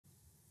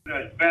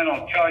Ben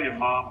will tell you,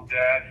 Mom,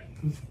 Dad,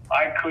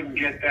 I couldn't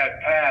get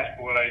that passed,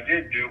 but what I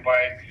did do,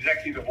 by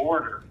executive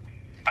order,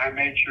 I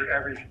made sure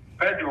every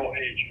federal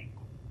agent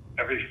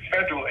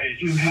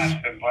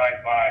has to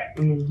abide by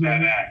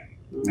that act.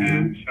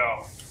 And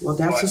so, well,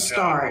 that's a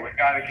start. We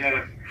got to get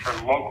it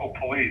for local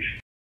police.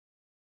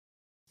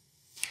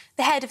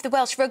 The head of the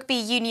Welsh Rugby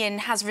Union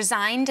has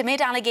resigned amid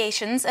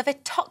allegations of a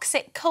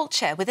toxic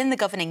culture within the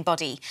governing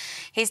body.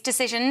 His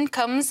decision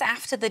comes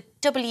after the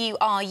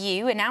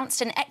WRU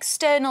announced an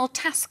external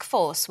task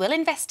force will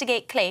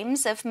investigate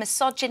claims of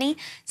misogyny,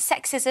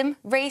 sexism,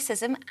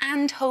 racism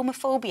and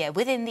homophobia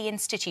within the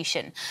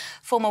institution.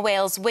 Former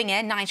Wales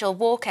winger Nigel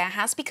Walker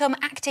has become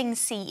acting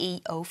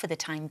CEO for the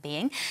time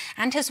being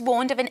and has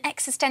warned of an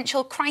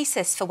existential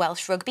crisis for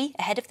Welsh rugby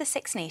ahead of the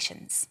Six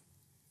Nations.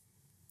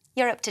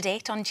 You're up to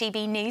date on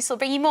GB News. We'll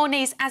bring you more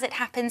news as it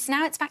happens.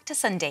 Now it's back to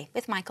Sunday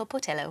with Michael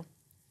Portillo.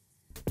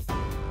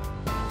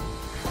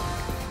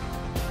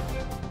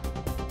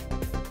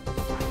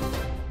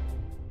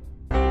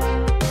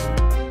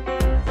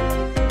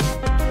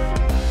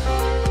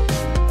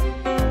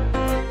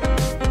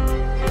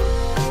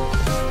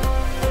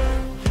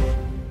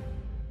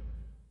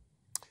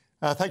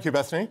 Thank you,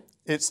 Bethany.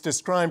 It's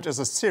described as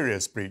a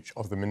serious breach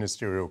of the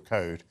ministerial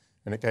code,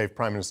 and it gave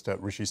Prime Minister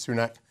Rishi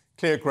Sunak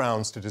clear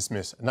grounds to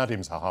dismiss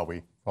Nadhim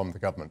Zahawi from the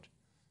government.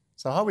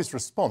 Zahawi's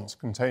response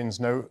contains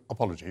no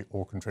apology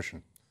or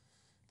contrition.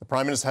 The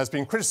Prime Minister has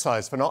been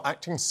criticised for not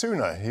acting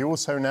sooner. He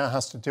also now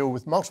has to deal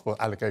with multiple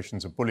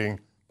allegations of bullying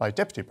by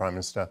Deputy Prime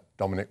Minister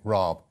Dominic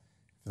Raab.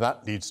 If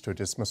that leads to a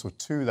dismissal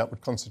too, that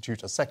would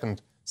constitute a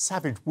second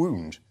savage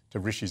wound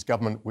to Rishi's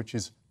government, which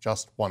is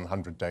just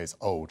 100 days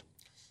old.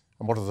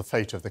 And what of the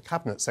fate of the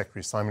Cabinet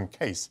Secretary Simon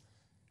Case?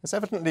 As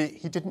evidently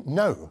he didn't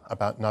know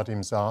about Nadhim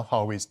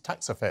Zahawi's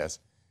tax affairs.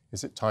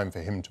 Is it time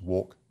for him to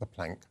walk the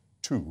plank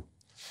too?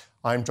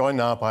 I'm joined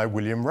now by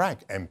William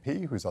Ragg,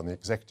 MP, who's on the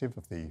executive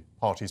of the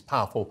party's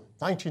powerful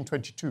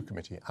 1922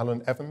 committee,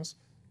 Alan Evans,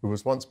 who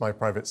was once my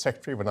private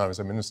secretary when I was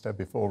a minister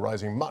before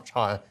rising much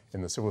higher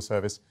in the civil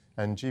service,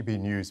 and GB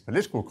News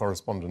political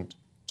correspondent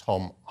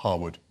Tom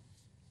Harwood.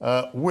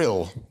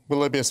 Will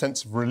there be a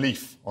sense of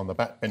relief on the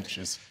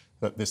backbenches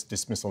that this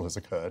dismissal has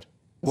occurred?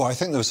 Well, I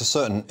think there was a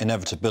certain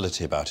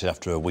inevitability about it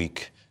after a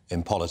week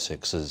in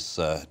politics, as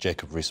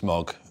Jacob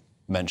Rees-Mogg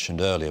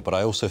mentioned earlier, but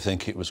I also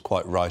think it was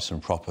quite right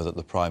and proper that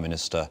the Prime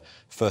Minister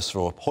first of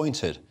all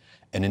appointed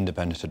an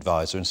independent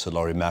advisor in Sir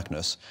Laurie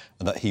Magnus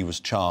and that he was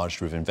charged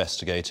with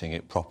investigating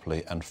it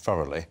properly and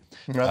thoroughly.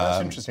 Now,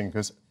 that's interesting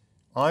because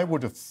I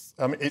would have...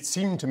 it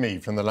seemed to me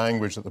from the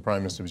language that the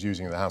Prime Minister was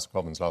using in the House of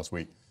Commons last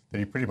week that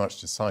he pretty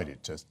much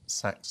decided to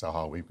sack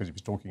Zahawi because he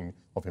was talking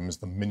of him as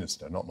the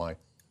Minister, not my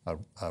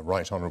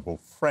right honourable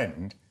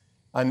friend.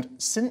 And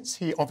since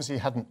he obviously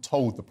hadn't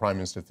told the Prime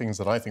Minister things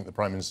that I think the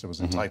Prime Minister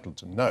was entitled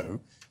to know,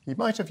 he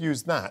might have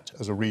used that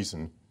as a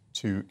reason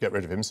to get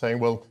rid of him, saying,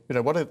 well, you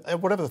know,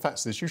 whatever the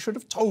facts of this, you should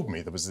have told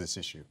me there was this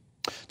issue.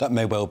 That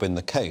may well have been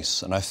the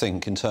case, and I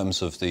think in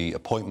terms of the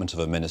appointment of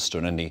a minister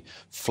and any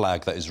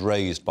flag that is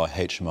raised by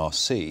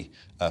HMRC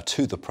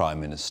to the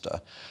Prime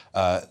Minister,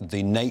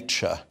 the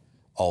nature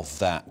of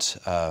that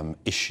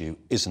issue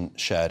isn't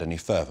shared any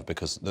further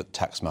because the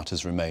tax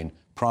matters remain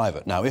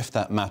private. Now, if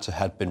that matter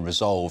had been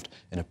resolved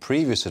in a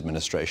previous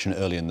administration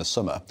early in the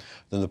summer,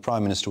 then the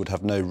Prime Minister would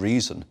have no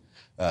reason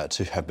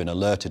to have been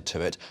alerted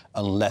to it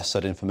unless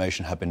that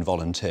information had been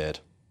volunteered.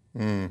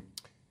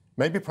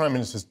 Maybe Prime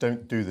Ministers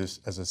don't do this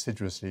as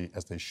assiduously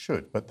as they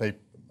should, but they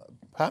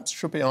perhaps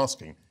should be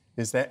asking,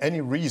 is there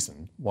any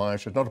reason why I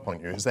should not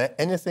appoint you? Is there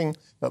anything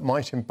that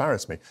might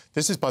embarrass me?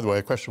 This is, by the way,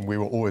 a question we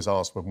were always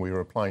asked when we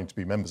were applying to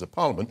be members of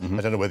Parliament.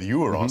 I don't know whether you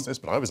were asked this,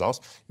 but I was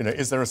asked, you know,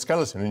 is there a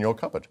skeleton in your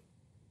cupboard?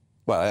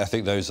 Well, I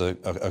think those are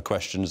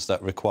questions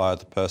that require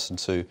the person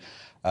to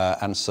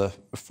answer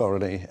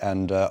thoroughly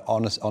and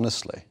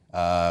honestly.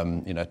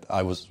 You know,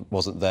 I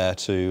wasn't there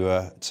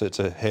to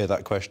hear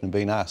that question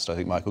being asked. I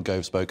think Michael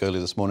Gove spoke earlier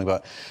this morning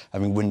about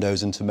having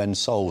windows into men's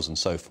souls and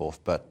so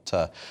forth. But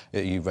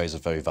you raise a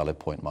very valid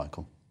point,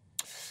 Michael.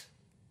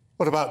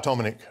 What about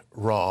Dominic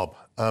Raab?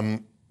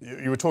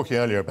 You were talking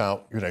earlier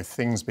about, you know,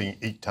 things being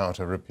eked out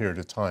over a period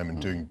of time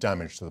and doing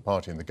damage to the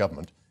party and the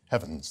government.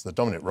 Heavens, the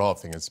Dominic Raab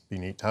thing has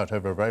been eked out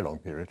over a very long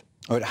period.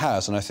 Oh, it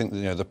has, and I think that,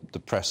 you know, the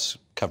press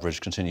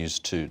coverage continues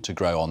to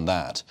grow on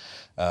that.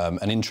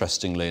 And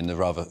interestingly, in the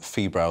rather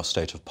febrile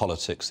state of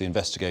politics, the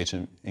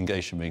investigation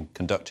being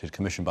conducted,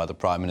 commissioned by the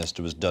Prime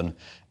Minister, was done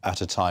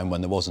at a time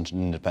when there wasn't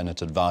an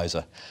independent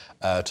advisor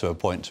to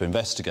appoint to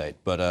investigate.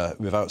 But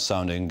without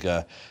sounding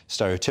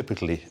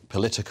stereotypically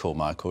political,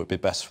 Michael, it would be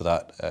best for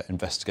that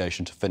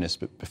investigation to finish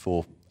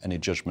before any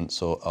judgments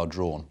are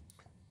drawn.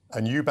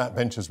 And you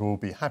backbenchers will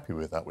be happy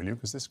with that, will you?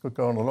 Because this could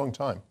go on a long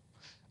time.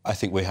 I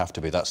think we have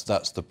to be. That's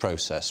the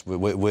process.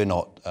 We're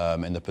not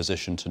in the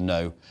position to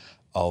know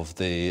of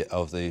the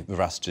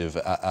veracity of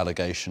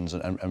allegations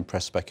and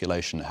press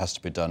speculation. It has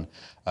to be done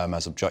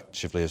as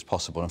objectively as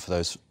possible and for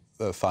those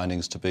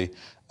findings to be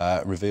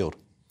revealed.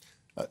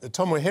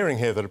 Tom, we're hearing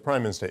here that a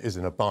Prime Minister is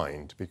in a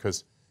bind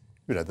because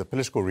You know, the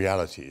political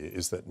reality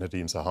is that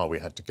Nadeem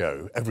Zahawi had to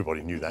go.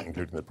 Everybody knew that,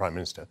 including the Prime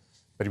Minister.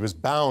 But he was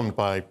bound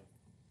by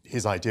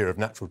his idea of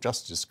natural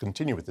justice to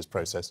continue with this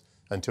process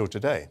until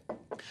today.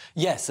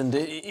 Yes, and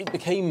it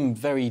became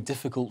very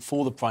difficult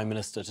for the Prime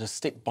Minister to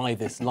stick by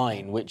this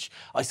line, which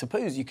I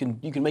suppose you can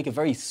make a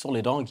very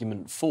solid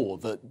argument for,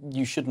 that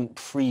you shouldn't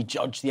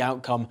prejudge the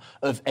outcome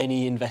of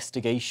any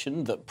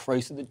investigation,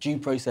 that due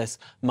process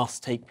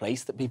must take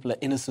place, that people are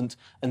innocent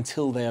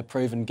until they are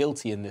proven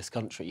guilty in this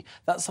country.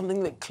 That's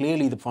something that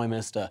clearly the Prime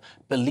Minister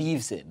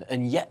believes in,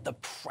 and yet the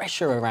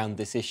pressure around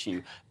this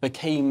issue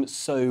became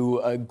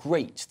so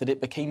great that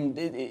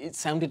it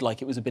sounded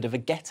like it was a bit of a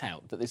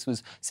get-out, that this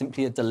was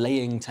simply a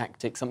delaying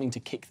tactic, something to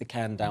kick the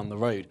can down the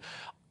road.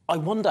 I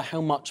wonder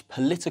how much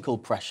political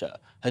pressure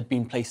had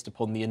been placed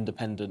upon the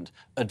independent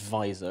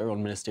advisor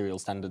on ministerial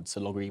standards,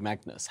 Sir Lawrie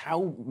Magnus.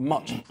 How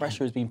much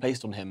pressure has been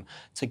placed on him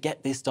to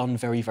get this done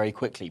very, very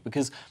quickly?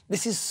 Because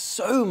this is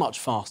so much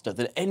faster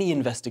than any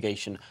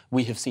investigation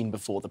we have seen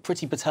before. The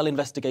Priti Patel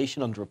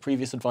investigation under a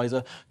previous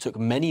advisor took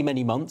many,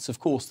 many months. Of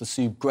course, the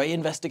Sue Gray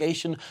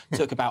investigation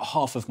took about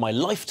half of my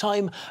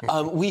lifetime.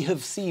 We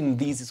have seen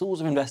these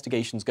sorts of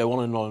investigations go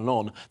on and on and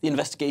on. The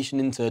investigation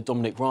into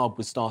Dominic Raab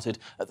was started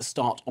at the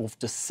start of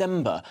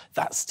December.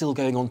 That's still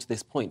going on to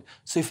this point.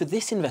 So for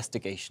this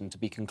investigation to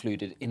be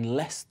concluded in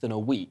less than a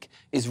week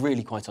is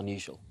really quite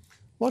unusual.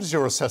 What is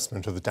your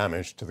assessment of the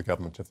damage to the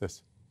government of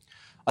this?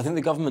 I think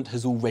the government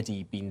has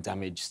already been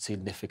damaged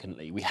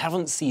significantly. We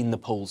haven't seen the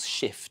polls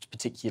shift,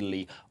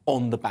 particularly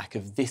on the back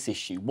of this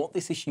issue. What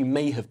this issue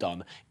may have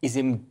done is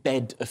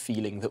embed a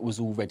feeling that was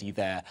already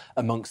there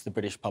amongst the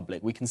British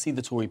public. We can see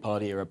the Tory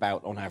party are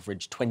about, on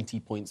average, 20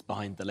 points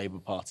behind the Labour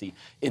Party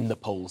in the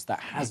polls.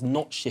 That has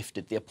not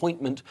shifted. The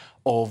appointment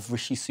of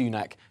Rishi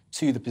Sunak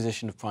to the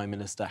position of Prime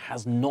Minister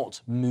has not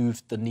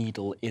moved the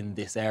needle in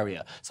this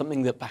area,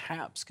 something that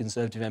perhaps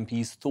Conservative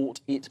MPs thought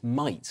it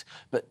might.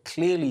 But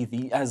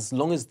clearly, as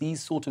long as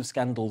these sort of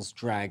scandals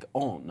drag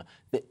on,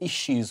 the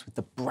issues with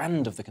the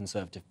brand of the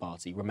Conservative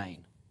Party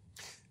remain.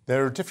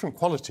 There are different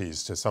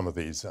qualities to some of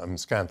these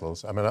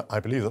scandals. I mean, I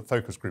believe that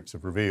focus groups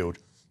have revealed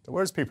that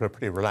whereas people are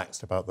pretty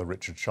relaxed about the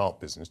Richard Sharp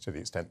business, to the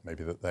extent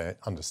maybe that they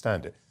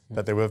understand it,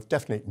 that they were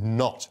definitely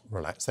not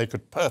relaxed. They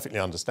could perfectly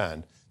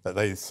understand that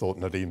they thought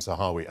Nadeem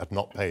Zahawi had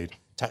not paid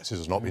taxes,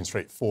 has not been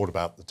straightforward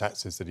about the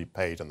taxes that he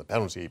paid and the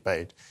penalty he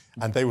paid,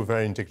 and they were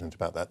very indignant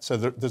about that. So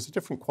there's a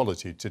different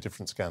quality to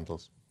different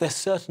scandals. There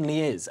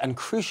certainly is, and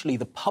crucially,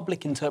 the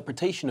public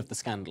interpretation of the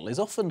scandal is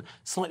often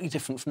slightly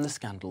different from the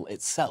scandal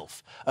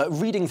itself.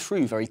 Reading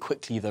through very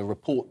quickly the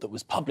report that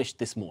was published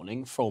this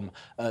morning from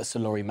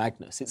Sir Lawrie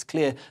Magnus, it's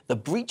clear the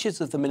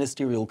breaches of the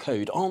ministerial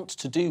code aren't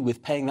to do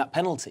with paying that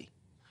penalty.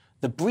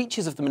 The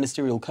breaches of the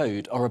ministerial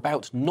code are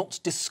about not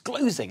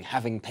disclosing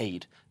having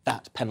paid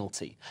that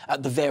penalty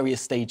at the various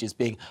stages,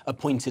 being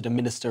appointed a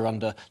minister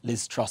under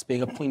Liz Truss,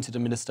 being appointed a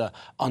minister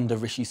under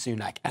Rishi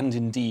Sunak, and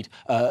indeed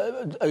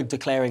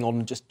declaring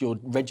on just your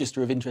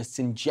register of interests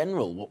in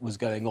general what was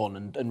going on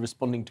and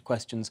responding to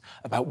questions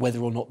about whether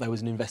or not there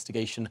was an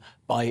investigation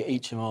by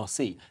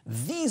HMRC.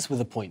 These were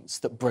the points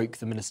that broke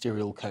the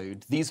ministerial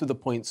code. These were the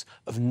points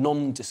of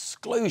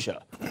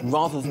non-disclosure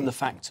rather than the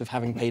fact of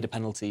having paid a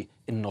penalty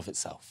in and of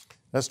itself.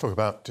 Let's talk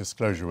about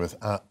disclosure with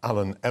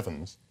Alan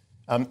Evans.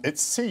 It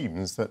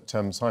seems that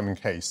Simon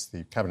Case,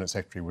 the Cabinet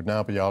Secretary, would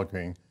now be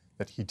arguing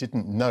that he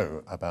didn't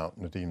know about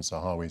Nadeem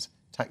Zahawi's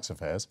tax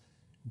affairs.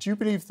 Do you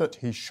believe that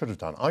he should have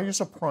done? Are you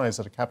surprised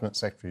that a Cabinet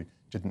Secretary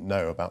didn't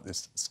know about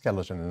this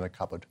skeleton in a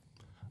cupboard?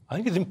 I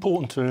think it's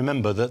important to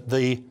remember that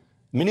the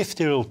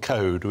Ministerial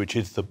Code, which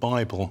is the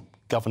Bible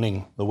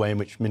governing the way in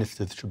which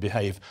ministers should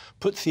behave,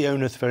 puts the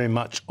onus very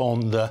much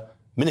on the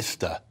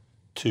minister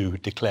to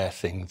declare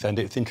things. And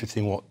it's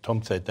interesting what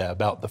Tom said there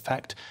about the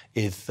fact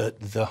is that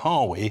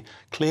Zahawi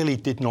clearly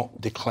did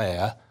not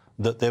declare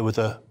that there was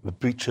a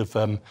breach of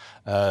the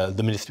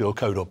ministerial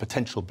code or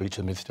potential breach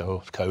of the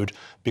ministerial code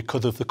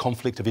because of the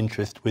conflict of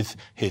interest with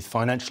his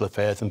financial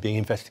affairs and being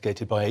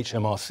investigated by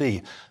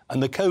HMRC.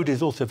 And the code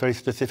is also very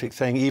specific,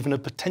 saying even a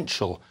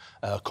potential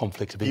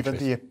conflict of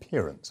interest. Even the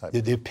appearance.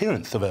 The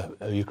appearance of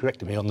you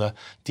corrected me on the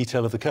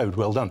detail of the code,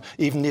 well done.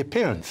 Even the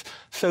appearance.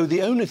 So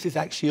the onus is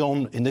actually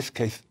on, in this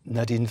case,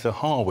 Nadeem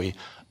Zahawi,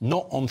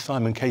 not on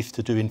Simon Case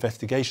to do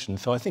investigation.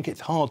 So I think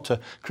it's hard to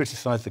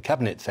criticise the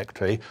Cabinet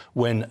Secretary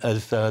when,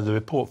 as the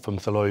report from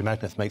Sir Lawrie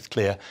Magnus makes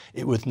clear,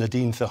 it was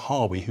Nadeem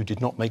Zahawi who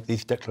did not make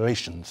these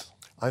declarations.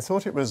 I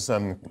thought it was,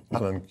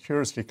 Alan,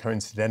 curiously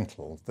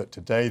coincidental that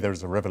today there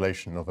is a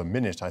revelation of a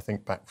minute, I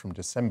think, back from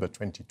December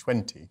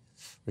 2020,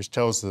 which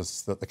tells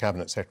us that the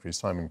Cabinet Secretary,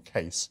 Simon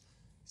Case,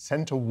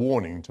 sent a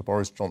warning to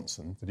Boris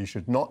Johnson that he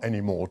should not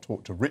anymore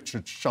talk to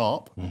Richard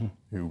Sharp,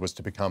 who was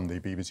to become the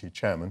BBC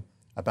chairman,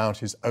 about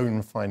his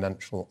own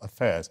financial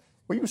affairs.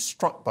 Were you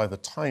struck by the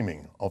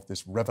timing of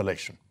this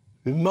revelation?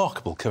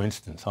 Remarkable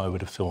coincidence, I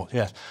would have thought,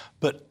 yes.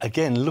 But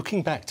again,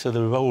 looking back to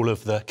the role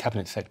of the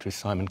Cabinet Secretary,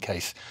 Simon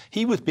Case,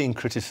 he was being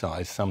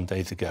criticised some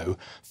days ago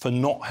for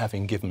not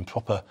having given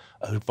proper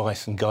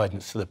advice and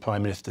guidance to the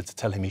Prime Minister to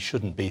tell him he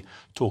shouldn't be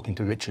talking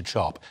to Richard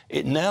Sharp.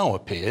 It now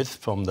appears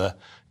from the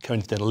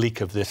coincidental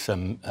leak of this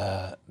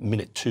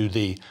minute to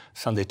the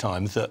Sunday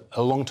Times that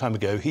a long time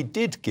ago he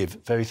did give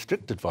very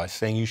strict advice,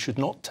 saying you should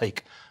not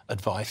take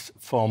advice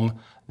from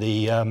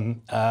the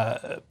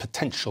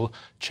potential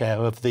chair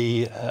of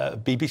the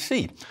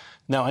BBC.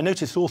 Now, I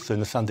noticed also in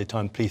the Sunday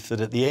Times piece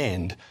that at the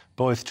end,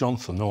 Boris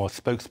Johnson, or a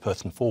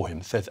spokesperson for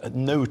him, says at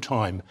no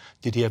time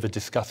did he ever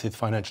discuss his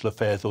financial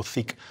affairs or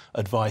seek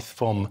advice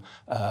from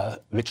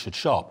Richard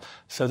Sharp.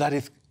 So that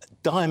is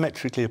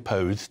diametrically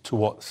opposed to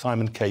what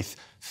Simon Case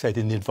said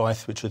in the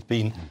advice which has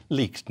been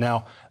leaked.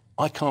 Now,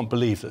 I can't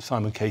believe that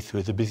Simon Case, who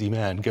is a busy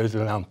man, goes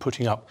around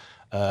putting up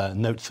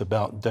notes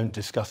about don't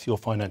discuss your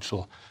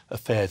financial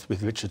affairs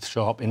with Richard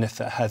Sharp unless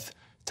that has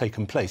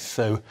taken place.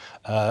 So,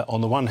 on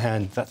the one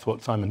hand, that's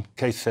what Simon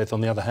Case says.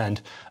 On the other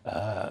hand,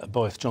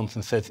 Boris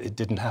Johnson says it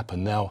didn't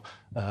happen. Now,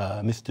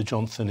 Mr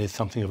Johnson is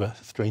something of a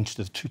stranger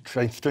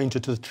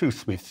to the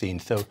truth we've seen.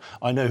 So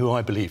I know who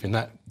I believe in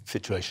that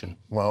situation.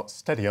 Well,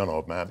 steady on,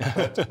 old man.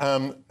 But,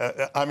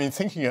 I mean,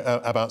 thinking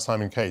about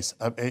Simon Case,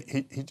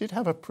 he did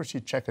have a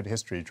pretty checkered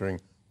history during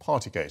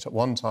Partygate. At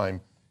one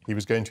time, he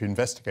was going to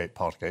investigate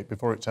Partygate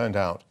before it turned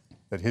out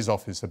that his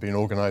office had been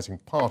organising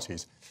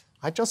parties.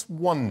 I just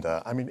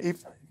wonder, I mean,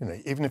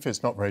 even if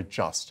it's not very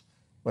just,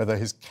 whether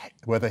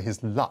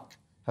his luck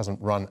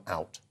hasn't run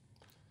out.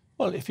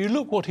 Well, if you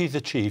look what he's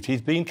achieved,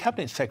 he's been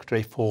Cabinet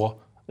Secretary for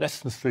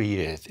less than 3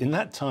 years. In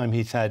that time,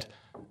 he's had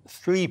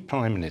 3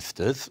 Prime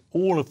Ministers,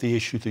 all of the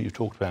issues that you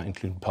talked about,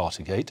 including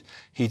Partygate.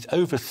 He's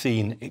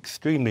overseen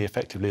extremely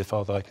effectively, as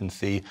far as I can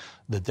see,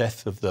 the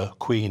death of the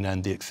Queen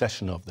and the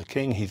accession of the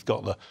King. He's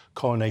got the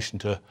coronation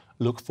to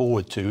look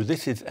forward to.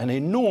 This is an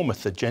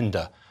enormous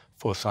agenda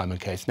for Simon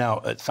Case. Now,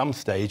 at some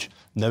stage,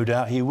 no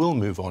doubt he will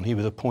move on. He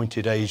was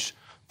appointed aged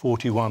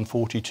 41,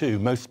 42.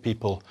 Most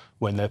people,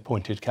 when they're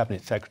appointed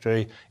Cabinet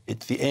Secretary,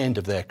 it's the end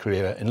of their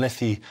career. Unless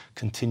he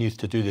continues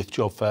to do this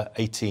job for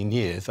 18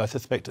 years, I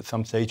suspect at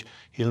some stage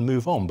he'll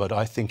move on. But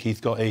I think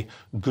he's got a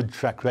good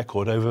track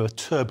record over a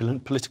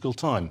turbulent political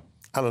time.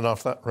 Alan,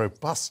 after that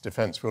robust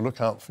defence, we'll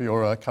look out for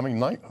your coming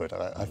knighthood,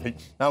 I think.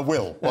 Now,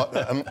 Will,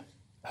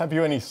 have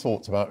you any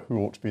thoughts about who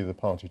ought to be the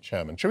party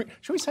chairman? Should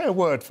we say a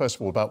word, first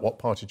of all, about what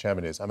party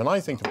chairman is? I mean, I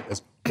think of it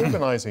as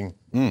organising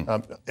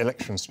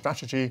election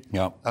strategy,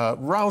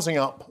 rousing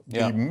up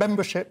the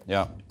membership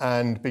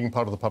and being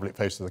part of the public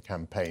face of the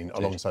campaign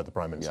alongside the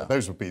Prime Minister.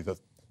 Those would be the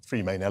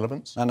 3 main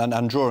elements.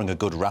 And drawing a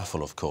good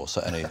raffle, of course,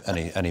 at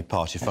any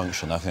party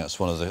function. I think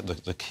that's one of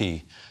the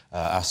key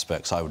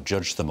aspects I would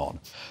judge them on.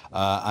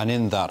 And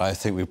in that, I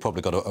think we've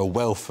probably got a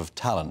wealth of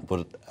talent,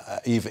 but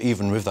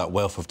even with that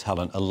wealth of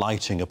talent,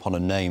 alighting upon a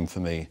name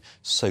for me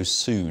so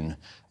soon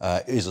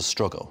is a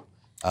struggle.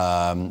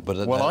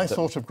 I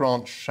thought of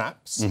Grant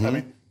Shapps. I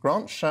mean,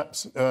 Grant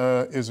Shapps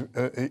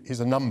is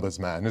a numbers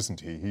man, isn't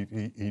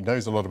he? He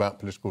knows a lot about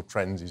political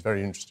trends. He's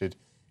very interested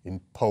in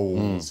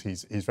polls.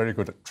 He's very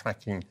good at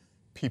tracking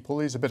people.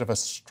 He's a bit of a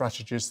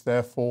strategist,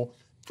 therefore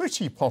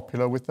pretty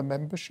popular with the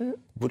membership.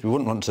 But we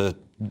wouldn't want to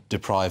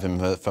deprive him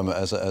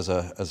as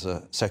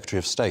a Secretary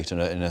of State in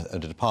a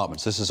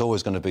department. So this is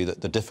always going to be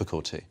the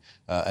difficulty.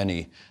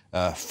 Any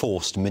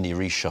forced mini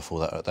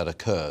reshuffle that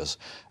occurs,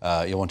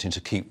 you're wanting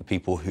to keep the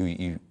people who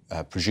you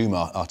presume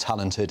are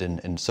talented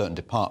in certain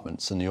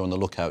departments, and you're on the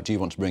lookout. Do you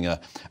want to bring a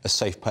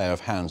safe pair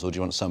of hands, or do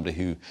you want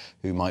somebody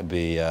who might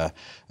be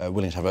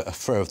willing to have a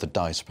throw of the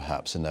dice,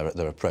 perhaps, in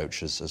their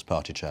approach as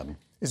party chairman?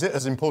 Is it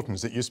as important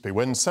as it used to be?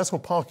 When Cecil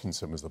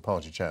Parkinson was the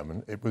party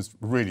chairman, it was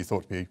really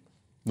thought to be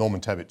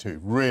Norman Tebbit too,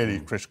 really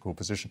critical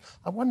position.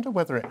 I wonder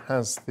whether it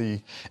has the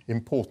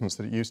importance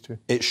that it used to.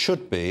 It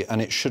should be,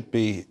 and it should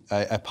be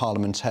a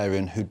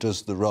parliamentarian who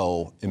does the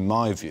role, in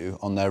my view,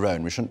 on their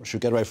own. We should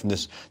get away from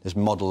this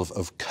model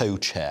of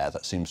co-chair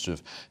that seems to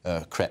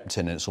have crept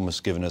in, and it's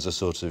almost given as a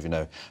sort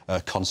of,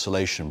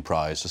 consolation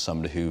prize to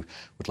somebody who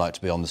would like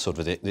to be on the sort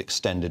of the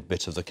extended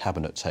bit of the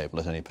cabinet table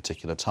at any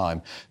particular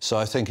time. So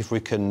I think if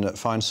we can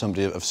find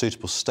somebody of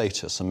suitable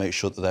status and make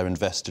sure that they're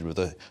invested with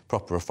the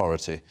proper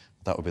authority,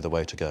 that would be the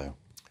way to go.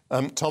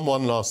 Tom,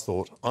 one last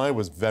thought. I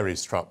was very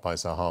struck by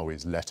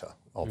Zahawi's letter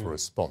of a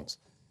response.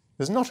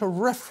 There's not a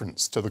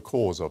reference to the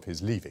cause of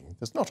his leaving.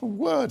 There's not a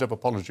word of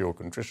apology or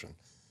contrition.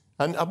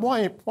 And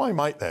why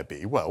might there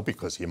be? Well,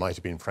 because he might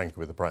have been frank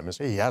with the Prime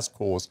Minister. He has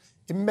caused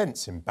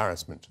immense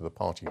embarrassment to the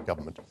party and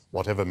government,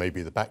 whatever may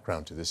be the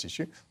background to this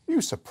issue. Are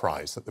you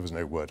surprised that there was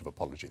no word of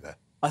apology there?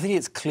 I think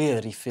it's clear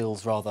that he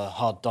feels rather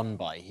hard done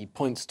by. He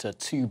points to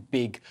 2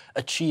 big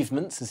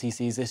achievements, as he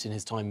sees it, in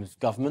his time of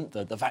government,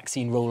 the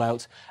vaccine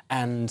rollout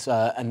and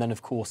then,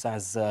 of course,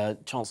 as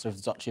Chancellor of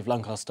the Duchy of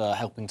Lancaster,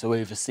 helping to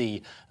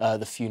oversee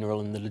the funeral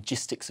and the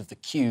logistics of the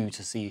queue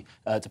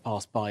to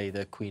pass by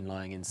the Queen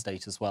lying in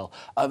state as well.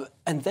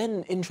 And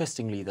then,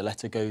 interestingly, the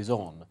letter goes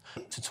on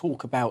to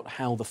talk about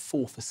how the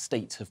Fourth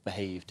Estate have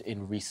behaved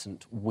in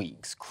recent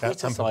weeks,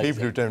 criticising... And for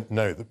people who don't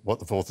know what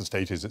the Fourth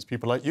Estate is, it's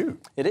people like you.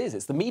 It is.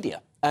 It's the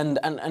media.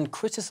 And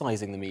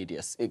criticising the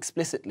media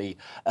explicitly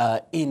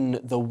in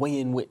the way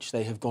in which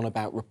they have gone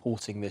about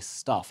reporting this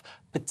stuff,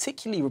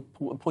 particularly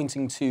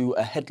pointing to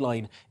a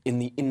headline in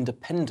The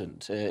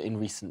Independent in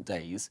recent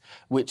days,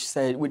 which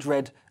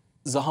read,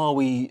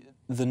 Zahawi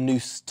the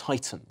noose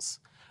tightens.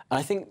 And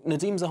I think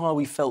Nadim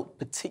Zahawi felt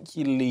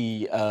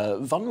particularly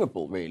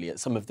vulnerable, really, at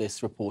some of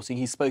this reporting.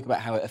 He spoke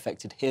about how it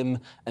affected him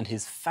and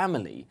his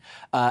family,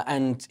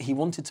 and he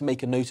wanted to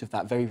make a note of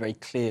that very, very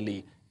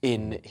clearly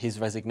in his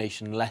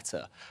resignation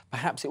letter.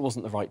 Perhaps it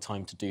wasn't the right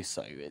time to do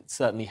so. It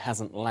certainly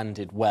hasn't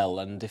landed well,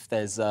 and if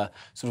there's sort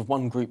of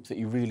one group that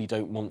you really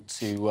don't want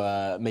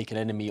to make an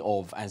enemy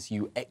of as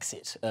you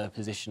exit a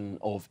position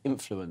of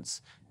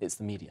influence, it's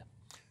the media.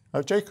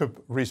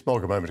 Jacob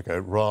Rees-Mogg a moment ago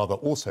rather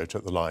also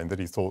took the line that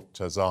he thought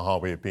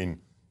Zahawi had been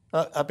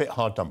a bit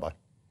hard done by.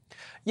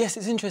 Yes,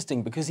 it's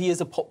interesting because he is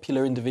a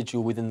popular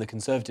individual within the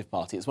Conservative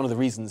Party. It's one of the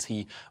reasons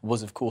he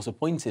was, of course,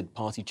 appointed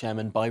party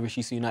chairman by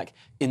Rishi Sunak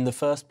in the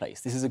first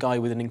place. This is a guy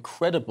with an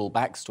incredible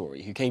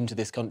backstory who came to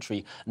this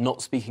country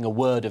not speaking a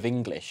word of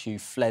English, who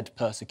fled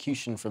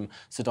persecution from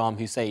Saddam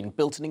Hussein,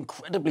 built an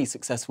incredibly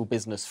successful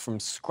business from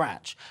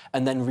scratch,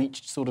 and then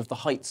reached sort of the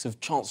heights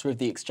of Chancellor of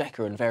the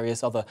Exchequer and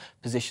various other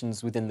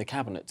positions within the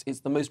cabinet.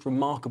 It's the most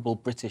remarkable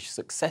British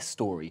success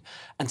story.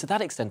 And to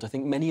that extent, I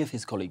think many of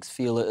his colleagues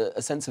feel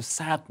a sense of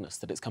sadness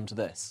that it's come to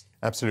this.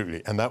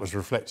 Absolutely, and that was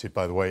reflected,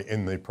 by the way,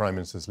 in the Prime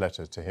Minister's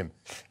letter to him.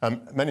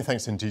 Many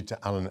thanks indeed to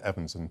Alan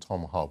Evans and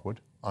Tom Harwood.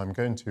 I'm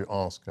going to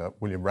ask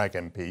William Ragg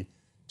MP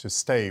to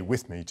stay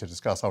with me to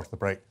discuss after the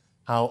break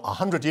how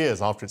 100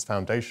 years after its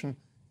foundation,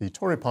 the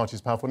Tory party's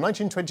powerful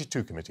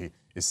 1922 committee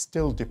is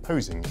still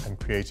deposing and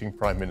creating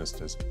Prime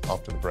Ministers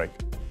after the break.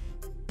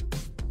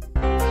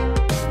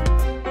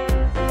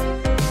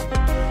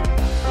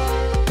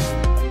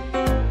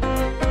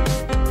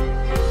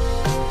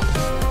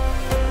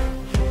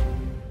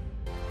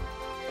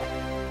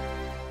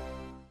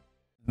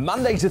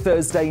 Monday to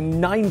Thursday,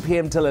 9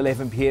 p.m. till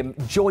 11 p.m.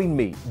 Join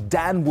me,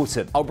 Dan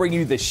Wootton. I'll bring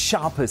you the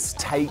sharpest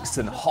takes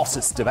and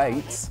hottest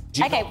debates.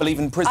 Do you not believe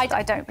in prison?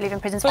 I don't believe in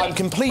prison. I'm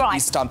completely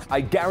stunned.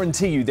 I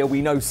guarantee you there'll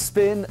be no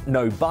spin,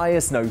 no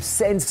bias, no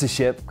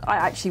censorship. I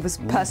actually was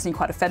personally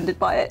quite offended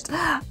by it.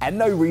 And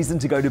no reason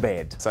to go to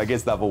bed. So I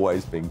guess they've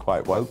always been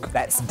quite woke.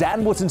 That's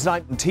Dan Wootton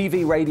tonight on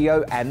TV,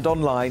 radio and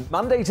online.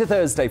 Monday to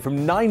Thursday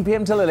from 9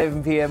 p.m. till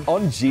 11 p.m.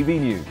 on GB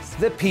News.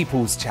 The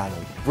People's Channel,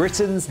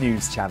 Britain's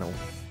news channel.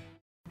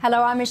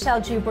 Hello, I'm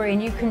Michelle Dewberry,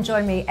 and you can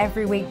join me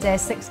every weekday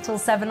 6 till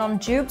 7 on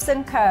Jubes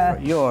and Kerr.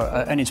 You're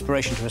an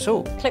inspiration to us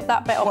all. Clip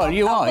that bit up. Well,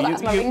 you are.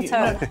 That's my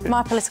ringtone.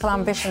 My political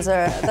ambitions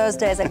those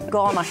days are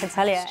gone, I can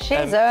tell you.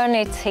 She's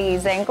only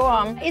teasing. Go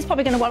on. He's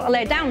probably going to want to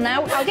lay down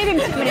now. I'll give him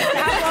 2 minutes to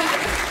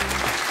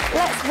have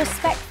one. Let's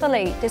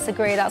respectfully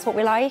disagree. That's what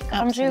we like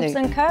on Jubes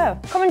and Kerr.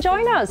 Come and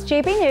join us.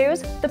 GB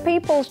News, the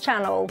People's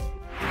Channel.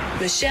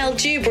 Michelle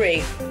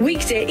Dewberry,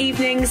 weekday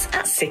evenings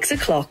at 6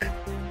 o'clock.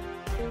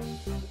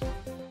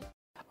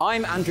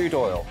 I'm Andrew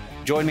Doyle.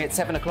 Join me at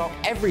 7 o'clock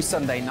every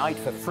Sunday night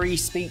for Free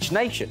Speech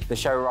Nation, the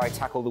show where I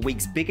tackle the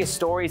week's biggest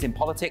stories in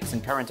politics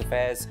and current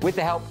affairs with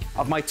the help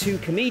of my 2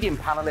 comedian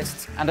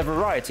panellists and a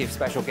variety of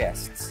special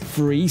guests.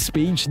 Free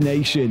Speech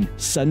Nation,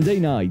 Sunday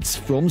nights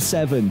from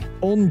 7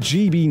 on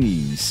GB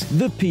News,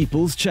 the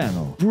People's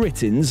Channel,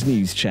 Britain's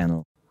news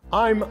channel.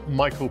 I'm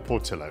Michael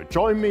Portillo.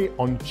 Join me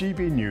on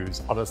GB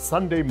News on a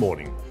Sunday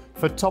morning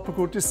for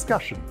topical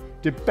discussion,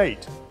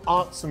 debate,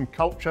 arts and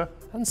culture,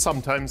 and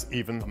sometimes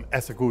even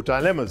ethical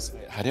dilemmas.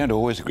 I don't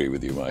always agree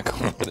with you,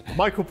 Michael.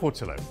 Michael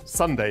Portillo,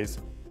 Sundays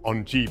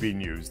on GB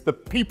News, the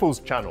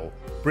People's Channel,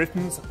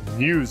 Britain's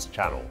news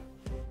channel.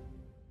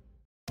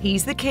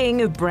 He's the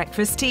king of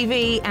breakfast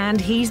TV, and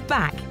he's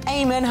back.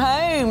 Eamon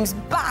Holmes,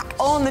 back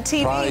on the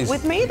TV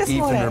with me this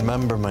morning. Even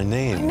remember my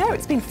name. I know,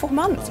 it's been 4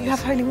 months. You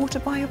have holy water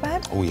by your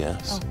bed? Oh,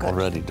 yes. Oh,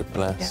 already to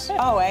bless. Yeah.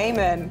 Oh,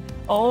 Eamon.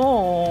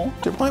 Oh.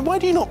 Why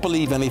do you not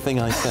believe anything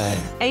I say?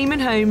 Eamon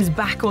Holmes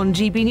back on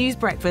GB News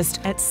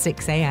Breakfast at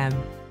 6 a.m.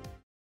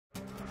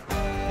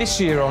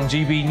 This year on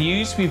GB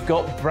News, we've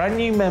got brand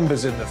new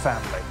members in the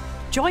family.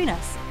 Join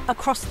us.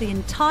 Across the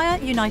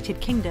entire United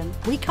Kingdom,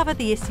 we cover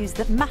the issues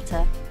that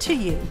matter to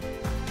you.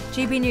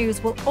 GB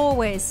News will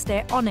always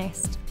stay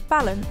honest,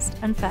 balanced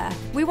and fair.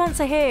 We want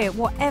to hear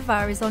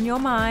whatever is on your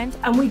mind.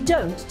 And we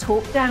don't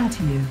talk down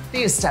to you.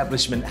 The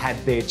establishment had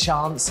their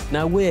chance.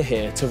 Now we're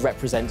here to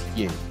represent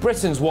you.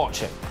 Britain's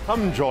watching.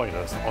 Come join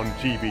us on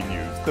GB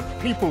News, the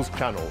People's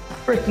Channel,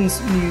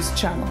 Britain's news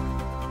channel.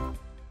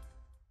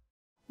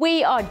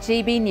 We are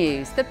GB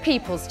News, the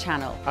People's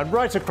Channel. And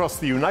right across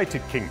the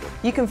United Kingdom.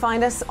 You can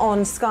find us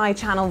on Sky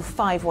Channel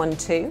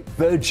 512.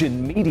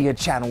 Virgin Media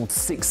Channel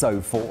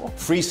 604.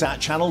 Freesat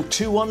Channel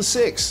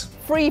 216.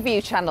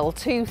 Freeview Channel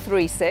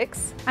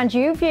 236. And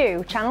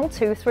YouView Channel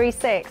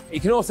 236. You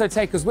can also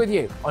take us with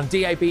you on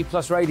DAB+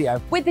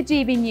 radio. With the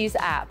GB News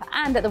app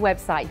and at the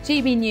website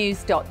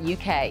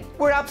gbnews.uk.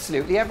 We're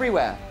absolutely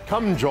everywhere.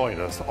 Come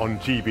join us on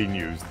GB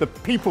News, the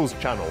People's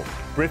Channel,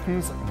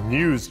 Britain's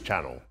news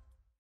channel.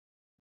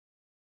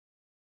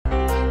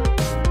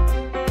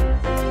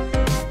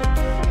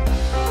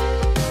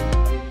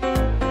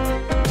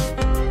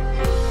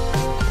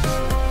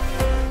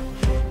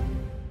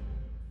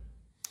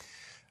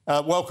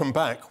 Welcome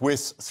back.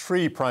 With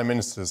 3 Prime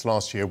Ministers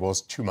last year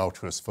was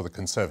tumultuous for the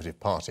Conservative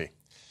Party.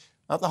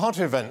 At the heart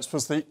of events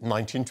was the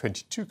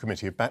 1922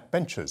 Committee of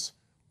Backbenchers,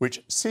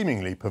 which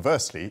seemingly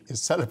perversely is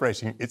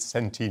celebrating its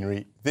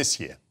centenary this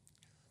year.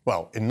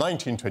 Well, in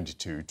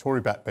 1922,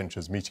 Tory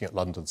backbenchers meeting at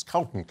London's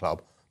Carlton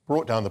Club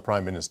brought down the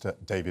Prime Minister,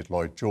 David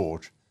Lloyd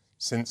George.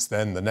 Since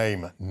then, the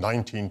name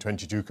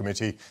 1922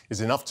 Committee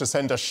is enough to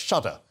send a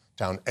shudder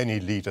down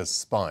any leader's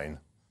spine.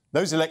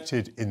 Those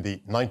elected in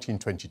the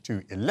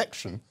 1922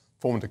 election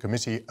formed a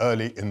committee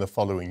early in the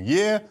following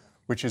year,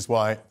 which is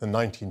why the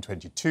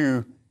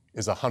 1922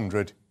 is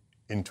 100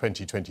 in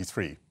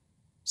 2023.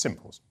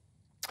 Simples.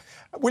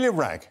 William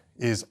Ragg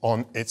is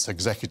on its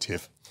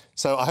executive,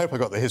 so I hope I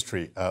got the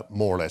history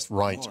more or less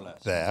right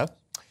there.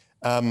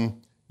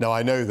 Now,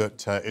 I know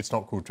that it's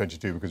not called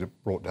 22 because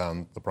it brought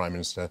down the Prime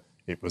Minister.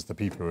 It was the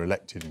people who were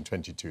elected in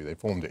 22. They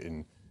formed it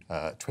in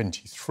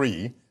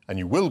 23, and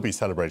you will be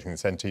celebrating the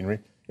centenary.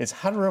 It's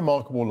had a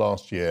remarkable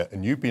last year,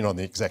 and you've been on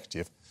the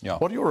executive. Yeah.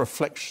 What are your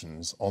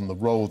reflections on the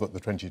role that the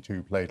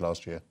 22 played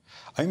last year?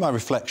 I think my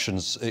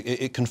reflections,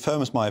 it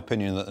confirms my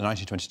opinion that the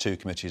 1922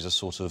 Committee is a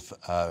sort of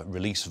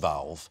release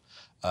valve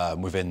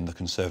within the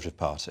Conservative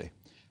Party.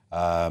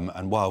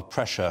 And while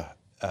pressure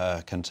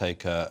can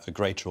take a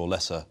greater or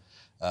lesser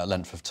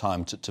length of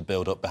time to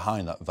build up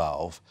behind that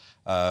valve,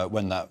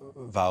 when that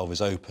valve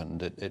is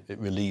opened, it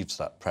relieves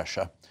that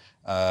pressure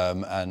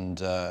and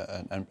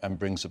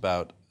brings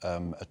about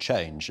a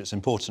change. It's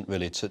important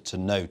really to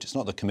note it's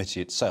not the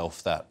committee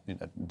itself that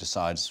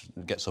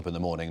gets up in the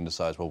morning and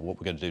decides, well, what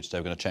we're going to do today,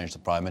 we're going to change the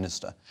Prime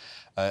Minister.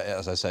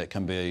 As I say, it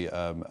can be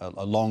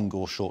a long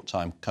or short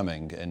time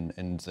coming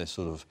in this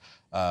sort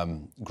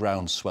of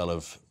groundswell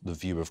of the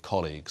view of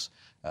colleagues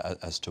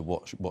as to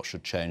what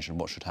should change and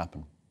what should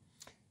happen.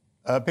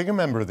 Being a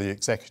member of the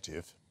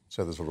executive,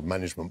 so the sort of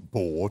management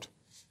board,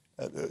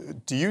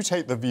 do you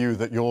take the view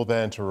that you're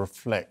there to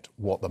reflect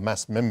what the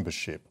mass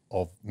membership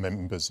of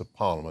members of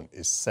Parliament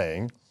is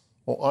saying,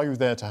 or are you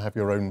there to have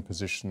your own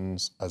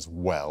positions as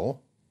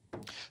well?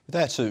 We're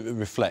there to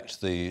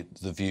reflect the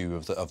view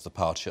of the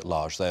party at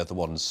large. They're the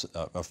ones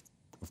of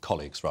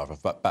colleagues, rather,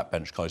 of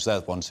backbench colleagues. They're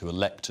the ones who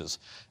elect us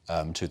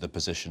to the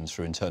positions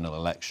through internal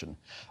election,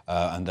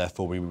 and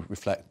therefore we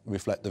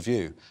reflect the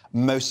view.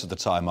 Most of the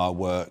time our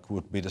work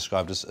would be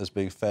described as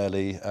being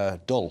fairly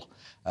dull.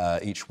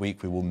 Each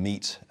week we will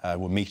meet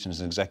as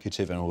an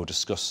executive and we'll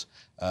discuss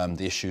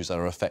the issues that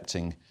are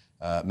affecting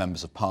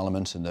members of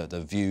Parliament and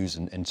their views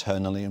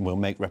internally, and we'll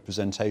make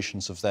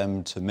representations of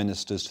them to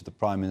ministers, to the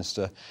Prime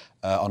Minister,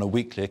 on a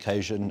weekly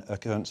occasion,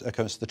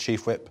 against the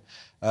Chief Whip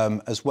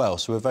as well.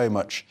 So we're very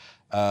much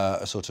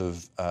a sort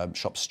of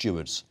shop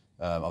stewards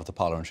of the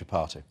parliamentary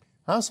party.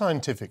 How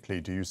scientifically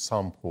do you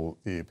sample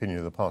the opinion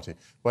of the party?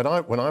 When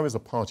I was a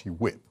party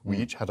whip, we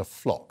each had a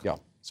flock. Yeah.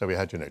 So we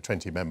had,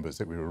 20 members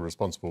that we were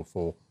responsible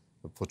for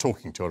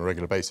talking to on a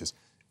regular basis.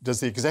 Does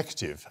the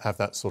executive have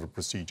that sort of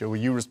procedure? Were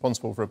you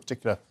responsible for a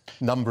particular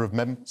number of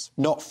members?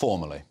 Not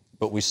formally,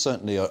 but we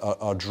certainly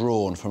are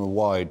drawn from a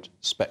wide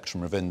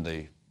spectrum within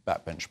the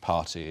backbench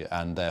party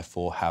and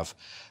therefore have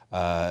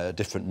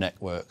different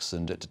networks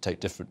and to take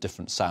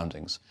different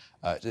soundings.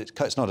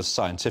 It's not as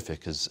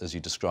scientific as you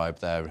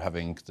described there,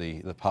 having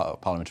the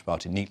parliamentary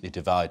party neatly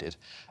divided,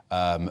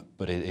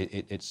 but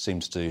it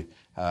seems to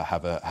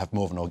have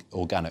more of an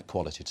organic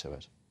quality to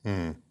it.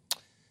 Mm.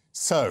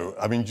 So,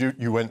 I mean,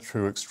 you went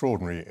through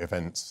extraordinary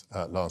events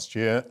last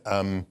year.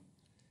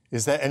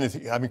 Is there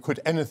anything, I mean, could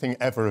anything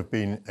ever have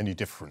been any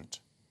different?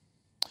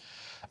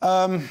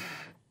 When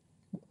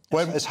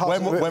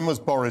was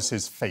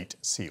Boris's fate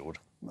sealed?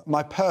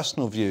 My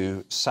personal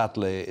view,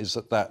 sadly, is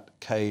that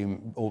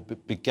came or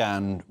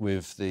began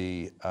with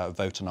the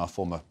vote on our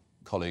former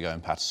colleague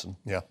Owen Paterson.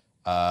 Yeah.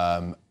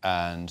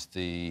 And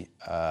the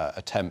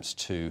attempts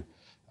to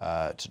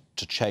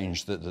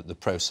change the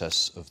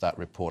process of that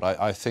report.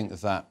 I think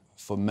that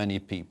for many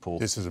people...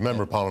 This is a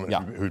member of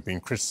Parliament who'd been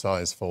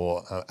criticised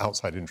for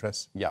outside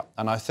interests. Yeah,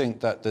 and I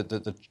think that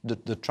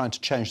the trying to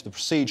change the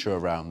procedure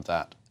around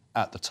that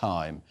at the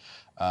time,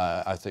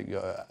 I think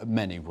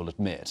many will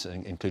admit,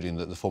 including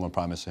the former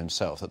Prime Minister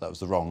himself, that was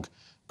the wrong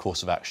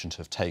course of action to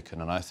have taken.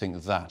 And I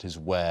think that is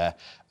where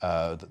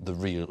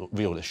the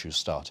real issues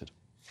started.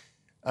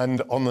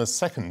 And on the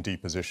second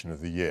deposition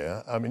of the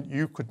year, I mean,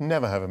 you could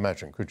never have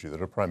imagined, could you,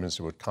 that a Prime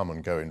Minister would come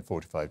and go in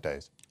 45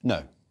 days?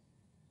 No.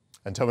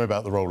 And tell me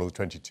about the role of the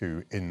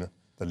 22 in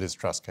the Liz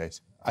Truss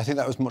case. I think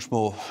that was much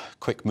more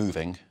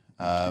quick-moving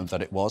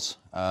than it was.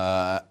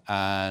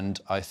 And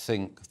I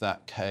think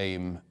that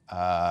came,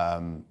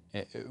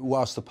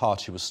 whilst the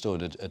party was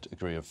still at a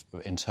degree of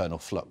internal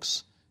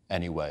flux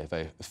anyway,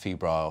 very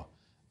febrile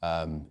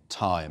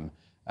time,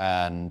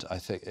 and I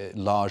think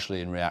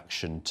largely in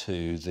reaction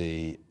to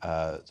the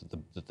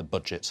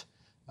budget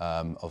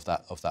of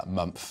that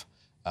month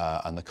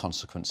and the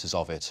consequences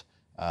of it,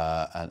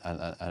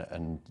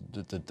 and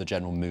the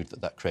general mood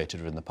that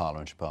created within the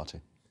parliamentary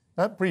party.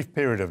 That brief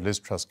period of Liz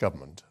Truss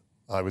government,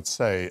 I would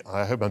say,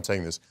 I hope I'm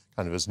saying this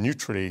kind of as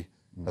neutrally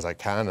as I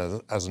can,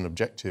 as an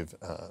objective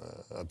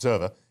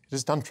observer, it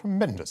has done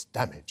tremendous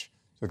damage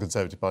to the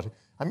Conservative Party.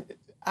 I mean, it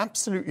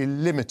absolutely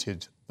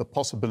limited the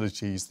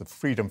possibilities, the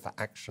freedom for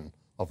action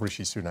of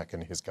Rishi Sunak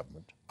and his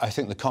government? I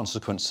think the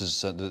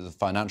consequences, the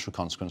financial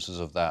consequences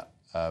of that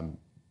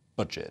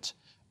budget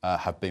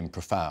have been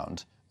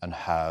profound and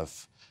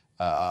have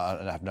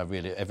now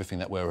really everything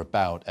that we're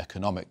about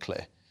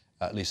economically,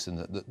 at least in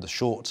the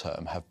short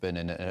term, have been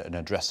in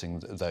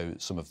addressing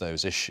some of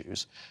those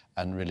issues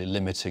and really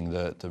limiting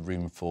the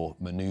room for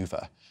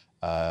manoeuvre,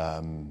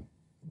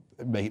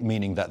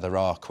 meaning that there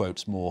are,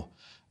 quotes, more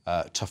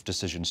tough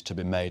decisions to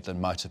be made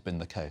than might have been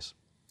the case.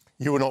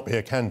 You will not be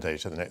a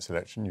candidate at the next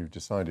election. You've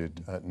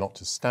decided not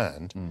to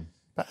stand.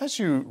 But as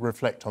you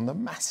reflect on the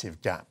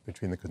massive gap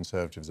between the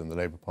Conservatives and the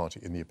Labour Party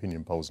in the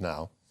opinion polls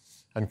now,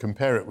 and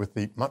compare it with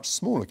the much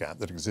smaller gap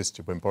that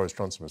existed when Boris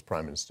Johnson was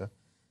Prime Minister,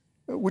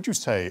 would you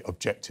say,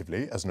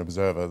 objectively, as an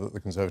observer, that the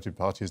Conservative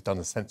Party has done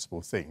a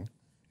sensible thing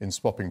in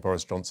swapping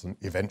Boris Johnson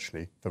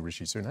eventually for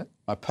Rishi Sunak?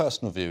 My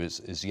personal view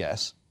is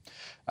yes.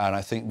 And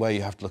I think where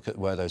you have to look at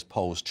where those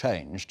polls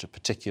changed,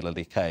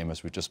 particularly came,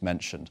 as we just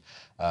mentioned,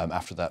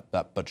 after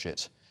that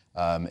budget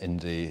in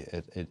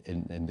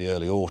the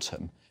early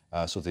autumn.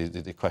 So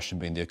the question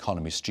being the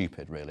economy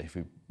stupid, really, if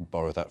we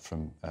borrow that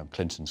from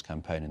Clinton's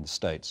campaign in the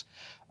States.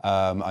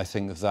 I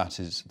think that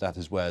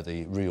is where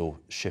the real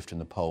shift in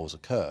the polls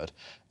occurred.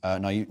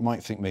 Now, you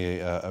might think me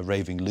a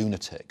raving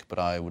lunatic, but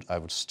I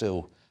would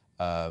still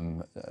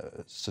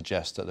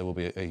suggest that there will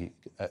be a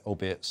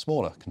albeit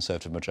smaller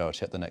Conservative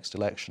majority at the next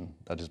election.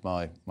 That is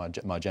my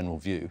general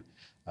view,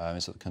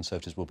 is that the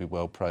Conservatives will be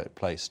well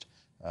placed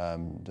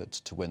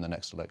to win the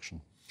next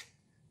election.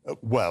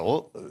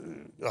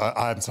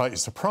 I'm slightly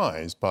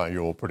surprised by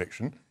your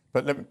prediction,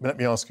 but let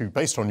me ask you,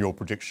 based on your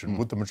prediction,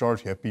 would the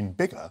majority have been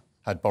bigger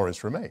had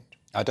Boris remained?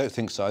 I don't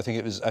think so. I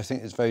think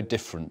it's very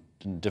different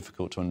and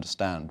difficult to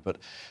understand. But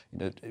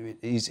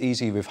it's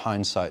easy with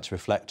hindsight to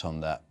reflect on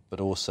that. But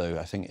also,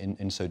 I think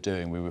in so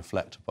doing, we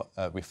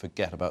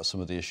forget about some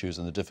of the issues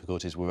and the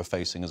difficulties we were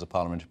facing as a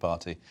parliamentary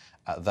party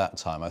at that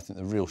time. I think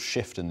the real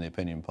shift in the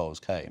opinion polls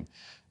came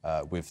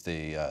with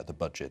the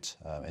budget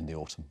in the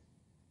autumn.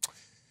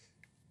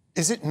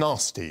 Is it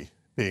nasty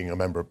being a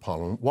Member of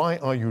Parliament? Why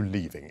are you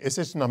leaving? Is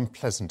it an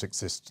unpleasant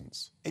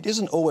existence? It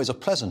isn't always a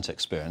pleasant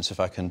experience, if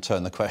I can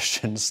turn the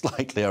question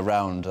slightly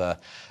around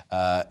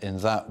in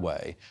that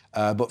way.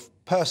 But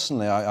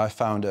personally, I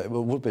found it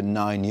would have been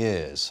 9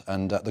 years,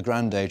 and at the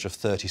grand age of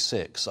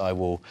 36, I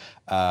will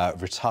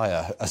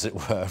retire, as it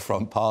were,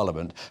 from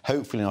Parliament,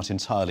 hopefully not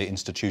entirely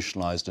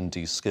institutionalised and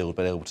de-skilled,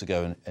 but able to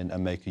go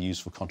and make a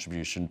useful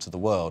contribution to the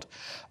world.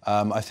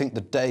 I think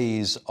the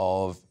days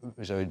of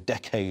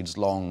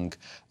decades-long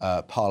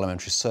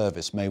parliamentary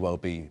service may well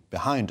be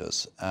behind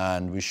us,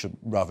 and we should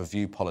rather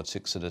view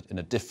politics in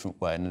a different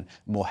way, in a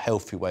more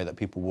healthy way that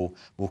people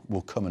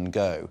will come and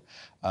go.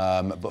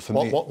 But for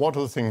me, what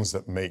are the things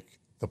that make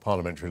the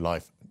parliamentary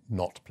life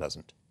not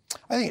pleasant?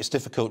 I think it's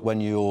difficult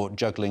when you're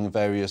juggling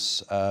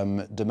various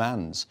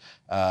demands.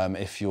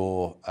 If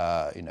you're,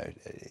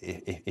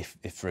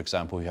 if for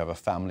example you have a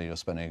family, you're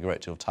spending a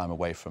great deal of time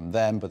away from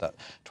them, but that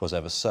 'twas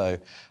ever so.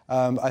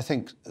 I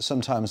think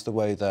sometimes the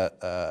way that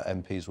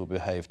MPs will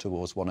behave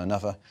towards one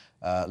another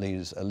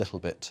leaves a little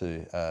bit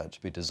to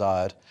be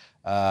desired.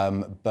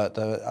 But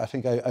I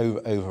think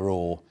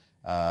overall,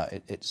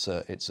 it's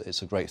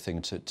a great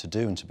thing to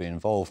do and to be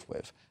involved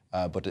with.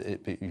 But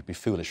you'd be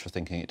foolish for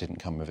thinking it didn't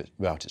come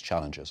without its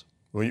challenges.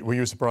 Were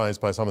you surprised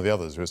by some of the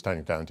others who are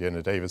standing down?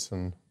 Deanna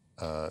Davison,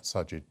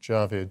 Sajid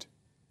Javid?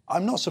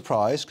 I'm not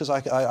surprised, because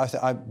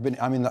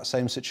I'm in that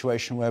same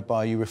situation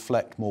whereby you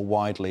reflect more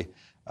widely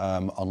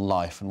on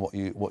life and what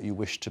you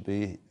wish to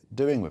be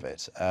doing with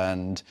it.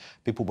 And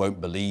people won't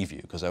believe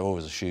you, because they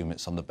always assume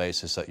it's on the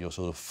basis that you're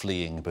sort of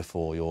fleeing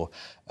before you're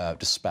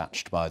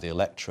dispatched by the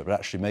electorate. But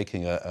actually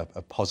making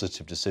a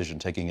positive decision,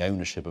 taking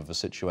ownership of a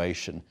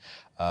situation,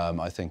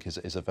 I think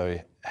is a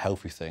very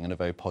healthy thing and a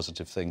very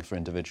positive thing for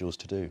individuals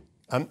to do.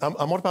 And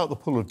what about the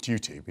pull of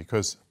duty?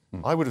 Because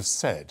I would have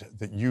said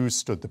that you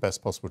stood the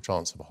best possible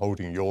chance of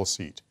holding your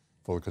seat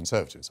for the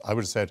Conservatives. I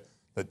would have said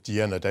that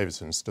Deanna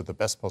Davison stood the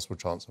best possible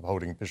chance of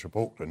holding Bishop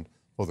Auckland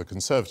for the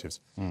Conservatives.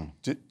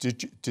 Did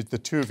the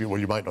two of you, well,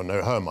 you might not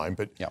know her mind,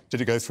 but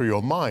did it go through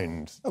your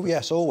mind? Oh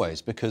yes,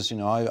 always, because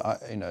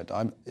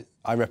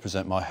I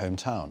represent my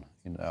hometown.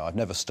 I've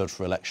never stood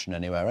for election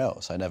anywhere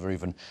else. I never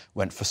even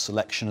went for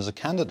selection as a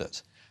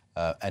candidate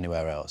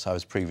anywhere else. I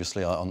was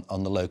previously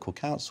on the local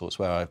council. It's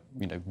where I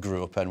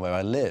grew up and where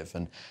I live,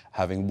 and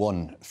having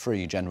won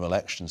 3 general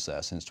elections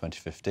there since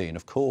 2015,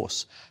 of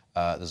course,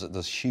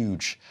 there's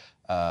huge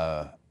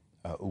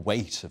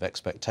weight of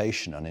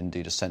expectation and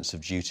indeed a sense of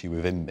duty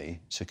within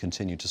me to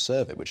continue to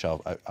serve it, which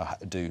I'll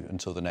do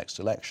until the next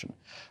election.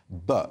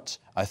 But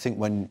I think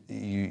when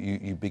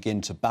you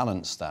begin to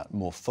balance that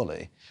more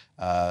fully,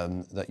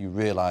 that you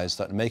realise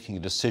that making a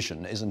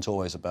decision isn't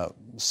always about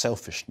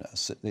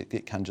selfishness.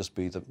 It can just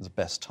be the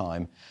best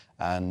time,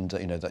 and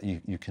that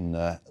you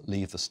can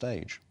leave the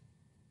stage.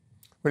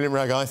 William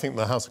Ragg, I think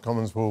the House of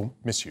Commons will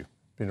miss you.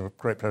 It's been a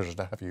great pleasure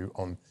to have you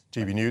on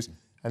GB News.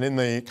 And in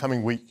the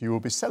coming week, you will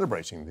be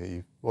celebrating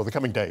the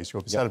coming days,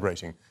 you'll be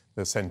celebrating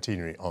the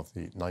centenary of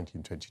the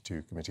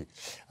 1922 committee.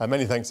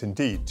 Many thanks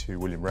indeed to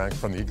William Ragg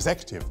from the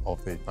executive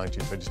of the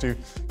 1922.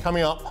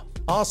 Coming up,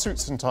 are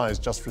suits and ties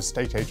just for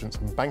estate agents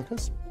and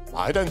bankers?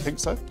 I don't think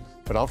so.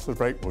 But after the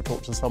break, we'll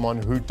talk to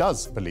someone who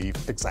does believe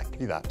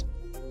exactly that.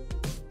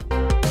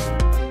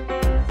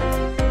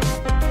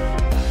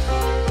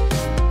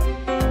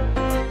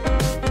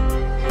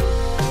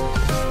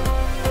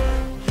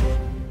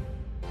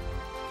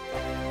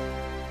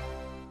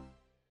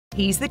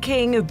 He's the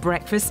king of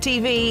breakfast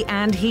TV,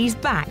 and he's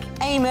back.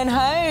 Eamon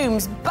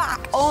Holmes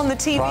back on the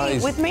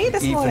TV with me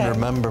this morning. Even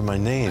remember my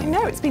name. I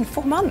know, it's been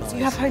 4 months.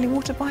 You have holy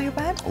water by your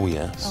bed? Oh,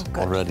 yes.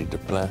 Oh, already to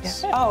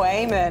bless. Yeah. Oh,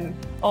 Eamon.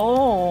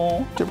 Oh.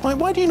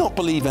 Why do you not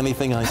believe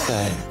anything I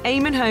say?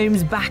 Eamon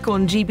Holmes back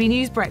on GB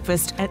News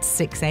Breakfast at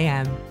 6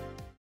 a.m.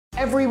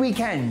 Every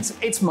weekend,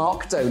 it's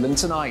Mark Dolan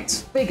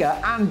Tonight. Bigger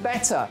and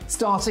better,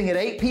 starting at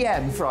 8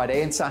 p.m.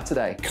 Friday and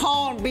Saturday.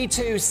 Can't be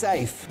too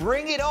safe.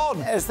 Bring it on.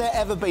 Has there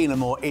ever been a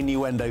more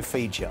innuendo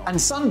feature? And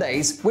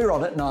Sundays, we're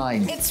on at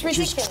 9. It's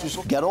ridiculous.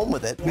 Just get on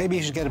with it. Maybe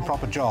you should get a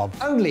proper job.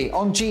 Only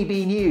on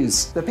GB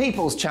News, the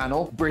People's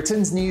Channel,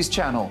 Britain's news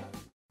channel.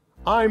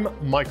 I'm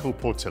Michael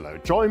Portillo.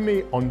 Join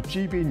me on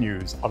GB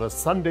News on a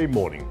Sunday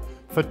morning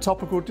for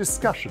topical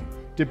discussion,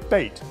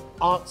 debate,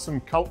 arts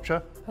and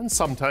culture, and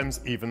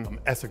sometimes even some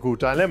ethical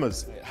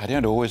dilemmas. I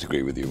don't always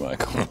agree with you,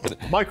 Michael.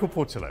 Michael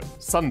Portillo,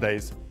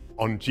 Sundays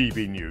on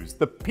GB News,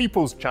 the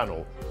People's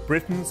Channel,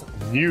 Britain's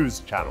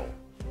news channel.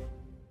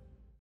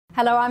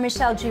 Hello, I'm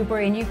Michelle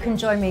Dewberry, and you can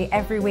join me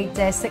every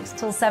weekday 6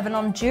 till 7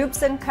 on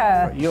Jubes and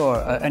Kerr.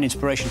 You're an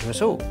inspiration to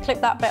us all.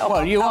 Click that bit up.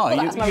 Well, you are.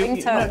 That's my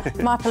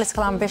ringtone. My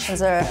political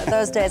ambitions are,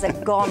 those days are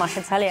gone, I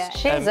can tell you.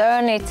 She's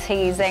only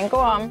teasing. Go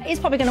on. He's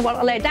probably going to want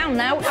to lay down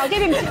now. I'll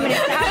give him 2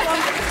 minutes to have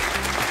one.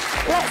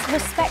 Let's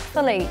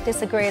respectfully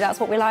disagree. That's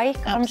what we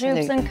like on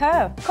Jubes and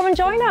Kerr. Come and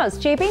join us.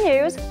 GB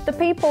News, the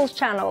People's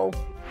Channel.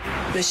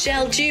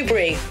 Michelle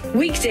Dewberry,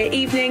 weekday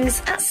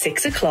evenings at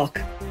 6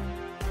 o'clock.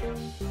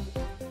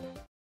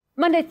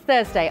 Monday to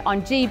Thursday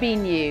on GB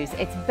News,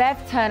 it's Bev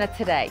Turner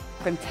Today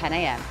from 10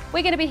 a.m.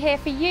 We're going to be here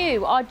for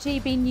you, our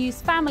GB News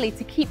family,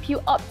 to keep you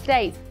up to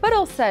date, but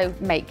also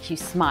make you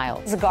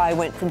smile. The guy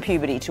went from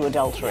puberty to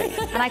adultery.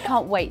 And I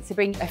can't wait to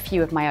bring a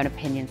few of my own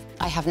opinions.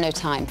 I have no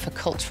time for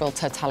cultural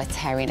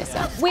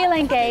totalitarianism. We'll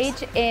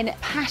engage in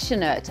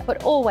passionate,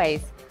 but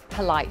always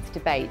polite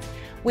debate,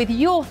 with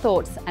your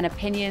thoughts and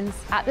opinions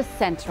at the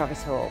centre of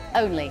it all.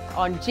 Only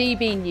on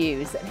GB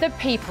News, the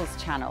People's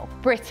Channel,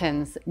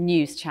 Britain's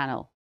news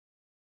channel.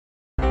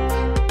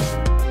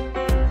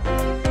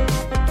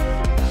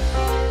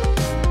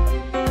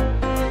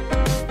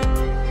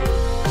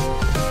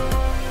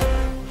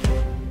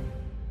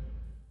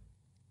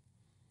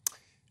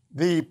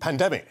 The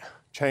pandemic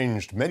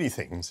changed many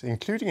things,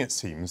 including, it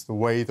seems, the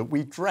way that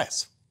we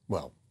dress.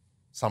 Well,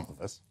 some of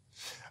us.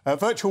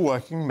 Virtual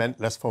working meant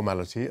less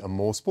formality and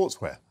more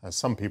sportswear. As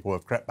some people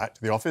have crept back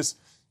to the office,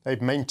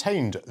 they've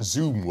maintained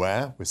Zoom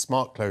wear with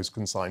smart clothes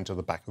consigned to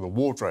the back of the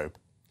wardrobe.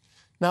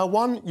 Now,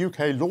 one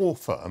UK law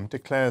firm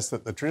declares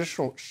that the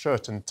traditional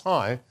shirt and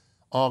tie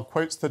are,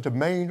 quotes, the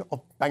domain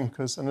of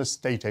bankers and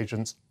estate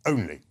agents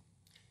only.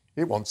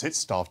 It wants its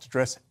staff to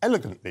dress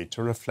elegantly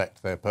to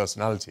reflect their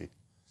personality.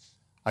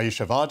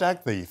 Ayesha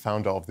Vardag, the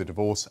founder of the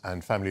divorce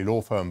and family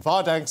law firm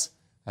Vardags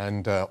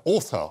and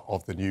author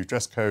of the new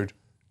dress code,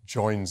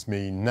 joins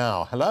me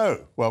now.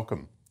 Hello,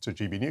 welcome to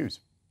GB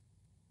News.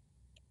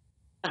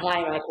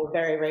 Hi, Michael.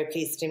 Very, very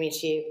pleased to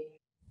meet you.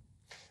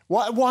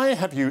 Why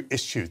have you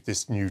issued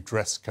this new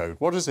dress code?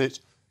 What is it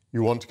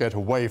you want to get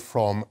away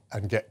from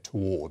and get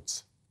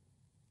towards?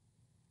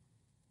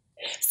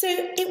 So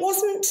it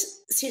wasn't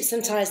suits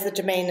and ties the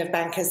domain of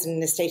bankers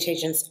and estate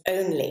agents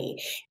only.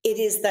 It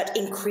is that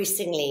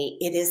increasingly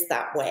it is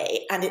that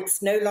way, and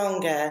it's no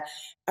longer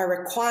a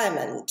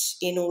requirement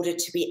in order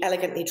to be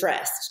elegantly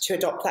dressed to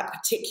adopt that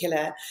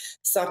particular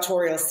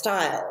sartorial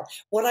style.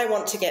 What I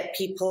want to get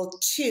people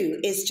to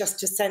is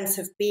just a sense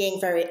of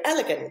being very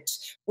elegant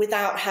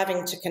without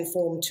having to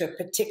conform to a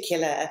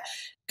particular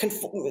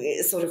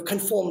sort of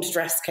conformed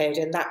dress code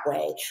in that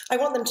way. I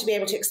want them to be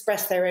able to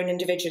express their own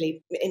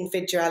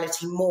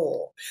individuality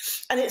more.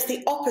 And it's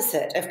the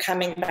opposite of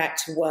coming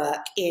back to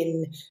work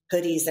in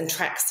hoodies and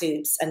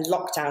tracksuits and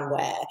lockdown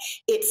wear.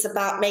 It's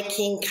about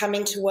making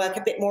coming to work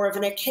a bit more of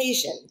an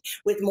occasion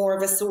with more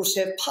of a sort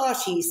of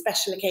party,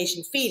 special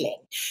occasion feeling,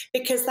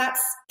 because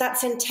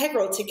that's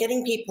integral to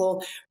getting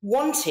people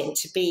wanting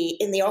to be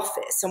in the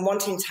office and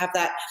wanting to have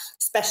that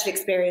special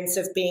experience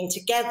of being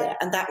together,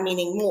 and that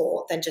meaning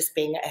more than just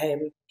being at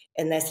home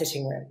in their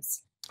sitting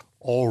rooms.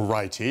 All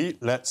righty,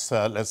 let's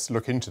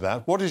look into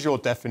that. What is your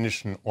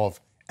definition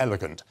of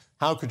elegant?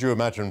 How could you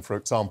imagine, for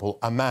example,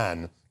 a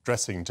man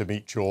dressing to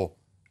meet your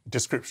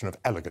description of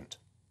elegant?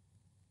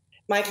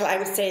 Michael, I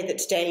would say that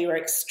today you are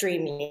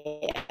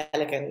extremely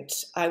elegant.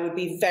 I would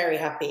be very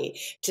happy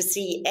to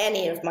see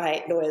any of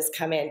my lawyers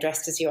come in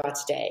dressed as you are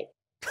today.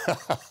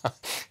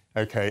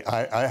 OK,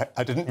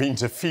 I didn't mean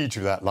to feed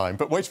you that line,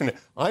 but wait a minute.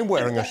 I'm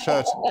wearing a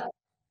shirt.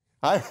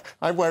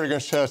 I'm wearing a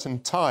shirt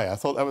and tie. I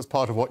thought that was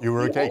part of what you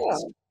were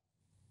against.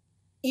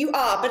 You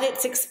are, but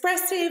it's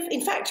expressive.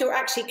 In fact, you're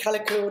actually colour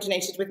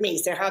coordinated with me,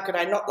 so how could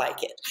I not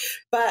like it?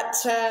 But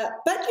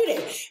you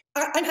know,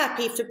 I'm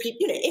happy for people.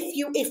 You know,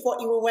 if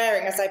what you were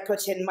wearing, as I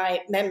put in my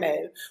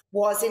memo,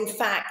 was in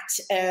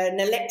fact an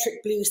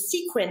electric blue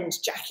sequined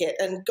jacket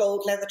and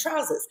gold leather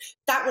trousers,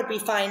 that would be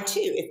fine too.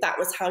 If that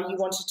was how you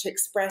wanted to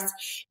express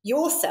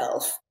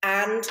yourself,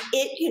 and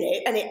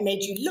it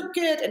made you look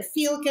good and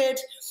feel good.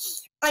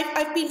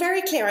 I've been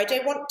very clear. I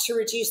don't want to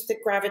reduce the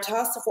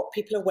gravitas of what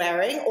people are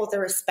wearing or the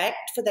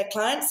respect for their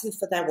clients and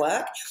for their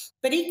work.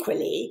 But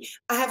equally,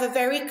 I have a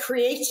very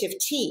creative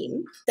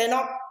team. They're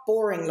not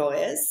boring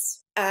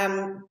lawyers.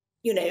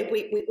 You know,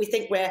 we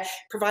think we're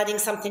providing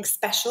something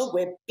special.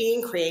 We're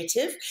being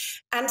creative.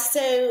 And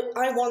so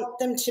I want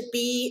them to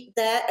be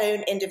their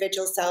own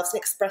individual selves and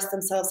express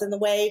themselves in the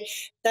way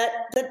that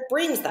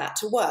brings that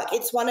to work.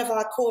 It's one of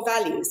our core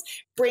values.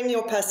 Bring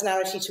your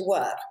personality to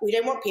work. We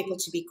don't want people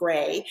to be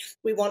grey.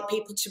 We want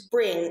people to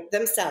bring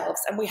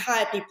themselves. And we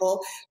hire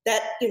people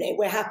that, you know,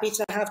 we're happy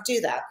to have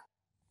do that.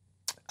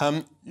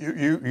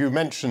 You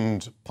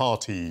mentioned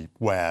party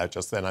wear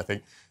just then, I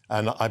think.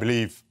 And I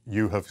believe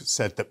you have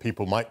said that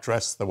people might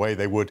dress the way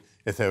they would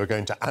if they were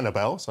going to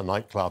Annabelle's, a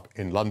nightclub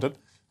in London.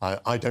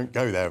 I don't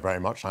go there very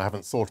much. I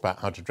haven't thought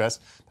about how to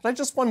dress. But I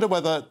just wonder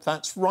whether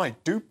that's right.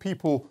 Do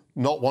people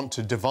not want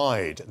to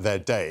divide their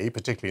day,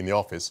 particularly in the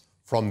office,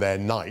 from their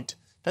night?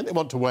 Don't they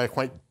want to wear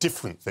quite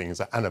different things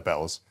at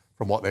Annabelle's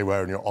from what they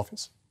wear in your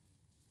office?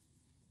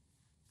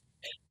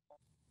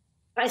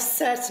 I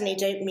certainly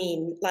don't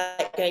mean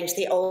like going to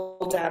the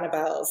old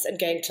Annabelle's and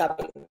going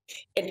clubbing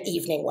in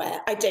evening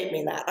wear. I don't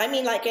mean that. I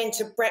mean like going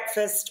to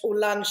breakfast or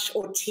lunch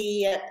or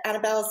tea at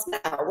Annabelle's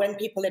now, when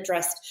people are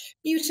dressed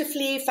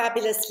beautifully,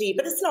 fabulously,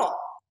 but it's not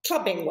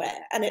clubbing wear.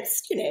 And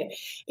it's, you know,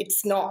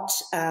 it's not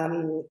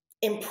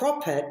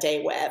improper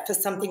day wear for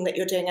something that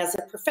you're doing as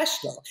a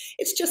professional.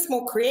 It's just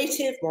more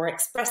creative, more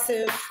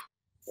expressive.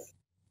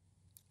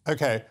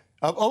 OK.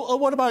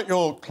 What about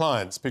your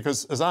clients?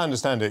 Because, as I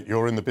understand it,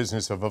 you're in the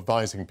business of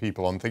advising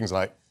people on things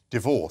like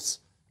divorce.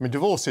 I mean,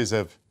 divorce is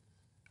a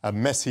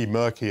messy,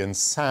 murky and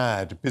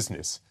sad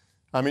business.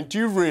 I mean, do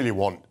you really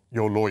want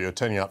your lawyer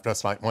turning up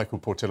dressed like Michael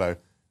Portillo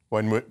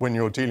when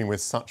you're dealing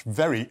with such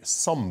very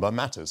sombre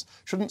matters?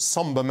 Shouldn't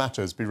sombre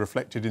matters be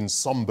reflected in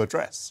sombre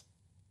dress?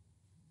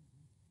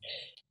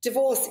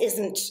 Divorce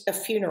isn't a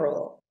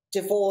funeral.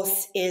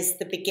 Divorce is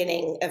the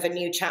beginning of a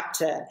new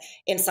chapter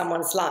in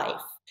someone's life.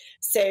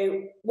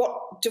 So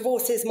what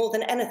divorce is more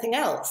than anything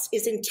else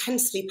is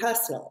intensely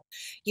personal.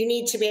 You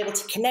need to be able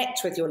to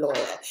connect with your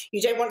lawyer.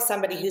 You don't want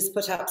somebody who's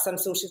put up some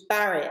sort of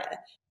barrier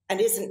and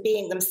isn't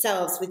being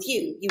themselves with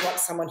you. You want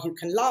someone who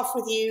can laugh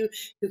with you,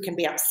 who can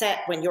be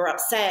upset when you're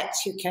upset,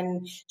 who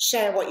can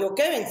share what you're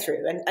going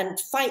through and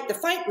fight the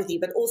fight with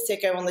you, but also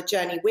go on the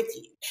journey with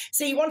you.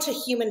 So you want a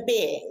human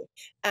being,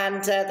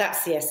 and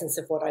that's the essence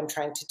of what I'm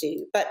trying to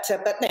do. But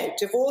no,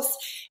 divorce,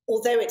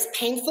 although it's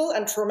painful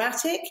and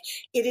traumatic,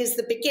 it is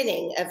the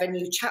beginning of a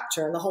new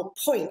chapter, and the whole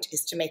point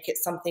is to make it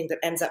something that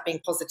ends up being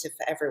positive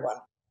for everyone.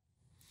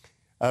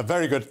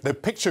 Very good. The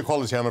picture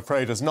quality, I'm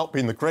afraid, has not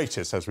been the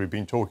greatest as we've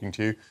been talking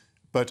to you.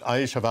 But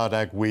Aisha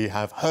Vardag, we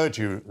have heard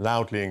you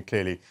loudly and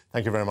clearly.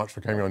 Thank you very much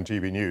for coming on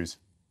GB News.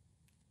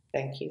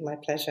 Thank you. My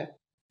pleasure.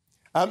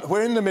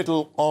 We're in the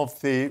middle of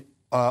the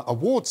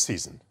awards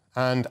season.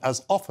 And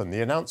as often,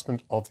 the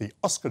announcement of the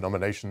Oscar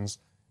nominations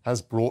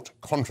has brought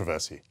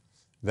controversy.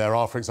 There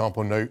are, for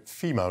example, no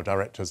female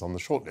directors on the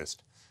shortlist.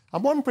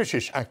 And one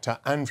British actor,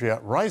 Andrea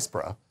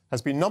Riseborough,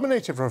 has been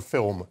nominated for a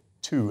film,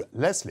 To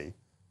Leslie,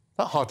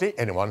 that hardly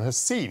anyone has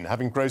seen,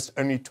 having grossed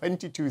only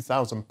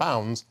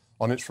 £22,000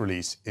 on its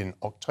release in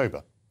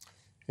October.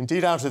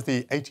 Indeed, out of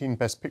the 18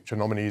 Best Picture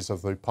nominees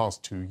of the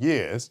past 2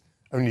 years,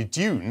 only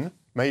Dune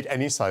made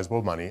any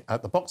sizable money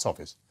at the box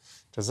office.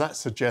 Does that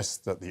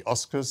suggest that the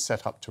Oscars,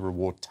 set up to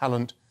reward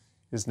talent,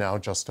 is now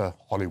just a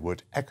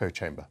Hollywood echo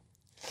chamber?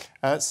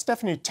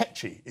 Stephanie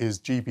Tecci is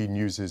GB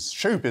News'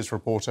 showbiz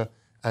reporter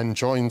and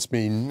joins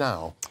me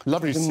now.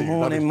 Lovely to see you. Good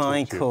morning,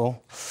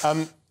 Michael.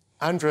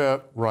 Andrea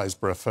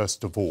Riseborough,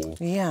 first of all.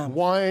 Yeah.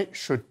 Why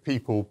should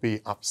people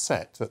be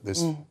upset that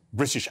this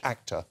British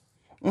actor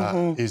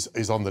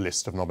is on the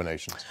list of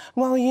nominations?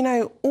 Well, you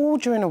know, all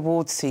during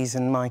awards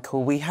season,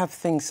 Michael, we have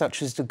things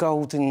such as the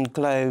Golden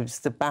Globes,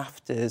 the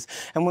BAFTAs,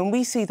 and when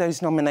we see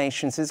those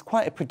nominations, there's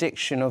quite a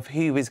prediction of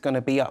who is going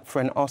to be up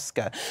for an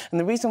Oscar. And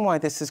the reason why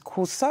this has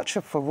caused such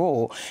a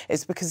furore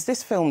is because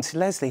this film, To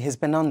Leslie, has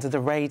been under the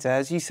radar.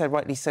 As you said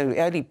rightly so, it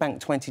only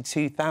banked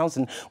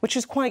 22,000, which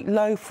is quite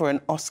low for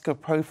an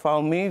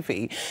Oscar-profile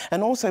movie.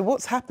 And also,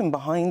 what's happened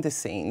behind the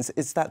scenes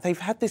is that they've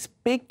had this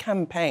big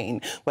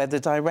campaign where the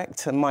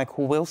director,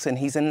 Michael Wilson.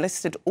 He's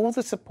enlisted all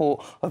the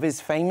support of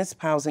his famous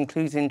pals,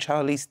 including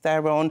Charlize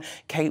Theron,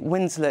 Kate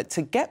Winslet,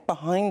 to get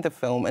behind the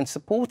film and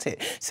support it.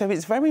 So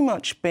it's very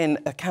much been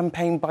a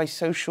campaign by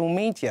social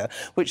media,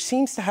 which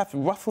seems to have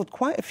ruffled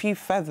quite a few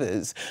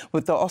feathers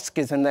with the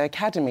Oscars and the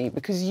Academy,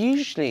 because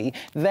usually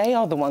they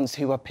are the ones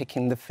who are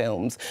picking the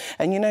films.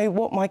 And you know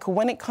what, Michael,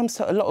 when it comes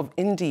to a lot of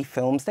indie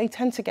films, they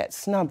tend to get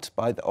snubbed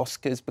by the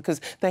Oscars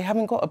because they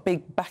haven't got a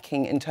big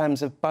backing in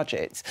terms of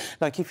budgets.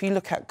 Like, if you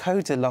look at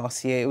Coda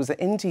last year, it was an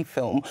indie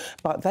film,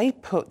 but they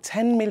put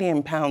 £10 million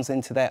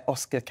into their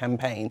Oscar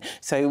campaign.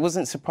 So it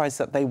wasn't surprised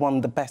that they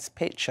won the Best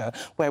Picture,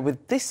 where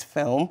with this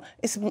film,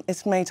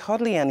 it's made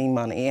hardly any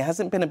money. It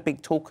hasn't been a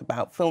big talk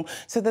about film.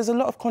 So there's a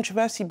lot of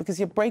controversy because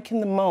you're breaking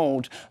the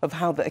mould of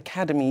how the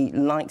Academy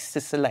likes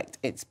to select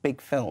its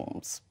big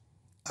films.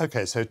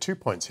 OK, so 2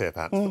 points here,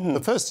 perhaps. The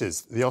first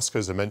is the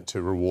Oscars are meant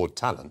to reward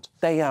talent.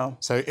 They are.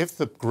 So if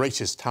the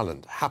greatest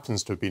talent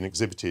happens to have been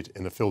exhibited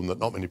in a film that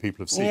not many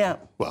people have seen,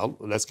 well,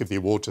 let's give the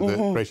award to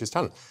the greatest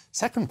talent.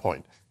 Second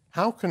point,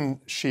 how can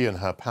she and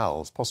her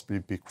pals possibly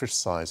be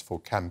criticised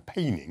for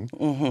campaigning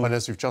when,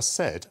 as we've just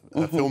said,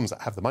 films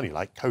that have the money,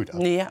 like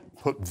Coda,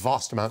 put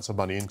vast amounts of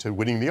money into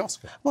winning the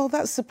Oscar? Well,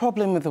 that's the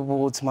problem with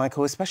awards,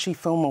 Michael, especially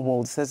film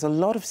awards. There's a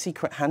lot of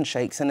secret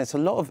handshakes and it's a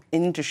lot of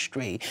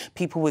industry,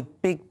 people with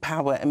big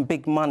power and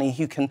big money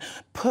who can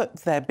put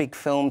their big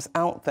films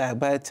out there,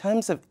 where in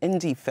terms of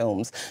indie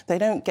films, they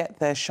don't get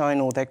their shine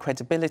or their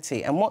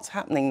credibility. And what's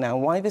happening now,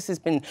 why this has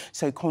been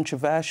so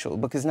controversial,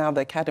 because now the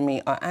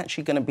Academy are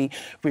actually going to be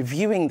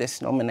reviewing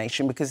this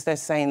nomination because they're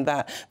saying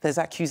that there's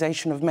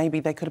accusation of maybe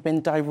there could have been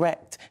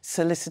direct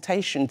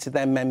solicitation to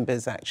their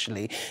members,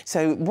 actually.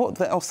 So what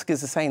the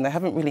Oscars are saying, they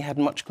haven't really had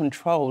much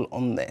control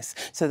on this.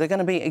 So they're going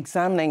to be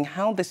examining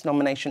how this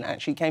nomination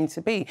actually came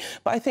to be.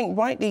 But I think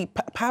rightly,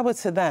 power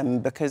to them,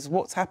 because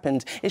what's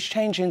happened is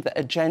changing the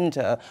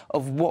agenda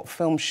of what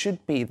films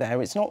should be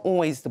there. It's not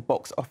always the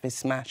box office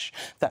smash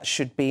that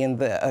should be in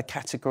the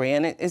category,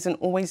 and it isn't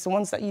always the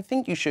ones that you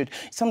think you should.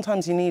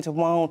 Sometimes you need a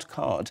wild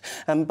card.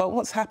 But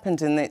what's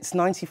happened in its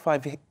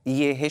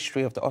 95-year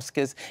history of the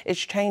Oscars, it's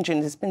changing.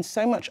 There's been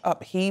so much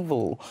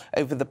upheaval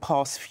over the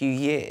past few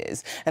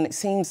years, and it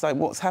seems like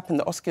what's happened,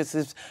 the Oscars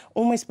has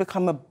almost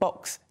become a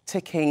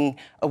box-ticking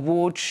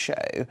award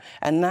show,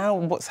 and now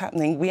what's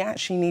happening, we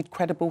actually need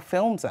credible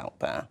films out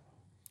there.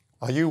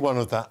 Are you one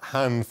of that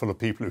handful of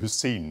people who's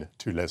seen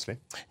To Leslie?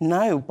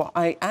 No, but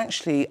I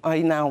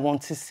now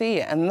want to see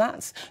it. And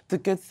that's the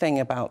good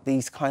thing about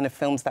these kind of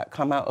films that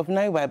come out of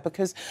nowhere,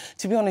 because,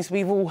 to be honest,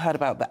 we've all heard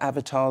about the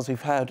Avatars,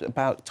 we've heard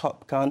about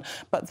Top Gun,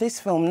 but this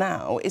film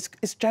now,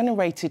 it's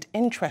generated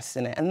interest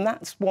in it, and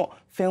that's what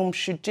films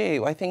should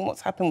do. I think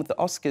what's happened with the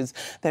Oscars,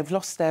 they've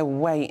lost their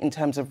way in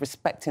terms of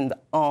respecting the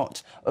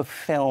art of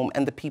film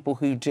and the people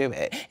who do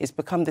it. It's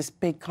become this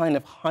big kind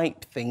of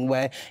hype thing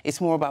where it's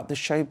more about the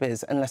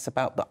showbiz and less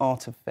about the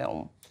art of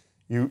film.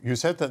 You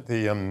said that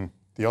the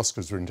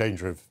Oscars were in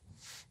danger of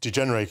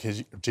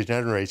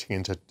degenerating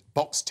into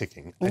box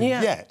ticking, and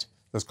yet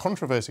there's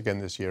controversy again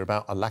this year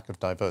about a lack of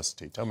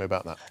diversity. Tell me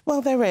about that. Well,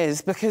 there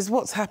is, because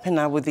what's happened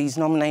now with these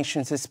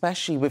nominations,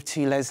 especially with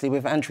To Leslie,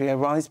 with Andrea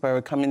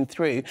Riseborough coming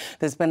through,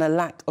 there's been a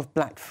lack of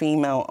black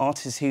female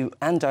artists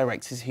and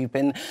directors who've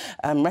been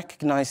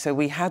recognised. So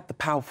we had the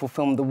powerful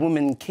film The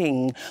Woman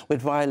King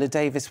with Viola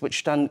Davis,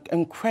 which done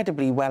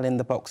incredibly well in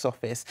the box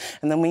office.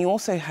 And then we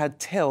also had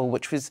Till,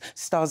 which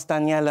stars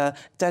Daniela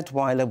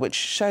Deadwyler, which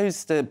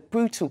shows the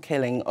brutal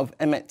killing of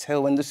Emmett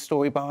Till and the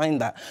story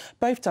behind that.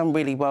 Both done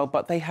really well,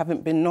 but they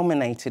haven't been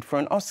nominated for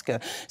an Oscar.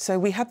 So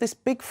we had this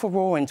big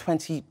furore in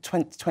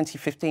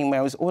 2015 where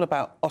it was all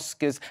about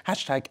Oscars,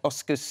 hashtag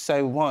Oscars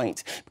so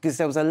white, because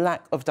there was a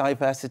lack of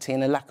diversity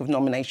and a lack of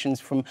nominations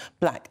from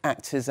black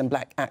actors and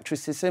black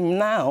actresses. And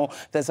now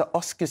there's an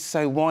Oscars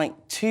so white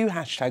 2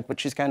 hashtag,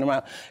 which is going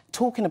around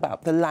talking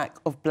about the lack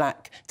of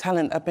black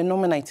talent that have been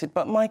nominated.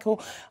 But Michael,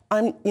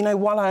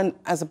 while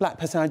as a black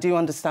person, I do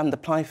understand the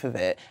plight of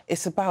it,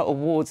 it's about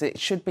awards. It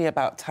should be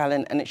about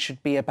talent and it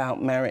should be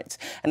about merit.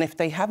 And if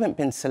they haven't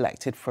been selected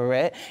for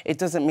it, it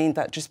doesn't mean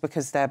that just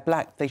because they're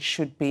black, they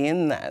should be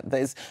in there.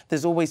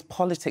 There's always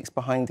politics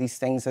behind these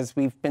things, as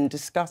we've been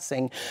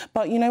discussing.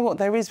 But you know what?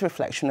 There is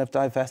reflection of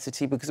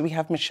diversity, because we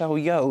have Michelle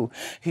Yeoh,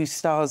 who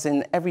stars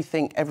in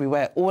Everything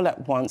Everywhere All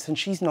at Once, and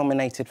she's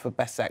nominated for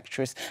Best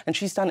Actress, and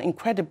she's done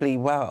incredibly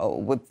well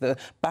with the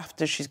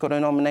BAFTA. She's got a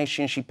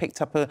nomination. She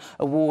picked up an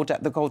award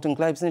at the Golden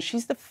Globes, and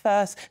she's the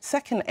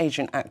second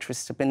Asian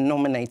actress to have been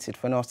nominated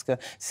for an Oscar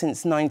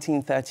since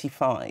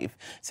 1935.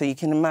 So you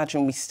can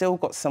imagine we still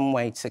got some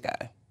way to go.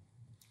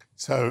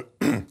 So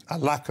a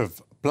lack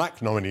of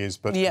black nominees,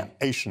 but an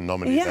Asian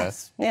nominee there.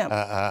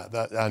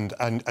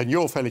 And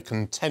you're fairly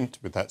content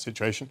with that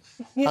situation.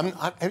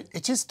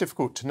 It is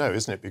difficult to know,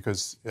 isn't it?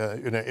 Because,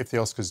 if the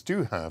Oscars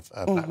do have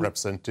black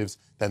representatives,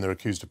 then they're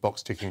accused of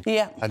box ticking.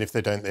 And if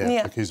they don't,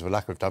 they're accused of a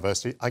lack of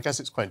diversity. I guess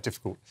it's quite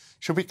difficult.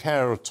 Should we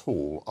care at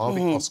all? Are the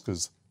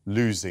Oscars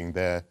losing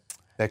their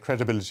their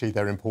credibility,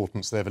 their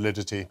importance, their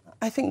validity?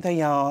 I think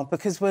they are,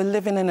 because we're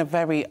living in a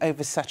very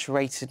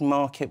oversaturated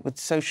market with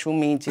social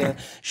media,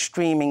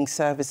 streaming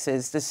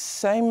services. There's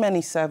so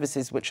many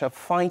services which are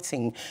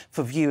fighting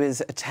for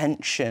viewers'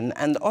 attention,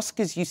 and the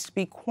Oscars used to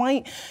be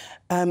quite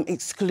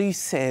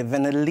exclusive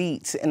and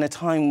elite in a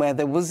time where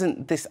there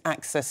wasn't this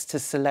access to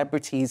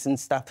celebrities and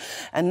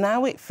stuff. And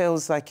now it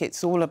feels like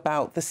it's all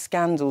about the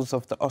scandals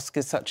of the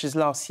Oscars, such as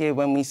last year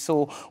when we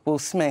saw Will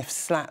Smith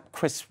slap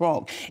Chris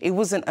Rock. It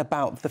wasn't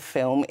about the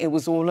film, it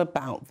was all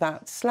about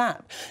that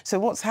slap. So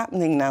what's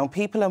happening now?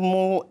 People are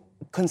more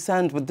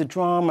concerned with the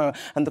drama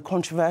and the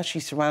controversy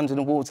surrounding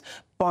awards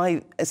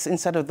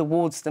instead of the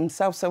awards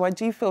themselves. So I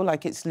do feel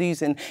like it's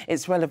losing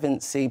its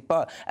relevancy.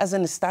 But as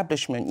an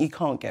establishment, you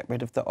can't get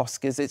rid of the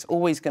Oscars. It's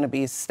always going to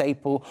be a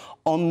staple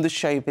on the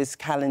showbiz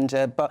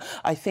calendar. But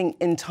I think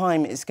in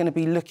time it's going to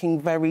be looking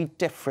very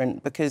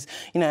different because,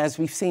 you know, as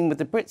we've seen with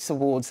the Brits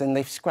Awards, and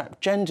they've scrapped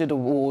gendered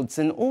awards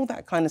and all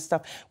that kind of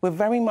stuff, we're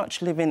very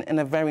much living in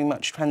a very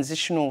much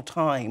transitional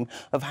time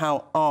of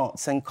how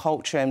arts and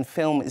culture and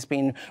film is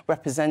being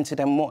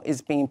represented and what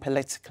is being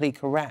politically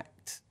correct.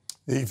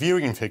 The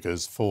viewing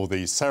figures for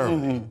the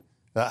ceremony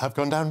have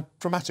gone down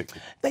dramatically.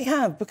 They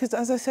have, because,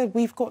 as I said,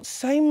 we've got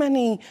so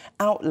many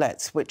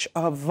outlets which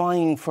are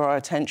vying for our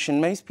attention.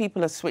 Most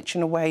people are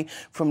switching away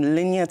from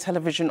linear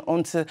television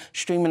onto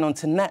streaming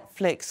onto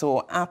Netflix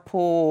or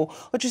Apple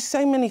or just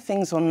so many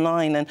things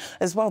online. And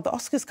as well, the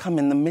Oscars come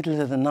in the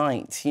middle of the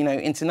night. You know,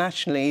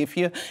 internationally,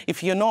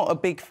 if you're not a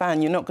big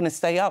fan, you're not going to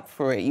stay up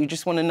for it. You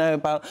just want to know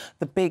about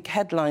the big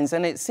headlines.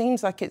 And it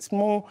seems like it's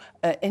more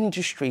an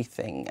industry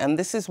thing. And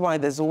this is why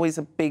there's always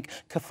a big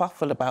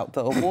kerfuffle about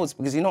the awards,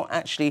 because you're not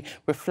actually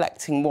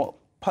reflecting what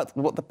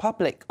the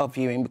public are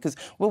viewing, because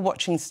we're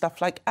watching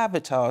stuff like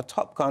Avatar,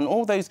 Top Gun,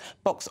 all those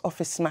box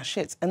office smash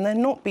hits, and they're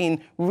not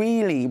being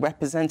really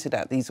represented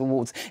at these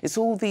awards. It's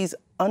all these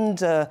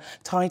under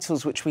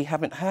titles which we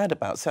haven't heard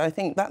about. So I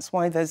think that's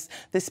why there's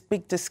this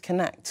big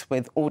disconnect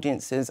with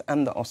audiences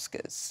and the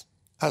Oscars.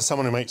 As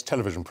someone who makes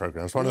television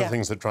programmes, one of the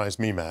things that drives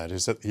me mad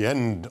is at the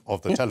end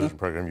of the television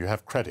programme you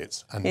have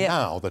credits, and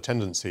now the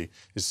tendency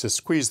is to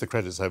squeeze the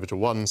credits over to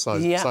one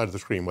side of the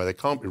screen where they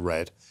can't be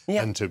read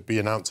and to be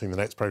announcing the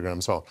next programme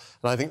and so on.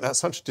 And I think that's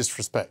such a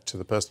disrespect to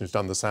the person who's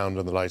done the sound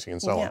and the lighting and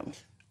so on.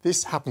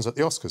 This happens at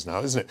the Oscars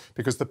now, isn't it?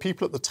 Because the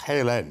people at the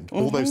tail end,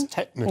 all those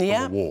technical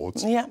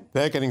awards,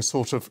 they're getting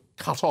sort of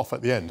cut off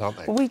at the end, aren't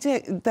they?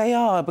 They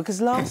are, because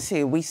last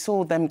year we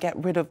saw them get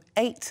rid of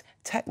 8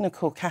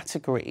 technical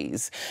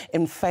categories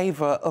in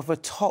favour of a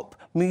top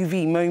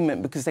movie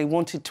moment, because they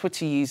wanted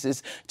Twitter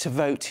users to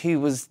vote who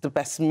was the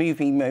best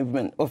movie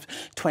moment of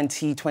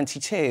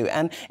 2022.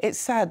 And it's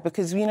sad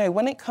because, you know,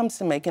 when it comes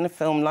to making a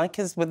film, like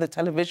as with a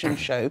television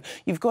show,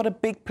 you've got a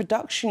big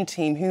production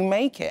team who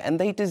make it, and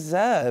they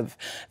deserve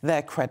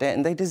their credit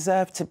and they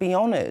deserve to be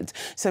honoured.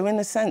 So in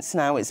a sense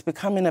now it's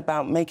becoming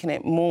about making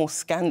it more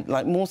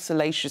more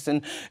salacious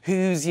and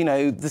who's, you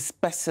know, the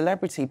best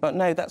celebrity. But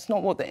no, that's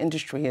not what the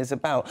industry is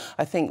about.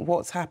 I think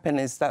what's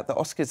happened is that the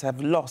Oscars have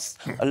lost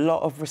a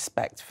lot of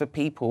respect for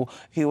people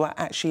who are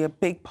actually a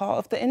big part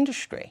of the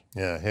industry.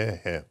 Yeah,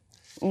 here.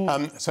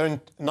 So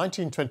in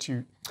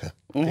 2021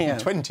 and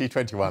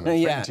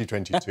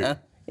 2022,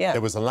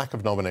 there was a lack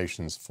of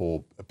nominations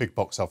for big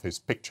box office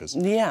pictures.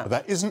 But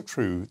that isn't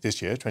true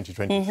this year,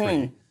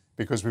 2023,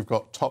 because we've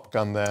got Top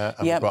Gun there,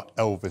 and we've got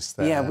Elvis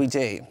there. Yeah, we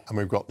do. And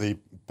we've got the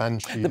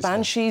Banshees. The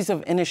Banshees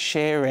of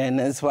Inisherin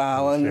as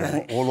well.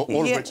 All of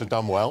which are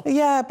done well.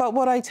 Yeah, but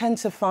what I tend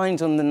to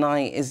find on the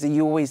night is that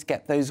you always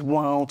get those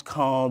wild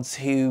cards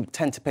who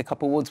tend to pick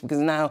up awards, because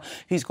now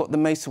who's got the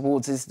most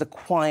awards is The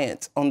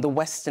Quiet on the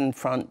Western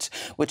Front,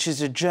 which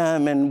is a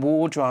German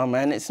war drama,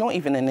 and it's not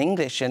even in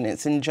English, and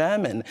it's in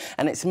German.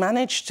 And it's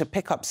managed to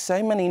pick up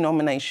so many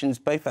nominations,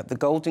 both at the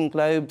Golden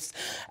Globes,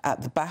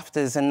 at the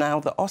BAFTAs, and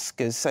now the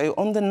Oscars. So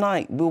on the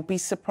night, we'll be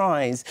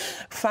surprised.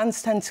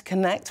 Fans tend to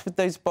connect with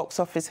those box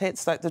office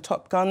hits like the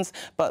Top Guns,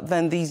 but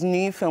then these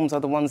new films are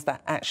the ones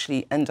that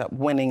actually end up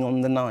winning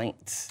on the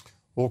night.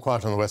 All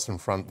Quiet on the Western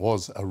Front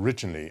was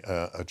originally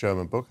a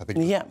German book. I think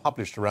it was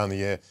published around the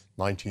year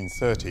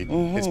 1930.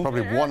 It's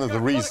probably one of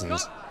the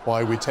reasons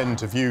why we tend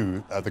to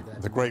view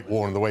the Great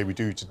War in the way we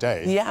do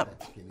today.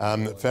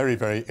 Very,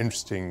 very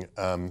interesting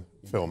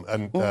film.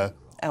 And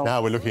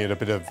now we're looking at a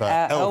bit of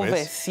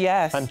Elvis.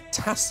 Yes.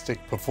 Fantastic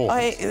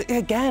performance.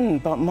 Again,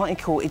 but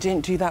Michael, it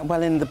didn't do that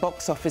well in the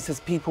box office as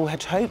people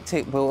had hoped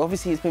it will.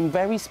 Obviously, it's been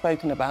very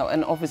spoken about,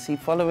 and obviously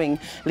following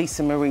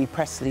Lisa Marie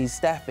Presley's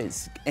death,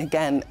 it's,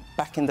 again,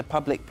 back in the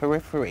public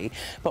periphery.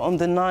 But on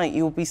the night,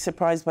 you'll be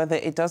surprised whether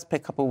it does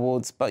pick up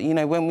awards. But, you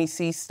know, when we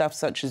see stuff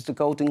such as the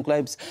Golden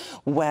Globes,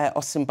 where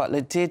Austin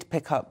Butler did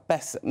pick up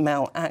Best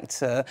Male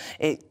Actor,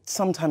 it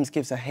sometimes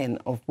gives a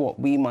hint of what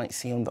we might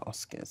see on the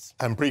Oscars.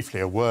 And briefly,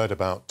 a word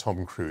about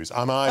Tom Cruise.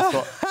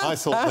 I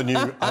thought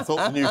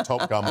the new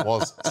Top Gun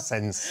was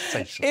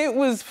sensational. It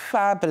was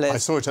fabulous. I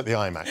saw it at the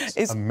IMAX.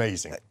 It's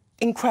amazing.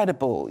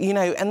 incredible, you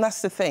know, and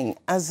that's the thing.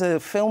 As a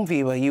film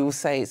viewer, you will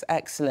say it's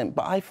excellent,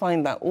 but I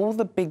find that all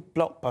the big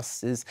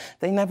blockbusters,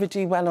 they never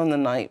do well on the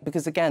night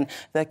because, again,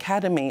 the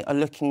Academy are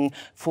looking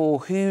for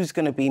who's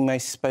going to be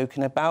most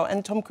spoken about,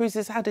 and Tom Cruise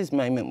has had his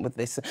moment with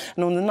this.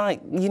 And on the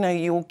night, you know,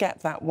 you'll get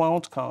that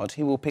wild card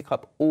who will pick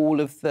up all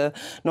of the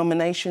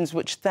nominations,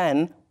 which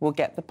then will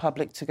get the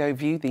public to go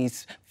view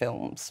these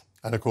films.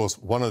 And, of course,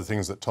 one of the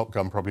things that Top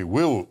Gun probably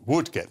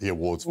would get the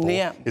awards for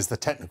is the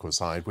technical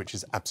side, which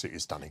is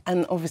absolutely stunning.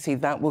 And obviously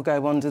that will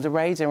go under the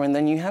radar. And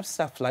then you have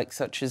stuff like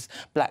such as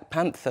Black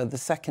Panther, the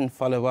second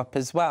follow-up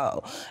as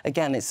well.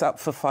 Again, it's up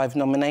for 5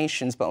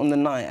 nominations, but on the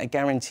night, I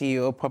guarantee you,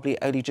 it'll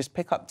probably only just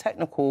pick up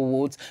technical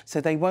awards,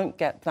 so they won't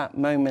get that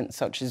moment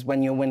such as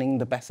when you're winning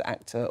the Best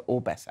Actor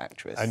or Best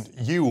Actress. And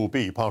you will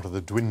be part of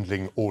the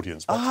dwindling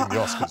audience watching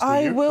the Oscars,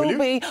 I will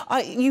be.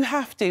 You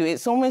have to.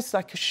 It's almost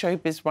like a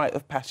showbiz rite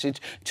of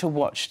passage to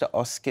watch the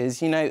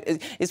Oscars. You know,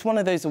 it's one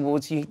of those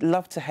awards, you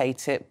love to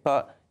hate it,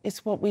 but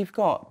it's what we've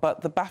got.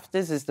 But the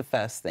BAFTAs is the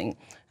first thing,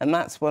 and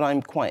that's what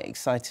I'm quite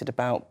excited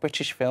about.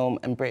 British film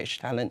and British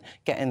talent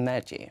getting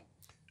their due.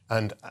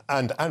 And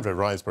Andrea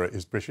Riseborough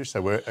is British,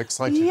 so we're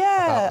excited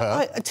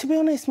about her. To be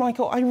honest,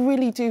 Michael, I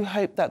really do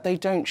hope that they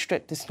don't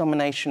strip this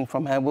nomination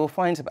from her. We'll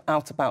find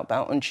out about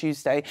that on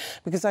Tuesday,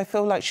 because I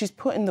feel like she's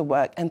put in the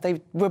work and they've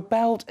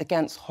rebelled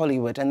against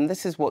Hollywood. And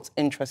this is what's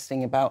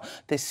interesting about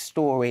this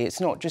story. It's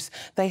not just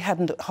they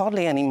had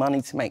hardly any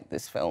money to make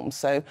this film.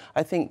 So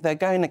I think they're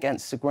going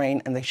against the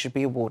grain and they should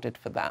be awarded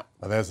for that.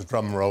 Well, there's a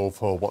drum roll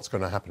for what's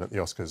going to happen at the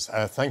Oscars.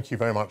 Thank you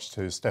very much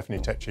to Stephanie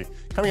Tecci.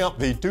 Coming up,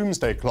 the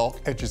doomsday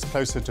clock edges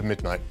closer to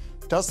midnight.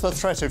 Does the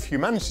threat of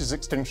humanity's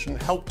extinction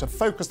help to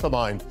focus the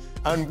mind?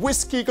 And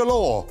whiskey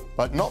galore,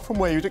 but not from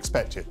where you'd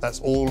expect it. That's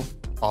all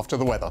after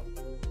the weather.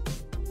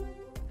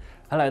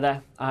 Hello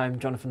there, I'm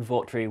Jonathan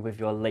Vaughtry with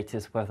your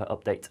latest weather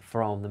update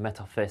from the Met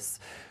Office.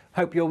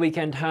 Hope your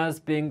weekend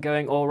has been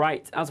going all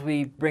right. As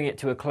we bring it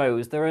to a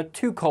close, there are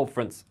 2 cold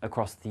fronts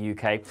across the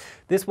UK.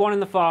 This one in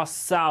the far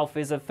south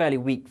is a fairly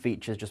weak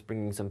feature, just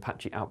bringing some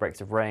patchy outbreaks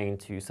of rain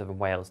to southern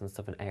Wales and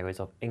southern areas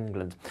of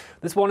England.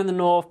 This one in the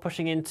north,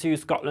 pushing into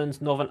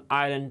Scotland, Northern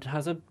Ireland,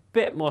 has a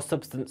bit more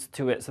substance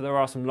to it, so there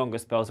are some longer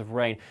spells of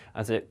rain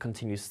as it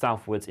continues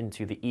southwards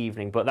into the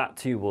evening, but that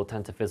too will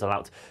tend to fizzle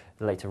out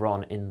later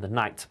on in the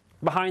night.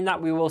 Behind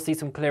that, we will see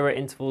some clearer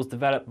intervals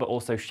develop, but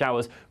also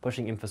showers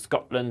pushing in for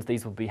Scotland.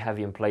 These will be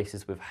heavy in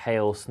places with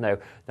hail, snow,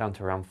 down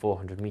to around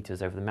 400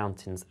 metres over the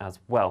mountains as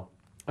well.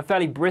 A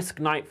fairly brisk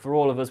night for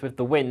all of us with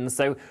the winds,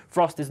 so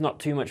frost is not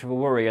too much of a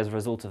worry as a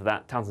result of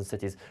that. Towns and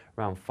cities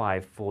around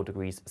 4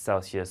 degrees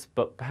Celsius,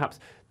 but perhaps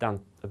down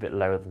a bit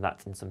lower than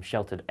that in some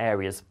sheltered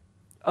areas.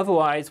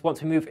 Otherwise,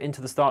 once we move into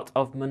the start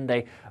of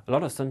Monday, a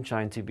lot of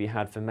sunshine to be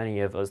had for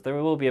many of us. There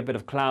will be a bit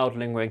of cloud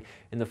lingering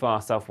in the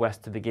far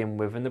southwest to begin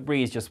with, and the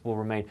breeze just will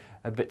remain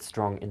a bit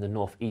strong in the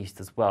northeast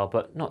as well,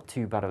 but not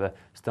too bad of a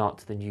start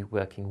to the new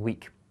working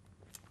week.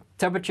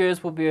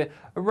 Temperatures will be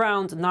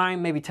around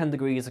 9, maybe 10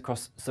 degrees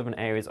across southern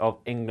areas of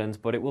England,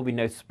 but it will be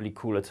noticeably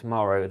cooler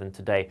tomorrow than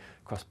today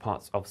across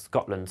parts of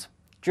Scotland.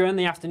 During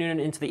the afternoon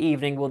and into the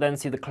evening, we'll then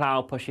see the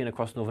cloud push in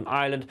across Northern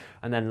Ireland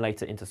and then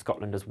later into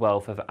Scotland as well,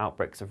 further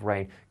outbreaks of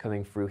rain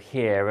coming through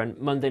here. And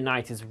Monday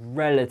night is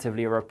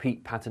relatively a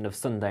repeat pattern of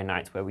Sunday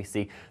night, where we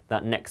see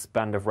that next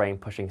band of rain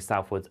pushing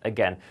southwards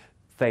again,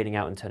 fading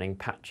out and turning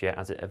patchier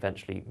as it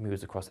eventually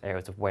moves across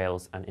areas of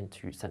Wales and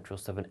into central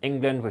southern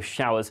England, with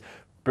showers,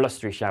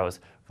 blustery showers,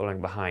 following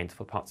behind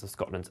for parts of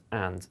Scotland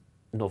and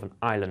Northern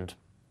Ireland.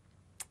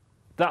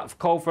 That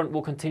cold front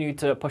will continue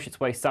to push its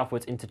way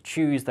southwards into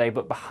Tuesday,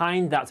 but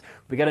behind that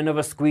we get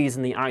another squeeze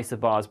in the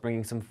isobars,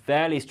 bringing some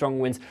fairly strong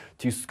winds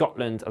to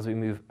Scotland as we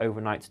move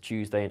overnight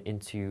Tuesday and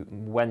into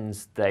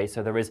Wednesday.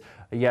 So there is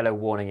a yellow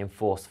warning in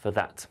force for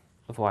that.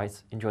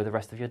 Otherwise, enjoy the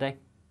rest of your day.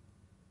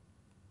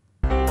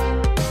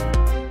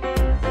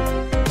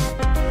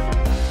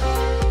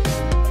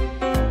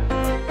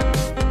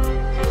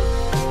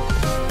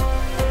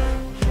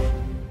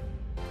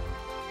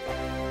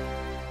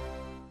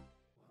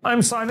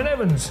 I'm Simon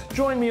Evans.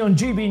 Join me on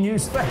GB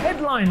News for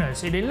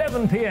Headliners at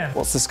 11 p.m.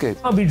 What's the scoop?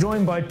 I'll be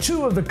joined by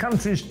 2 of the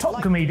country's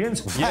top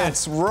comedians.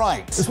 That's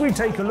right. As we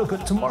take a look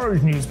at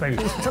tomorrow's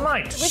newspapers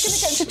tonight. We're going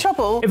to get into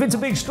trouble. If it's a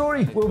big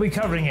story, we'll be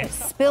covering it.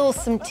 Spill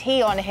some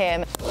tea on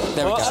him.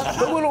 There we go.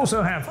 But we'll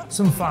also have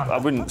some fun. I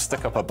wouldn't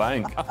stick up a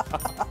bank.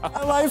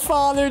 My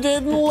father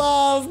didn't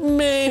love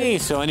me.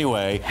 So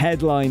anyway.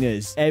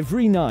 Headliners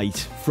every night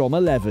from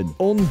 11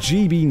 on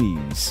GB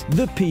News,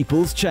 the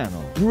People's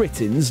Channel,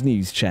 Britain's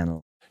news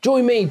channel.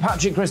 Join me,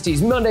 Patrick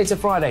Christie's, Monday to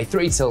Friday,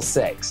 3 till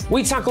 6.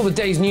 We tackle the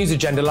day's news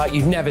agenda like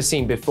you've never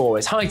seen before.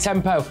 It's high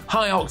tempo,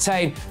 high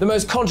octane, the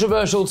most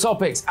controversial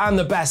topics, and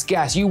the best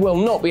guests. You will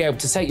not be able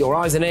to take your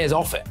eyes and ears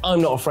off it. I'm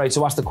not afraid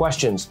to ask the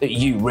questions that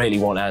you really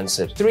want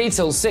answered. 3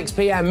 till 6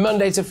 p.m,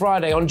 Monday to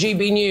Friday on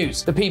GB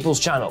News, the People's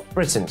Channel,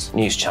 Britain's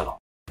news channel.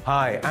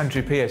 Hi,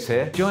 Andrew Pierce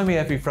here. Join me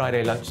every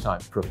Friday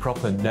lunchtime for a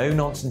proper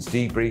no-nonsense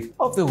debrief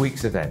of the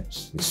week's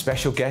events. With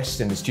special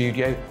guests in the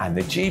studio and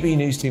the GB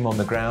News team on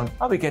the ground,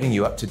 I'll be getting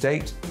you up to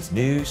date with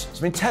news,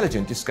 some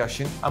intelligent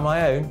discussion and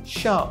my own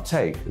sharp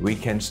take. The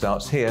weekend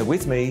starts here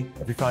with me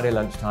every Friday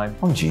lunchtime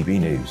on GB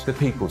News, the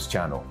People's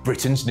Channel,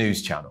 Britain's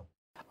news channel.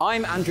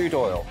 I'm Andrew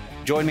Doyle.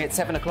 Join me at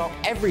 7 o'clock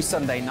every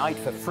Sunday night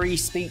for Free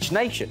Speech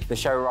Nation, the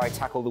show where I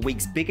tackle the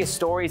week's biggest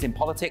stories in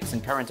politics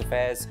and current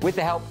affairs with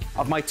the help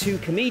of my two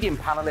comedian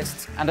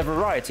panellists and a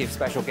variety of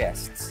special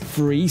guests.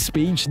 Free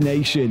Speech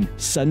Nation,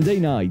 Sunday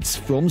nights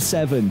from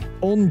 7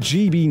 on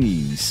GB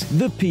News,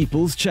 the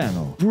People's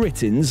Channel,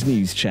 Britain's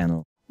news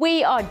channel.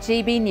 We are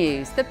GB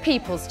News, the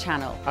People's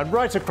Channel. And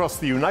right across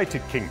the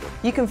United Kingdom.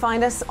 You can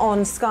find us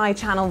on Sky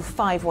Channel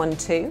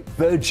 512.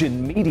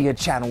 Virgin Media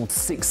Channel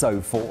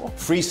 604.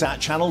 Freesat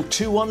Channel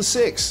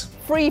 216.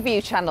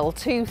 Freeview Channel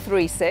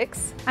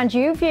 236. And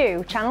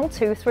YouView Channel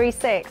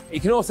 236. You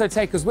can also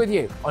take us with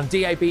you on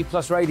DAB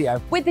Plus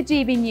Radio. With the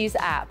GB News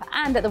app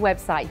and at the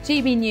website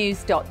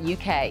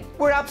gbnews.uk.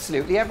 We're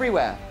absolutely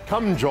everywhere.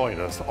 Come join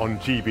us on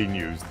GB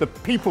News, the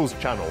People's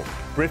Channel,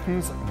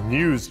 Britain's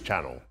news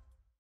channel.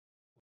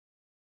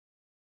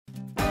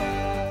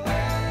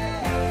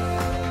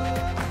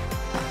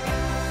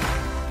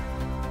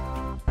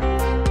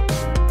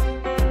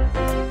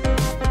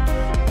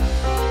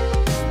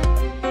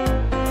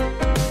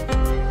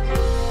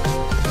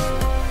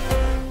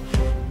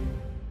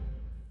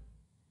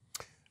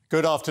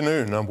 Good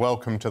afternoon and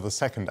welcome to the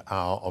second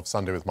hour of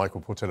Sunday with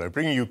Michael Portillo,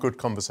 bringing you good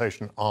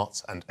conversation,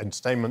 arts and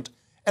entertainment,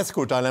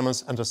 ethical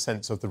dilemmas and a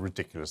sense of the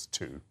ridiculous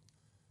too.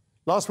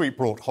 Last week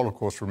brought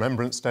Holocaust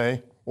Remembrance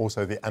Day,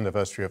 also the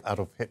anniversary of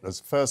Adolf Hitler's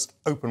first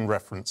open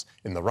reference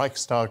in the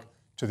Reichstag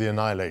to the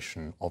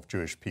annihilation of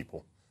Jewish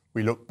people.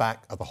 We look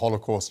back at the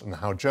Holocaust and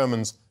how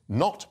Germans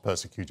not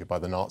persecuted by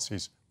the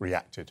Nazis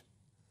reacted.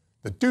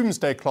 The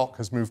doomsday clock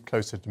has moved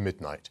closer to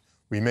midnight.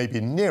 We may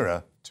be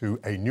nearer to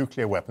a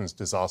nuclear weapons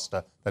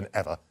disaster than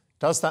ever.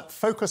 Does that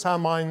focus our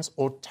minds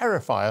or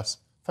terrify us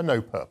for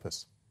no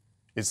purpose?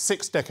 It's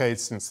 6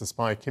 decades since the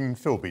spy Kim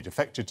Philby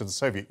defected to the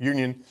Soviet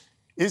Union.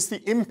 Is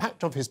the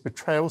impact of his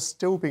betrayal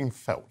still being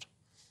felt?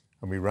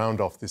 And we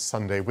round off this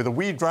Sunday with a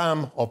wee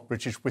dram of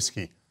British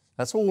whiskey.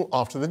 That's all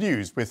after the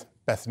news with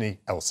Bethany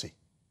Elsey.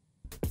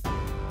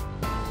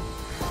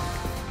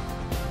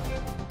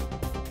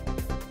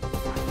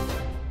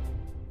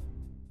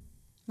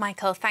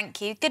 Michael,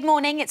 thank you. Good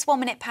morning. It's 1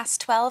 minute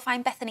past 12.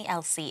 I'm Bethany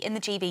Elsey in the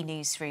GB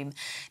newsroom.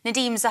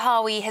 Nadeem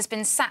Zahawi has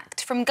been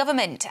sacked from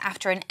government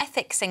after an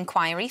ethics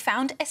inquiry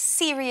found a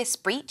serious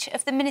breach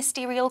of the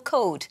ministerial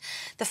code.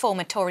 The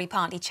former Tory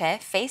party chair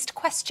faced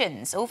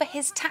questions over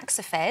his tax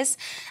affairs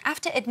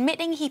after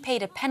admitting he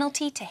paid a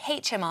penalty to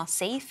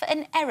HMRC for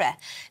an error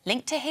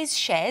linked to his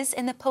shares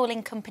in the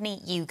polling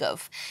company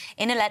YouGov.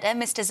 In a letter,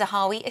 Mr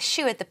Zahawi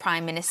assured the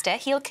Prime Minister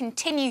he'll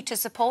continue to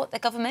support the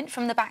government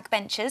from the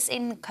backbenches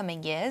in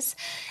coming years.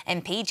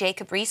 MP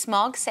Jacob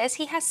Rees-Mogg says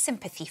he has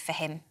sympathy for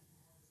him.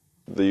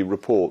 The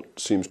report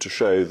seems to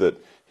show that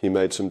he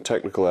made some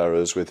technical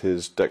errors with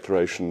his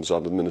declarations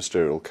under the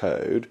ministerial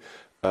code,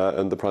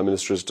 and the Prime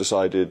Minister has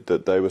decided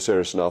that they were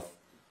serious enough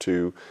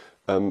to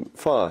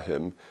fire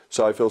him.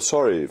 So I feel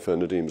sorry for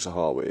Nadeem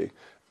Zahawi,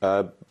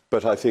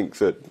 but I think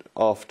that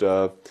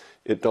after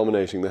it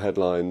dominating the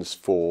headlines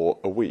for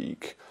a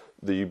week,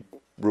 the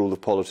rule of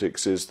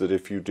politics is that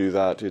if you do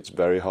that, it's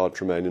very hard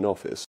to remain in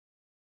office.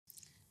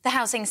 The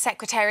Housing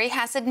Secretary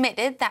has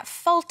admitted that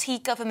faulty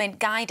government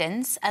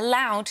guidance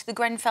allowed the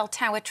Grenfell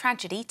Tower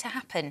tragedy to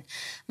happen.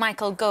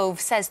 Michael Gove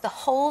says the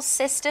whole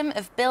system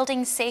of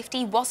building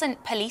safety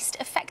wasn't policed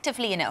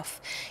effectively enough.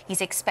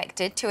 He's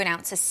expected to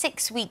announce a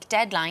 6-week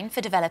deadline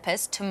for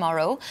developers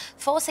tomorrow,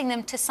 forcing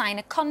them to sign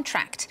a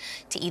contract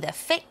to either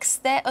fix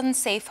their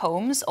unsafe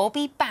homes or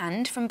be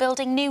banned from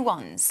building new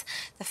ones.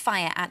 The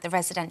fire at the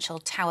residential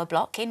tower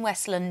block in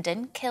West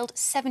London killed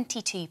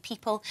 72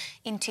 people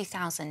in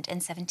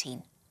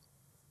 2017.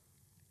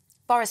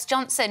 Boris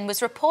Johnson was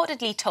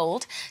reportedly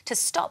told to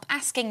stop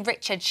asking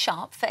Richard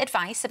Sharp for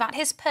advice about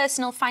his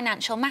personal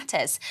financial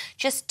matters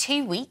just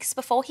 2 weeks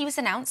before he was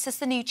announced as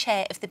the new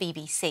chair of the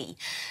BBC.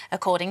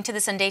 According to the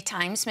Sunday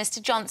Times,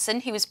 Mr Johnson,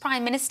 who was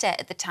Prime Minister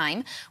at the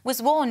time,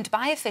 was warned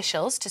by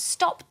officials to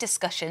stop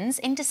discussions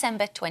in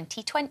December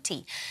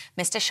 2020.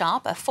 Mr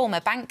Sharp, a former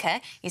banker,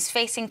 is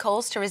facing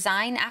calls to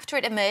resign after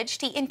it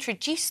emerged he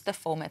introduced the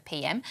former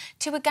PM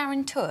to a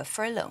guarantor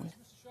for a loan.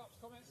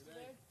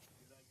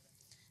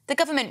 The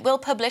government will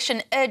publish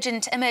an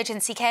urgent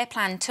emergency care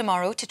plan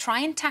tomorrow to try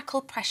and tackle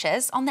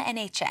pressures on the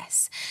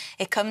NHS.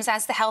 It comes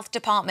as the Health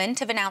Department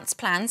have announced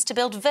plans to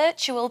build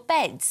virtual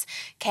beds,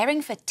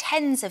 caring for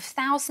tens of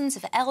thousands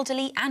of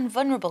elderly and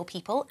vulnerable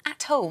people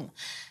at home.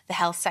 The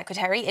Health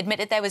Secretary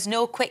admitted there was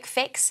no quick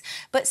fix,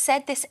 but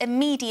said this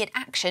immediate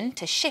action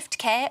to shift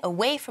care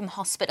away from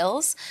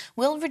hospitals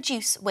will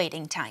reduce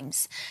waiting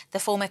times. The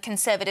former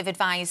Conservative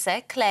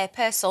advisor, Claire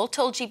Purcell,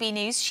 told GB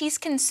News she's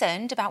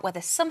concerned about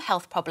whether some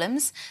health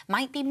problems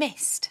might be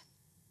missed.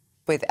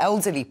 With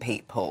elderly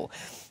people,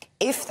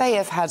 if they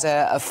have had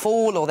a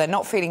fall or they're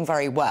not feeling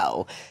very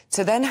well,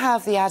 to then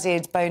have the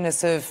added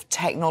bonus of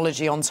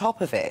technology on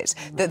top of it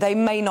that they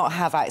may not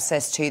have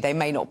access to, they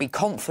may not be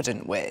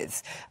confident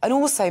with, and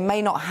also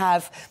may not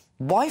have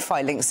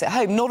Wi-Fi links at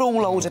home. Not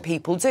all older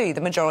people do. The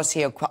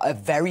majority are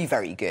very,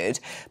 very good,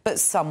 but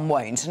some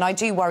won't. And I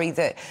do worry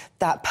that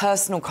that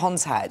personal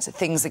contact,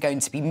 things are going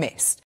to be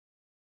missed.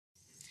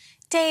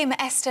 Dame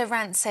Esther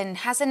Ranson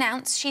has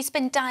announced she's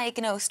been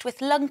diagnosed with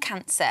lung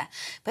cancer,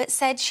 but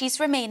said she's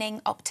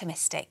remaining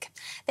optimistic.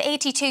 The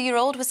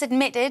 82-year-old has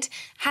admitted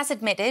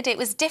it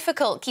was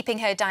difficult keeping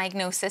her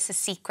diagnosis a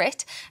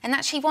secret and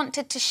that she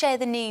wanted to share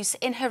the news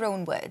in her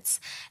own words.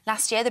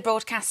 Last year, the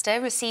broadcaster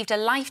received a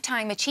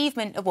Lifetime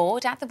Achievement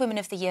Award at the Women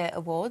of the Year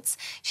Awards.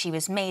 She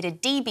was made a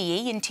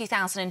DBE in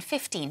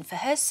 2015 for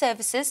her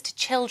services to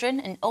children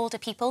and older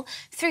people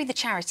through the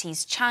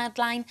charities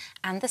Childline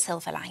and the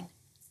Silver Line.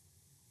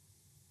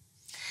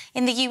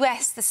 In the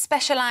US, the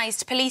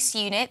specialised police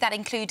unit that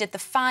included the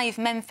 5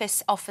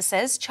 Memphis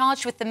officers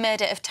charged with the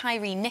murder of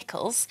Tyree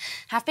Nichols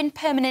have been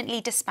permanently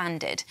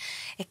disbanded.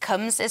 It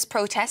comes as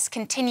protests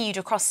continued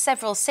across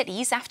several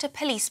cities after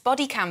police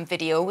body cam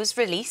video was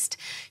released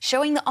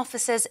showing the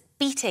officers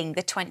beating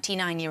the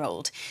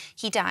 29-year-old.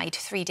 He died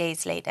 3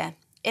 days later.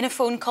 In a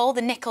phone call,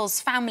 the Nichols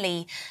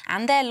family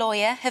and their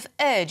lawyer have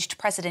urged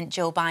President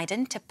Joe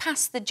Biden to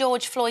pass the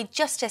George Floyd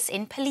Justice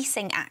in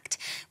Policing Act,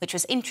 which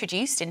was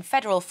introduced in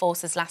federal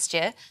forces last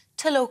year,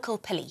 to local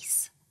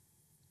police.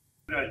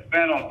 As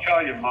Ben will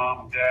tell you,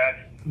 Mom,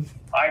 Dad,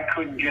 I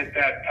couldn't get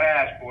that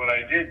passed, but what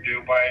I did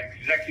do by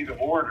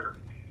executive order,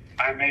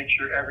 I made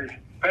sure every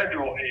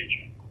federal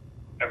agent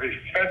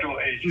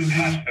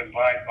has to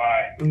abide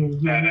by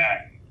that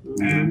act.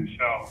 And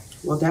so,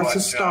 well, that's a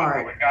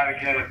start. We got to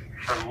get it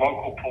from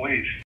local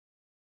police.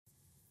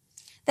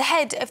 The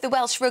head of the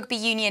Welsh Rugby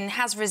Union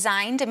has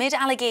resigned amid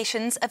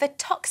allegations of a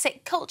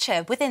toxic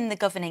culture within the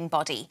governing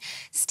body.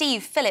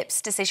 Steve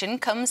Phillips' decision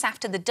comes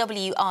after the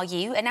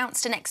WRU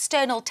announced an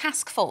external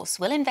task force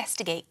will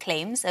investigate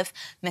claims of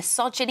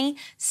misogyny,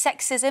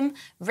 sexism,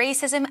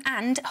 racism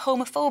and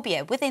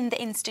homophobia within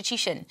the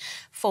institution.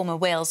 Former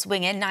Wales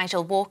winger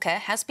Nigel Walker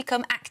has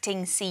become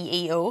acting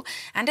CEO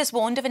and has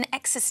warned of an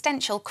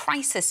existential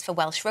crisis for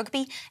Welsh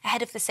rugby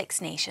ahead of the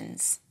Six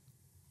Nations.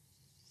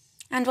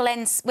 And we'll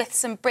end with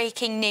some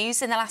breaking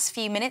news. In the last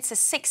few minutes, a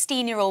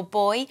 16-year-old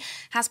boy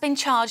has been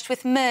charged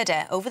with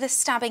murder over the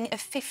stabbing of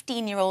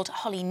 15-year-old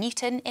Holly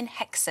Newton in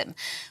Hexham.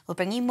 We'll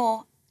bring you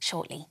more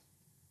shortly.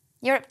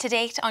 You're up to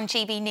date on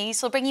GB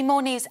News. We'll bring you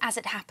more news as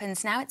it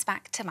happens. Now it's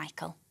back to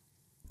Michael.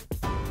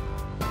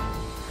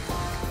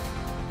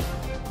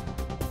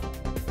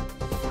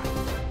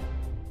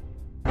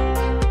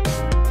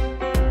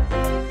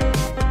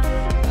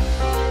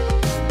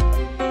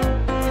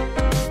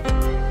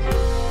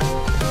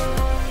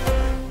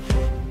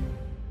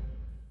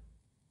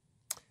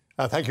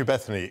 Thank you,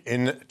 Bethany.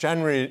 In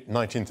January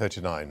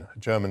 1939,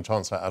 German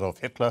Chancellor Adolf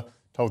Hitler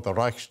told the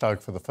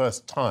Reichstag for the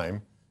first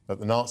time that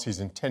the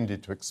Nazis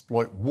intended to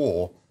exploit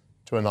war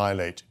to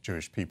annihilate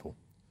Jewish people.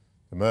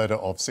 The murder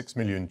of 6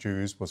 million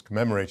Jews was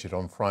commemorated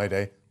on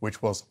Friday,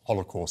 which was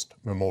Holocaust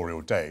Memorial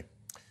Day.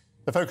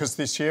 The focus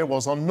this year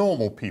was on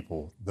normal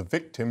people, the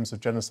victims of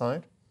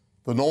genocide,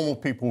 the normal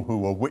people who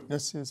were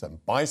witnesses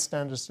and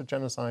bystanders to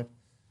genocide,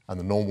 and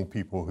the normal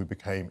people who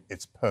became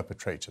its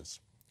perpetrators.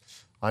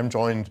 I'm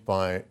joined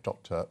by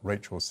Dr.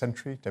 Rachel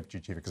Sentry, Deputy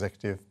Chief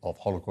Executive of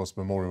Holocaust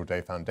Memorial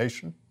Day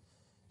Foundation,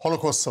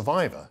 Holocaust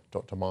survivor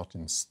Dr.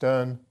 Martin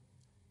Stern,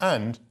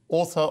 and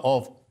author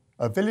of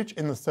A Village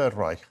in the Third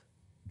Reich,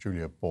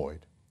 Julia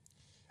Boyd.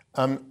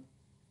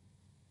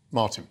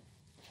 Martin,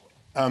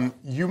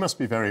 you must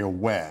be very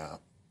aware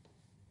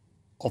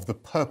of the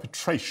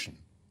perpetration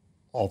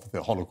of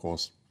the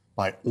Holocaust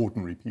by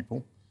ordinary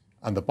people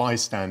and the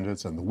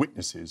bystanders and the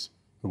witnesses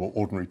who were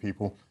ordinary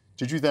people.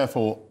 Did you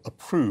therefore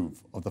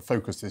approve of the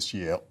focus this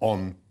year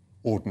on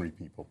ordinary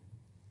people?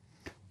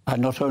 I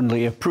not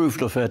only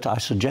approved of it, I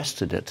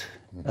suggested it.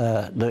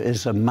 There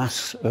is a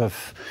mass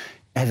of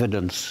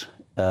evidence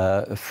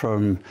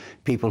from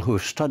people who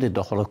have studied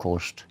the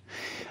Holocaust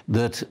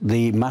that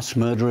the mass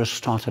murderers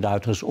started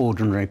out as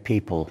ordinary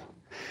people.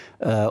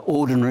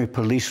 Ordinary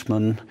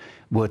policemen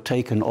were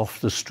taken off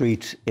the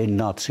street in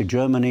Nazi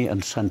Germany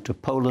and sent to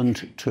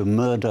Poland to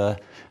murder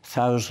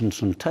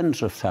thousands and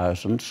tens of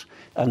thousands,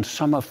 and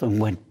some of them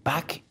went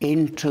back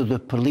into the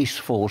police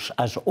force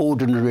as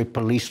ordinary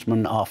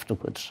policemen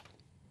afterwards.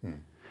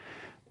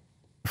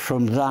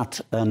 From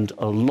that and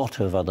a lot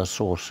of other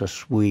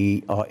sources,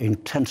 we are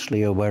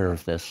intensely aware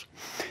of this.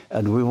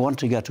 And we want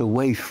to get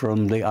away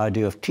from the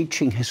idea of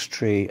teaching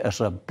history as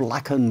a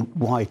black and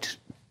white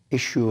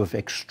issue of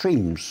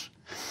extremes,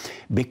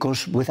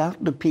 because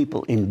without the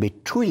people in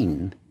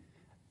between,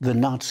 the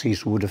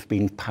Nazis would have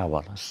been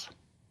powerless.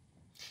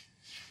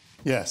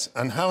 Yes,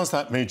 and how has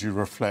that made you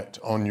reflect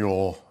on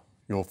your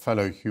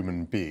fellow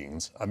human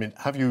beings? I mean,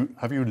 have you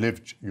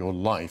lived your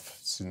life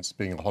since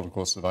being a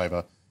Holocaust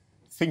survivor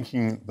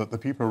thinking that the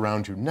people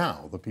around you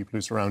now, the people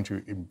who surround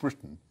you in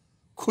Britain,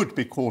 could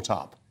be caught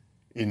up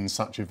in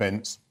such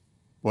events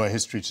were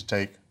history to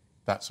take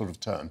that sort of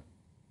turn?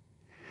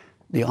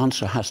 The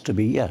answer has to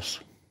be yes.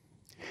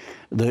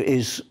 There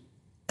is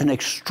an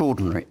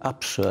extraordinary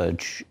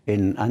upsurge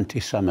in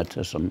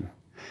anti-Semitism,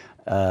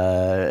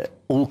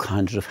 all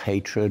kinds of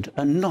hatred,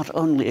 and not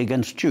only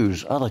against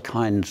Jews, other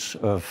kinds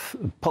of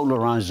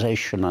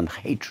polarization and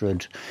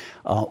hatred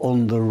are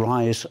on the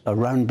rise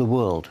around the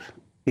world,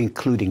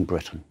 including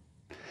Britain.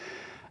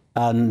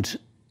 And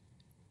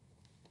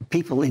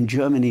people in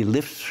Germany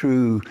lived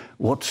through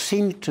what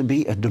seemed to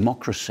be a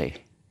democracy,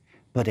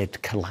 but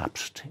it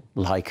collapsed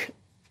like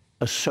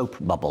a soap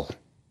bubble.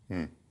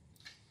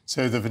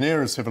 So the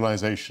veneer of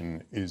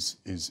civilization is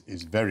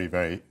very,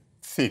 very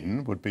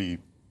thin, would be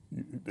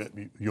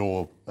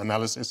your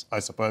analysis, I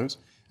suppose.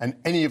 And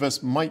any of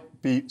us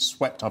might be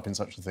swept up in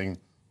such a thing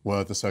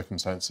were the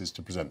circumstances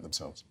to present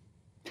themselves.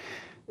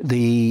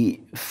 The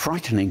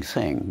frightening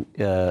thing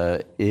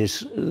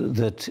is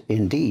that,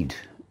 indeed,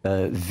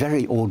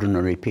 very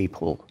ordinary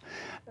people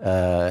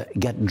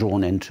get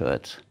drawn into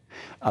it.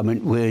 I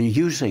mean, we're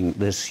using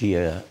this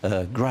year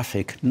a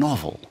graphic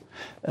novel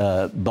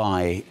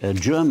by a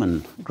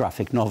German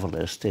graphic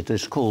novelist. It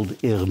is called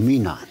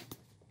Irmina.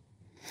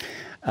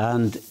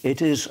 And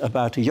it is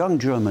about a young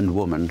German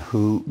woman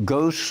who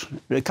goes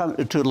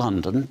to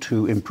London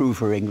to improve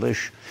her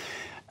English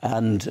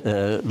and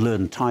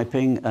learn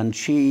typing. And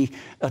she,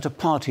 at a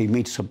party,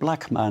 meets a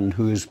black man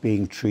who is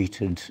being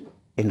treated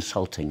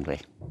insultingly.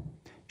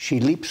 She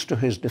leaps to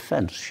his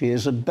defense. She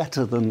is a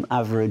better than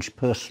average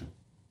person.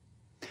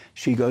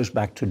 She goes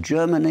back to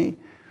Germany.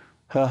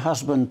 Her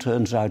husband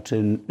turns out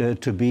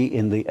to be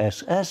in the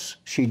SS.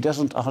 She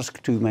doesn't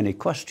ask too many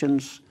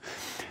questions.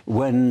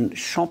 When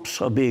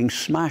shops are being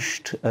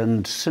smashed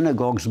and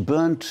synagogues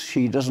burnt,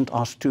 she doesn't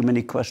ask too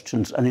many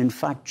questions. And in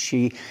fact,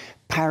 she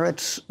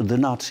parrots the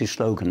Nazi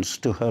slogans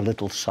to her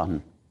little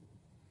son.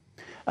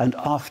 And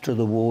after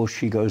the war,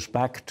 she goes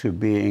back to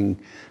being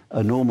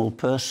a normal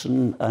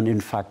person and,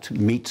 in fact,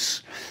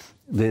 meets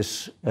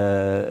this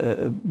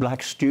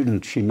black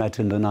student she met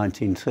in the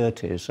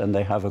 1930s, and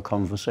they have a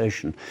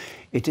conversation.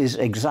 It is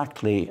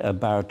exactly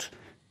about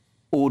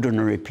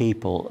ordinary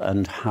people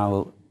and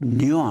how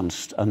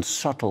nuanced and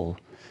subtle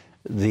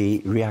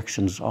the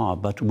reactions are.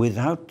 But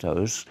without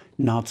those,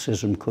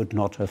 Nazism could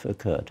not have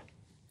occurred.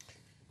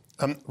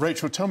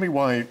 Rachel, tell me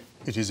why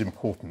it is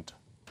important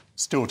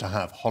still to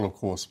have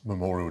Holocaust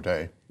Memorial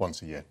Day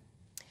once a year.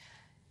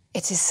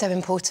 It is so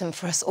important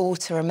for us all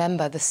to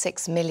remember the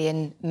 6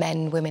 million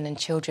men, women and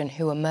children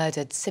who were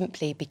murdered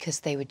simply because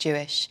they were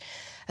Jewish,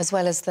 as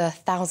well as the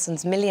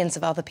thousands, millions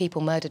of other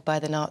people murdered by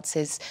the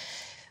Nazis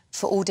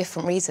for all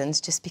different reasons,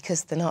 just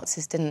because the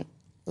Nazis didn't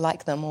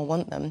like them or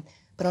want them.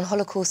 But on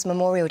Holocaust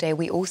Memorial Day,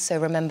 we also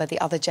remember the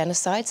other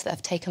genocides that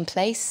have taken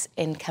place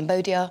in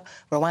Cambodia,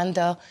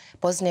 Rwanda,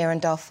 Bosnia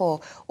and Darfur,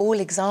 all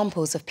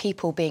examples of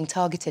people being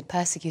targeted,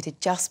 persecuted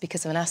just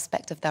because of an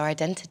aspect of their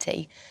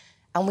identity.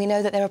 And we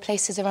know that there are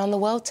places around the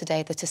world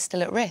today that are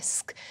still at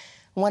risk.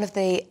 One of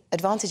the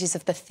advantages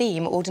of the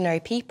theme,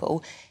 Ordinary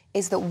People,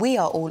 is that we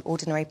are all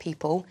ordinary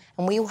people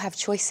and we all have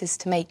choices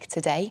to make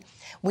today.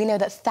 We know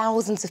that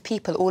thousands of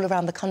people all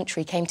around the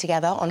country came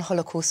together on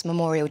Holocaust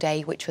Memorial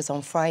Day, which was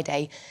on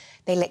Friday.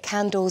 They lit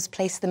candles,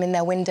 placed them in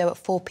their window at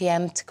 4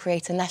 p.m. to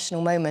create a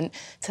national moment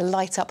to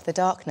light up the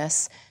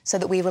darkness so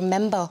that we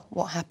remember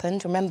what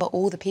happened, remember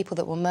all the people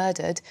that were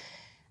murdered,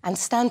 and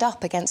stand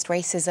up against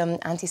racism,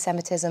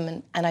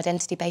 anti-Semitism and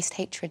identity-based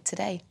hatred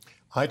today.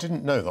 I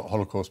didn't know that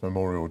Holocaust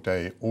Memorial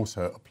Day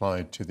also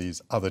applied to these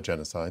other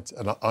genocides,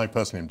 and I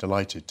personally am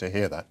delighted to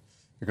hear that,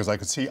 because I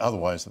could see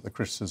otherwise that the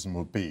criticism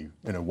would be,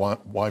 you know,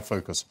 why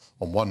focus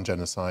on one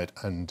genocide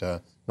and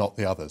not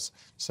the others?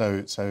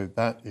 So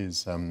that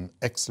is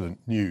excellent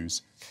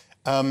news.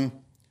 How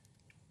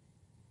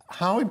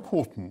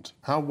important,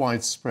 how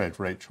widespread,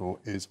 Rachel,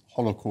 is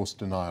Holocaust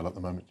denial at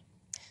the moment?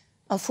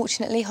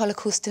 Unfortunately,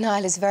 Holocaust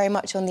denial is very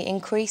much on the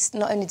increase,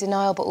 not only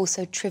denial but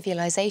also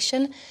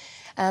trivialisation.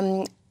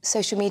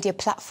 Social media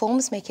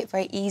platforms make it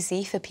very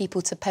easy for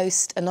people to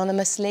post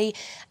anonymously,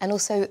 and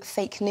also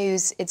fake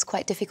news, it's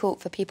quite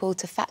difficult for people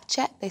to fact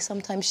check. They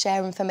sometimes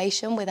share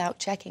information without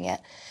checking it.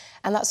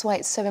 And that's why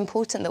it's so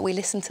important that we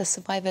listen to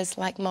survivors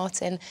like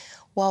Martin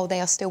while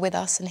they are still with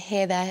us and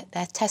hear their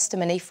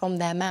testimony from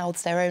their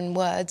mouths, their own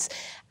words,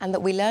 and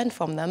that we learn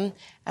from them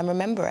and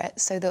remember it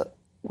so that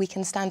we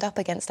can stand up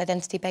against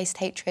identity-based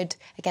hatred,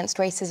 against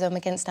racism,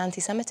 against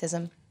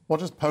anti-Semitism. What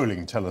does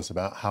polling tell us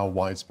about how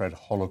widespread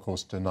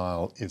Holocaust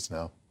denial is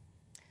now?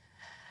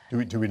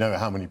 Do we know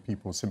how many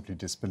people simply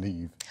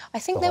disbelieve? I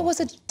think there was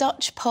a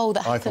Dutch poll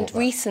that happened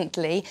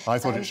recently. I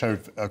thought it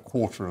showed a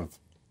quarter of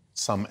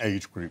some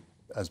age group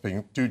as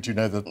being... Do you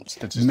know the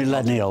statistics?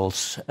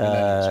 Millennials,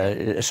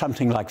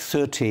 something like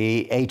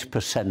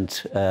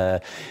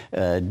 38%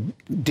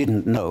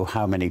 didn't know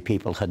how many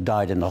people had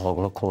died in the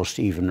Holocaust,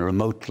 even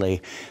remotely.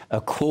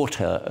 A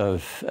quarter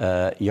of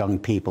young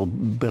people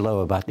below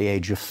about the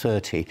age of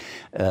 30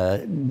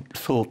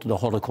 thought the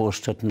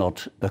Holocaust had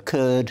not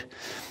occurred.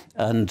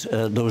 And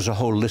there was a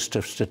whole list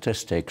of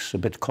statistics, a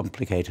bit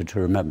complicated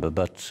to remember,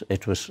 but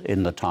it was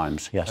in the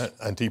Times, yes.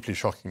 And deeply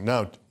shocking.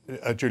 Now,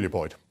 Julia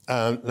Boyd,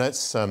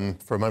 Let's,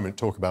 for a moment,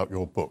 talk about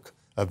your book,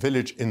 A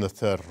Village in the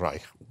Third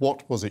Reich.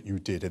 What was it you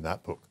did in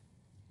that book?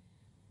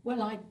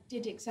 Well, I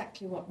did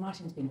exactly what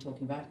Martin's been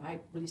talking about.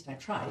 At least I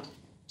tried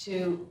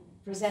to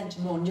present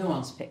a more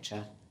nuanced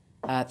picture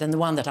than the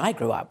one that I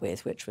grew up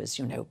with, which was,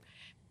 you know,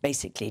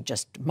 basically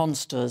just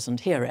monsters and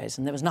heroes,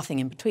 and there was nothing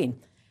in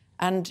between.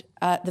 And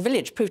The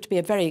Village proved to be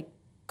a very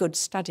good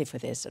study for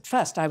this. At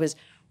first, I was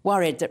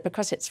worried that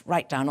because it's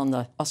right down on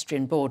the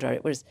Austrian border,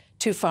 it was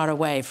too far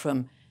away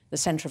from the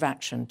centre of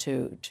action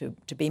to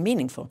be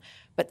meaningful.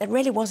 But there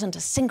really wasn't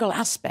a single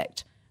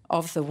aspect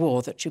of the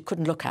war that you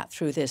couldn't look at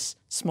through this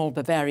small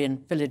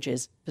Bavarian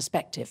village's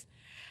perspective.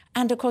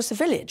 And, of course, The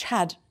Village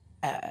had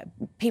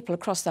people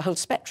across the whole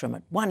spectrum.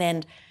 At one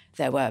end,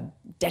 there were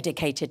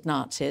dedicated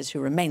Nazis who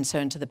remained so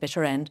unto the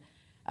bitter end,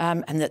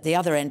 and at the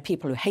other end,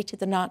 people who hated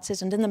the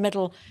Nazis, and in the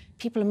middle,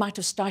 people who might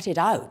have started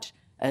out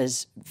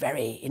as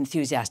very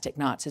enthusiastic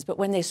Nazis, but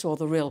when they saw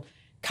the real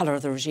colour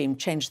of the regime,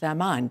 changed their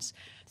minds.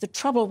 The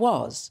trouble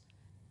was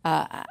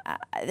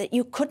that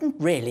you couldn't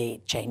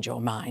really change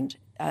your mind.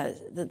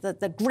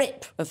 The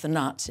grip of the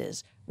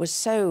Nazis was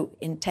so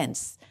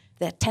intense.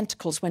 Their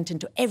tentacles went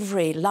into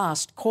every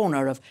last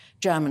corner of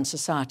German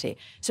society.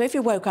 So if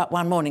you woke up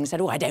one morning and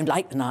said, oh, I don't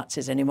like the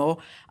Nazis anymore,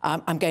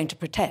 I'm going to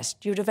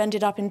protest, you'd have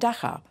ended up in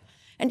Dachau.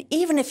 And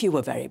even if you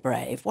were very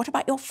brave, what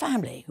about your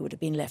family, who would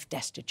have been left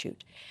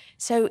destitute?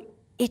 So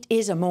it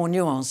is a more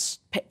nuanced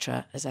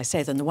picture, as I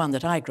say, than the one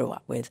that I grew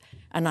up with.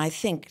 And I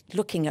think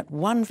looking at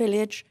one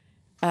village,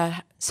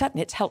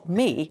 certainly it's helped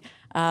me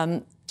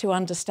to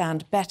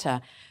understand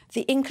better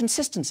the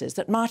inconsistencies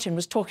that Martin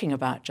was talking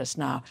about just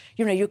now.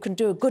 You know, you can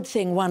do a good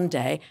thing one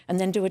day and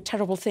then do a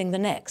terrible thing the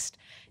next.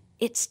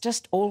 It's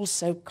just all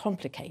so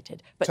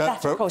complicated. But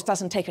that, of course,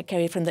 doesn't take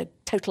away from the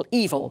total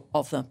evil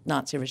of the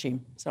Nazi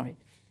regime. Sorry.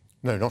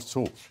 No, not at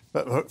all.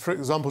 But, for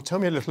example, tell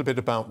me a little bit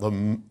about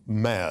the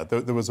mayor.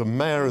 There was a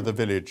mayor of the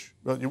village.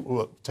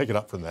 Well, take it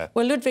up from there.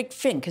 Well, Ludwig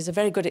Fink is a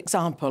very good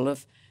example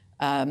of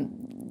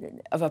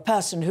a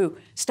person who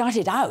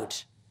started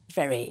out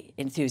very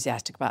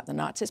enthusiastic about the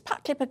Nazis,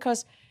 partly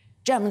because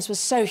Germans were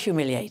so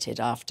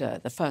humiliated after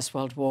the First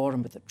World War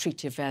and with the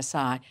Treaty of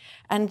Versailles.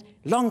 And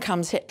along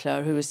comes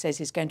Hitler, who says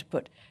he's going to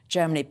put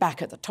Germany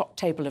back at the top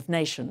table of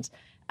nations.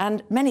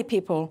 And many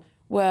people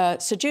were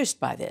seduced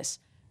by this.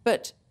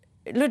 But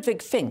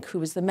Ludwig Fink, who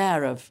was the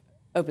mayor of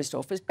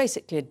Oberstdorf, was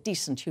basically a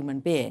decent human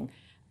being.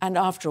 And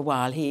after a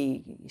while,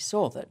 he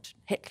saw that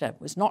Hitler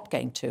was not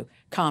going to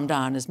calm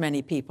down as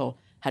many people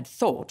had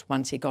thought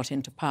once he got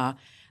into power.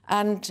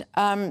 And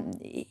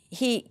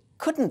he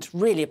couldn't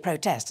really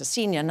protest. A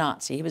senior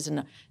Nazi, he was in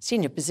a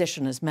senior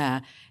position as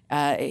mayor,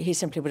 he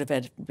simply would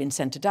have been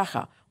sent to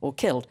Dachau or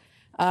killed.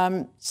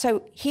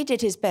 So he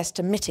did his best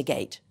to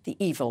mitigate the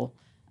evil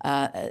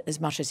as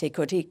much as he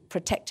could. He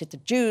protected the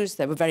Jews.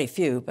 There were very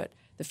few, but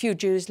the few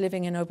Jews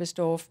living in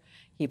Oberstdorf.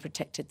 He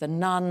protected the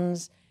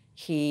nuns.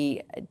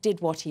 He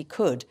did what he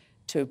could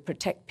to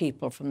protect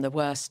people from the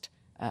worst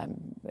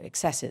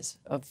excesses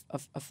of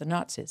the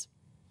Nazis.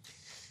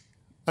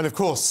 And, of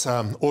course,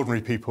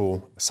 ordinary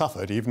people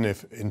suffered, even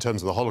if, in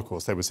terms of the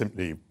Holocaust, they were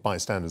simply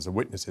bystanders and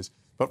witnesses.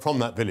 But from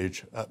that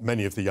village,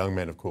 many of the young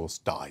men, of course,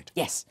 died.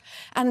 Yes.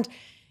 And,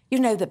 you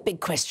know, the big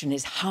question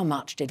is, how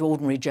much did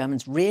ordinary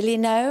Germans really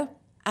know?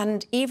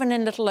 And even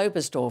in little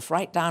Oberstdorf,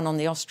 right down on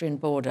the Austrian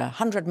border,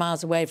 100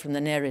 miles away from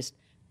the nearest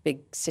big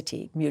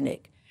city,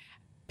 Munich,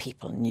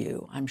 people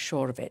knew, I'm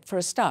sure of it. For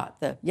a start,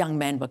 the young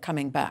men were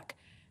coming back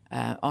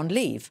on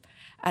leave.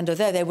 And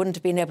although they wouldn't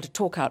have been able to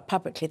talk out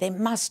publicly, they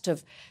must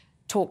have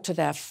talked to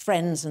their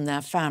friends and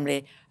their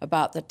family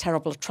about the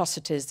terrible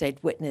atrocities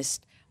they'd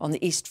witnessed on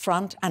the East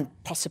Front and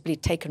possibly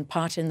taken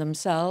part in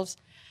themselves.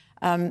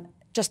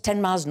 Just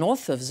 10 miles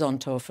north of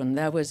Sonthofen,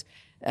 there was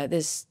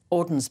this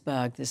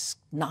Ordensburg, this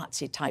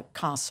Nazi-type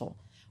castle,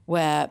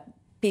 where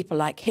people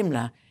like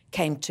Himmler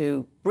came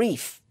to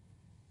brief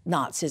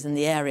Nazis in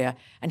the area,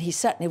 and he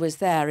certainly was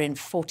there in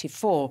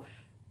 1944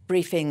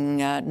 briefing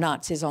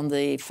Nazis on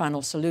the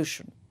final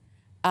solution.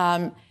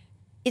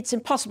 It's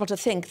impossible to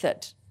think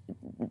that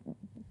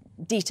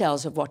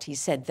details of what he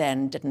said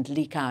then didn't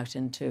leak out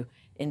into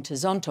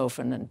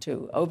Sonthofen and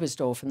to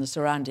Oberstdorf and the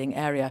surrounding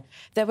area.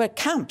 There were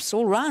camps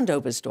all around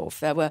Oberstdorf.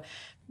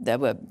 There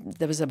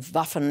was a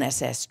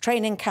Waffen-SS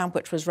training camp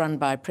which was run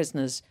by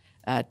prisoners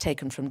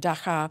taken from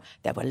Dachau.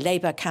 There were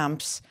labour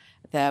camps.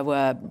 There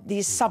were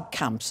these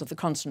sub-camps of the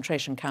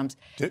concentration camps.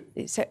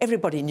 So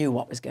everybody knew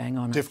what was going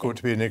on. Difficult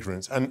to be in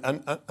ignorance.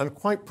 And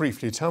quite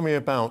briefly, tell me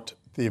about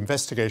the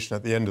investigation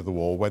at the end of the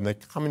war when they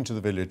come into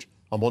the village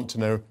and want to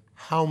know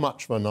how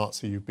much of a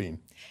Nazi you've been.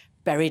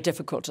 Very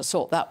difficult to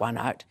sort that one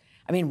out.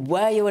 I mean,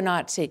 were you a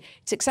Nazi?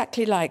 It's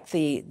exactly like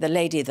the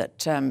lady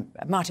that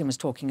Martin was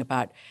talking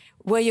about.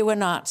 Were you a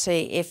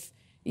Nazi if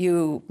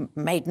you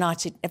made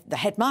Nazi... If the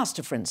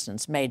headmaster, for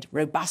instance, made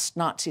robust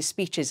Nazi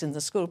speeches in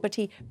the school, but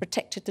he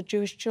protected the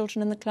Jewish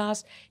children in the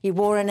class. He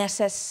wore an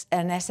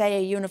SA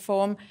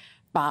uniform,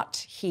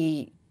 but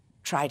he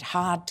tried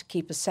hard to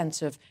keep a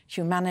sense of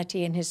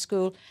humanity in his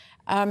school.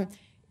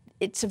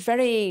 It's a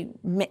very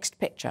mixed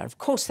picture. Of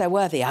course, there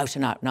were the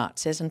out-and-out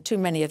Nazis, and too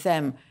many of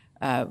them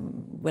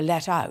were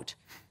let out.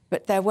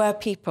 But there were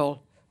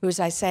people who, as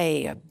I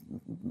say,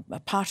 are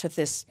part of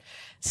this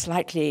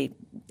slightly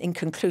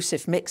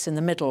inconclusive mix in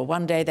the middle.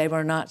 One day they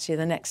were a Nazi,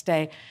 the next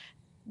day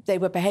they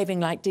were behaving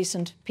like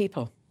decent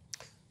people.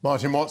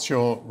 Martin, what's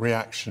your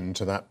reaction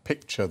to that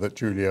picture that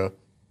Julia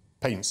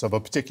paints of a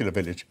particular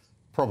village,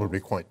 probably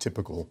quite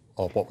typical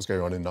of what was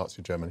going on in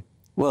Nazi Germany?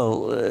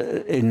 Well,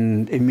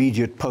 in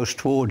immediate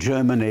post-war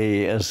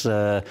Germany, as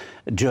a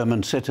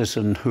German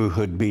citizen who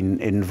had been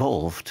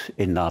involved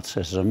in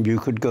Nazism, you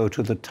could go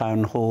to the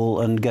town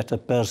hall and get a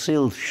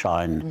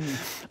Persilschein,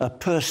 a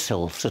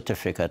Persil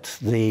certificate.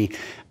 The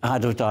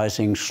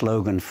advertising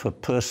slogan for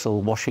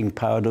Persil washing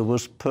powder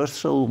was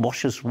 "Persil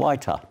washes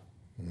whiter."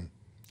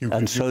 You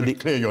could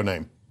clear your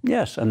name.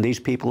 Yes, and these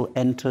people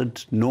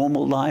entered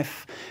normal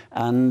life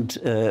and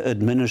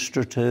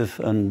administrative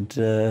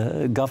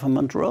and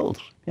government roles,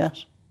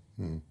 yes.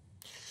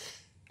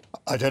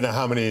 I don't know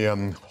how many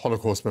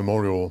Holocaust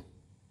Memorial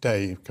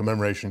Day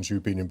commemorations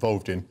you've been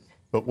involved in,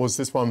 but was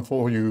this one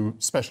for you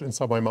special in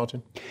some way,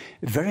 Martin?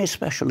 Very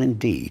special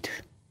indeed.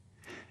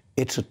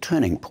 It's a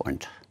turning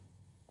point.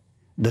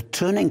 The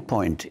turning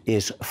point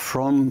is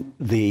from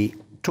the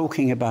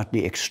talking about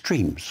the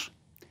extremes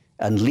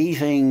and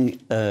leaving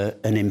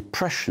an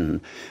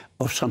impression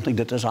of something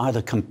that is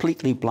either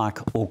completely black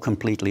or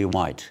completely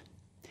white,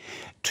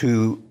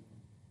 to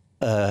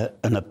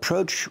an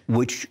approach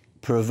which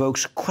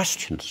provokes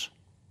questions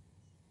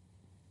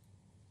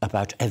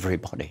about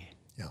everybody.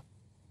 Yeah.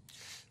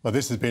 Well,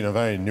 this has been a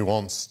very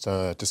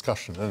nuanced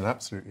discussion and an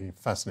absolutely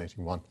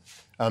fascinating one.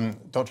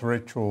 Dr.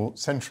 Rachel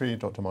Sentry,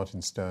 Dr.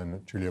 Martin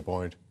Stern, Julia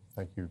Boyd,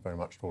 thank you very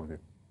much to all of you.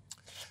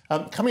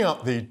 Coming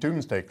up, the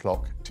doomsday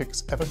clock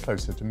ticks ever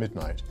closer to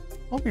midnight.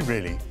 Are we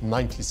really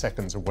 90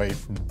 seconds away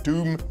from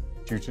doom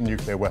due to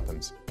nuclear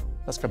weapons?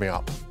 That's coming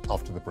up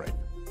after the break.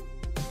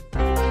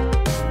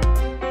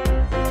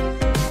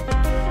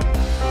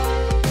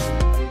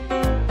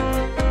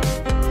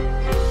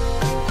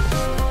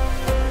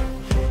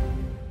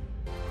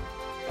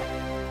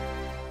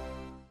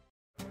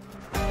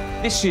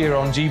 This year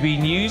on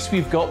GB News,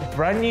 we've got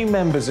brand new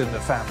members in the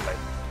family.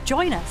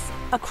 Join us.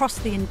 Across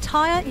the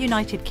entire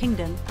United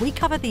Kingdom, we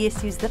cover the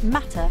issues that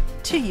matter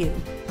to you.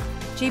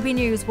 GB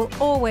News will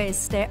always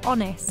stay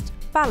honest,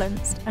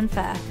 balanced and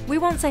fair. We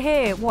want to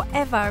hear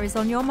whatever is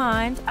on your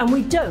mind, and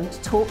we don't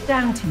talk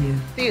down to you.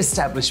 The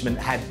establishment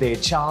had their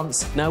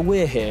chance. Now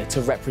we're here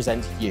to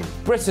represent you.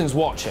 Britain's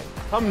watching.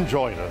 Come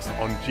join us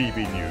on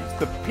GB News,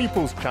 the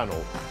People's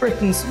Channel.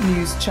 Britain's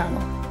news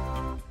channel.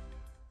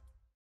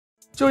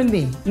 Join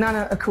me,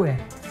 Nana Akue,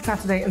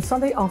 Saturday and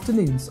Sunday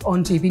afternoons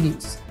on GB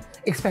News.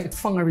 Expect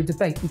fiery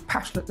debate and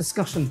passionate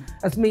discussion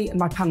as me and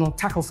my panel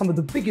tackle some of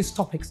the biggest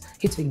topics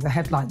hitting the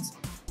headlines.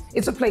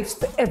 It's a place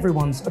for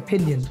everyone's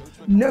opinion.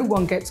 No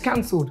one gets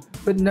cancelled,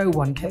 but no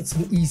one gets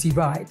an easy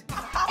ride.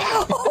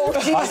 Oh,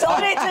 she's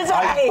on it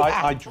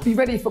today! Be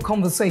ready for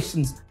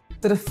conversations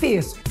that are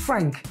fierce,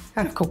 frank,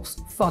 and of course,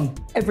 fun.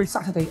 Every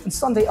Saturday and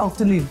Sunday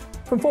afternoon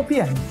from 4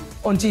 p.m.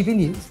 on GB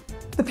News,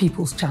 the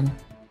People's Channel.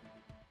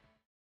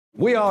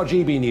 We are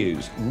GB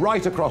News,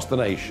 right across the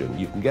nation.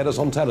 You can get us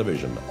on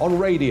television, on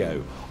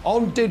radio,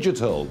 on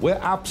digital. We're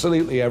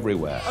absolutely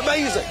everywhere.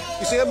 Amazing!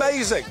 You see,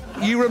 amazing!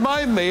 You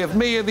remind me of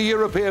me in the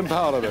European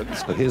Parliament.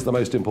 But here's the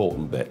most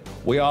important bit.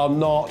 We are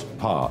not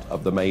part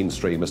of the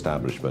mainstream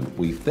establishment.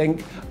 We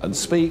think and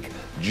speak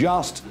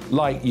just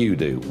like you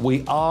do.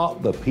 We are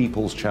the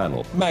People's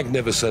Channel.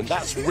 Magnificent.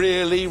 That's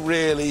really,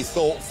 really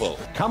thoughtful.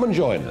 Come and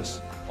join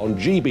us on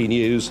GB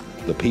News,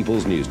 the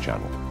People's News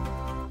Channel.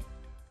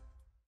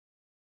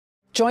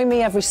 Join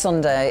me every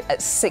Sunday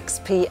at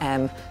 6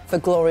 p.m. for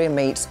Gloria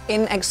Meets.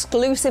 In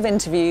exclusive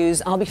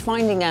interviews, I'll be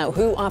finding out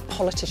who our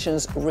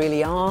politicians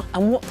really are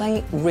and what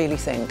they really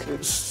think.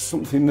 It's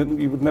something that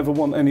you would never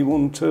want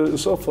anyone to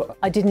suffer.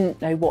 I didn't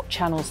know what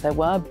channels there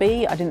were.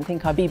 I didn't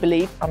think I'd be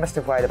believed. I must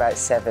have weighed about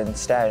 7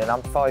 stone and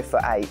I'm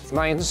 5'8".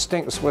 My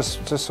instincts was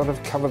to sort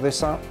of cover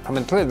this up. I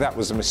mean, clearly that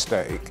was a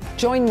mistake.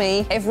 Join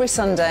me every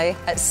Sunday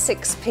at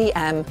 6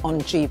 p.m.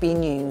 on GB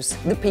News,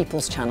 the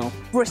People's Channel.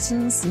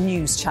 Britain's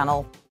news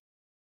channel.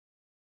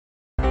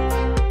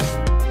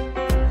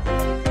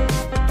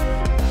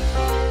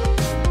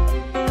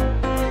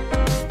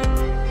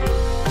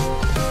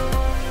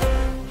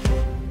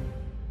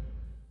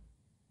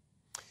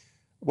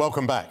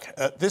 Welcome back.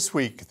 This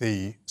week,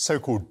 the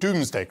so-called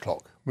doomsday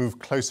clock moved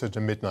closer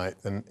to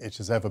midnight than it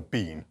has ever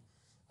been.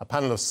 A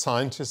panel of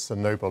scientists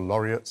and Nobel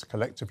laureates,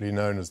 collectively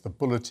known as the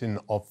Bulletin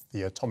of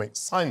the Atomic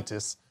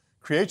Scientists,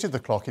 created the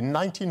clock in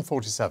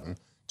 1947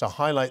 to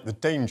highlight the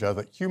danger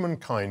that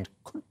humankind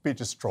could be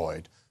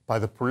destroyed by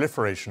the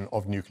proliferation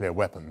of nuclear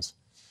weapons.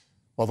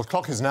 Well, the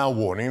clock is now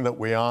warning that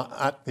we are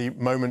at the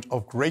moment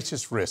of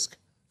greatest risk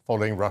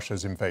following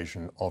Russia's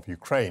invasion of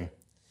Ukraine.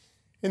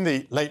 In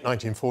the late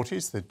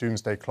 1940s, the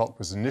doomsday clock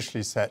was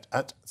initially set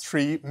at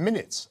 3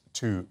 minutes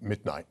to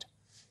midnight.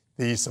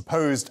 The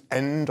supposed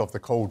end of the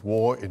Cold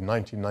War in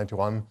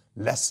 1991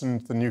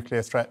 lessened the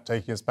nuclear threat,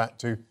 taking us back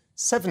to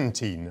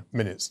 17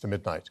 minutes to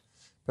midnight.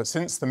 But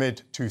since the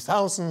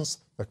mid-2000s,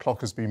 the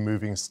clock has been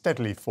moving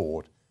steadily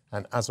forward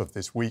and as of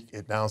this week,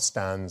 it now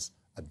stands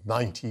at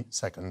 90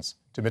 seconds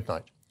to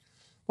midnight.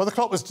 Well, the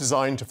clock was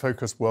designed to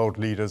focus world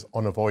leaders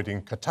on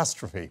avoiding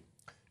catastrophe.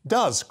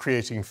 Does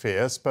creating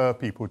fear spur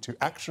people to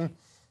action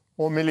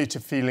or merely to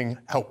feeling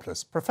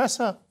helpless?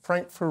 Professor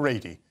Frank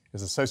Furedi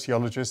is a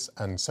sociologist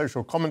and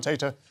social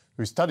commentator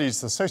who studies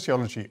the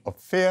sociology of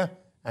fear,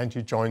 and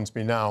he joins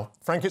me now.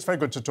 Frank, it's very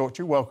good to talk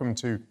to you. Welcome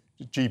to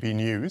GB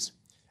News.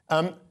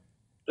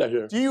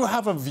 Pleasure. Do you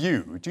have a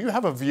view? Do you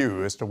have a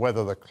view as to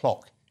whether the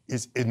clock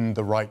is in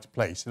the right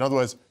place? In other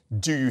words,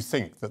 do you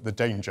think that the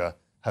danger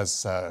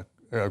has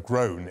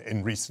grown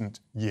in recent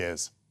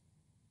years?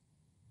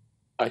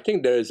 I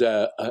think there is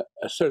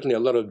certainly a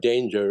lot of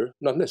danger,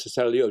 not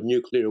necessarily of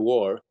nuclear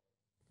war,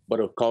 but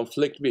of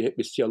conflict.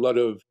 We see a lot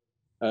of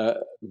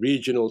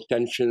regional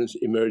tensions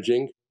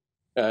emerging.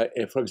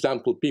 For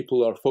example,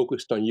 people are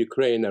focused on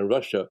Ukraine and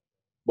Russia,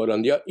 but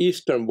on the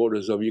eastern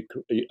borders of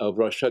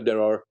Russia,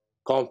 there are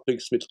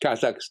conflicts with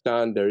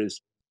Kazakhstan. There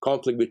is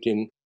conflict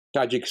between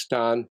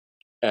Tajikistan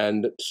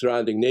and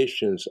surrounding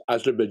nations,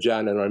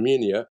 Azerbaijan and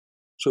Armenia.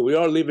 So we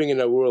are living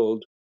in a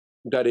world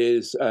that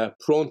is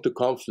prone to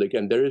conflict,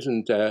 and there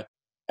isn't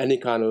any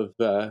kind of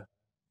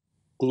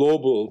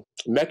global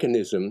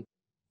mechanism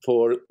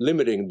for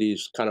limiting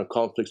these kind of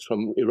conflicts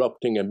from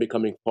erupting and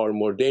becoming far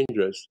more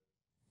dangerous.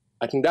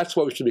 I think that's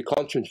what we should be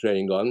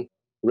concentrating on,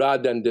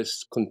 rather than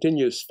this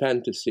continuous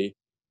fantasy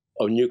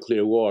of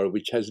nuclear war,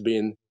 which has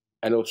been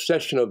an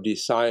obsession of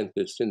these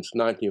scientists since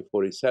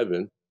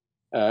 1947.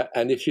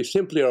 And if you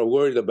simply are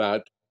worried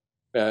about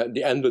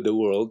the end of the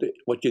world,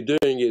 what you're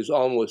doing is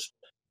almost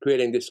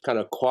creating this kind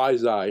of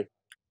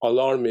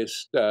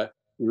quasi-alarmist,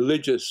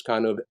 religious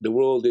kind of, the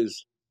world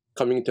is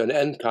coming to an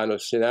end kind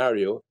of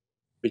scenario,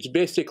 which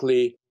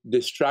basically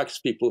distracts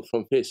people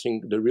from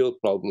facing the real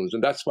problems.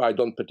 And that's why I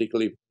don't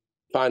particularly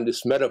find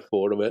this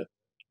metaphor of a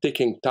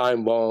ticking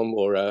time bomb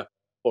or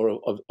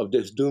of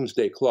this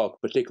doomsday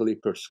clock particularly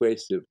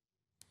persuasive.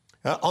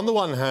 On the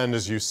one hand,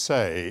 as you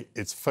say,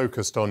 it's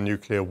focused on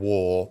nuclear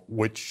war,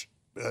 which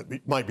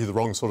it might be the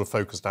wrong sort of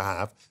focus to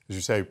have. As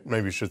you say,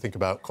 maybe we should think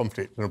about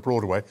conflict in a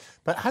broader way.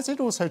 But has it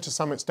also, to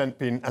some extent,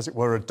 been, as it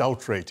were,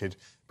 adulterated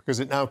because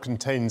it now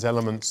contains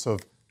elements of,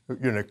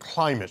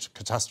 climate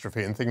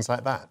catastrophe and things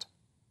like that?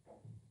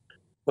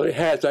 Well, it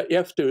has. You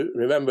have to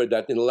remember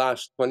that in the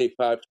last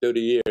 25,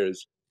 30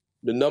 years,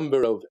 the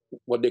number of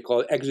what they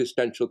call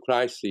existential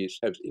crises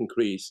has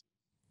increased.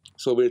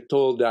 So we're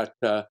told that,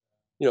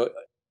 we're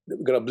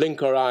going to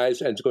blink our eyes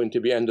and it's going to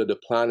be end of the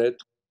planet.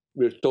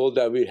 We're told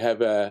that we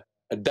have a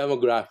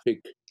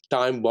demographic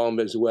time bomb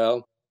as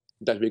well,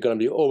 that we're going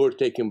to be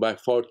overtaken by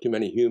far too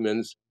many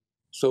humans.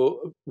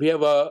 So we have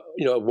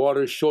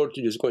water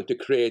shortage is going to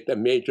create a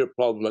major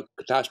problem, a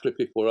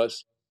catastrophe for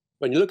us.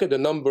 When you look at the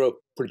number of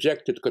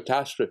projected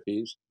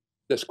catastrophes,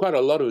 there's quite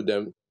a lot of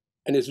them,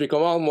 and it's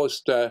become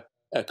almost a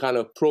kind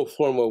of pro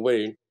forma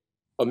way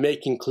of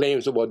making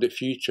claims about the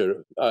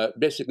future,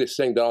 basically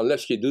saying that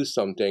unless you do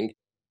something,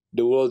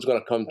 the world's going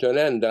to come to an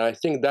end. And I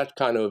think that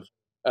kind of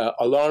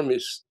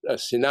alarmist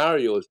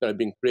scenarios that are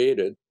being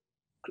created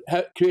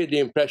create the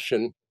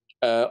impression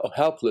of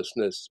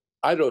helplessness,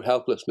 either of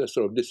helplessness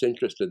or of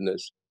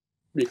disinterestedness.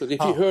 Because if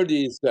you heard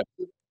these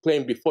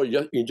claims before,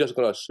 you're just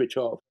going to switch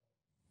off.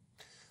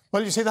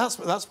 Well, you see, that's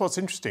what's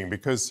interesting,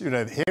 because,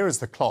 here is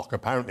the clock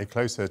apparently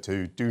closer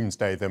to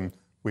doomsday than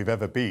we've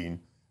ever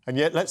been. And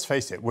yet, let's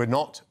face it, we're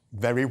not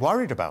very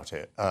worried about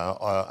it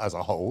as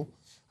a whole.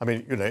 I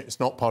mean, it's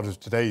not part of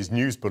today's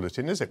news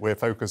bulletin, is it? We're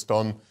focused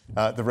on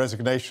the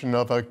resignation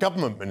of a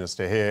government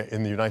minister here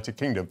in the United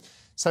Kingdom.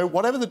 So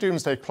whatever the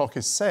doomsday clock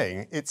is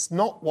saying, it's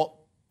not what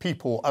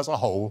people as a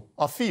whole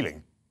are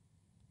feeling.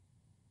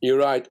 You're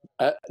right.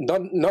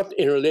 Not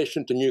in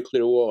relation to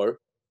nuclear war.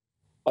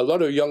 A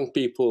lot of young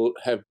people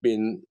have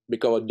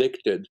become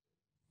addicted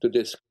to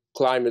this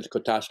climate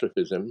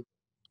catastrophism.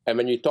 And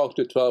when you talk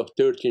to 12,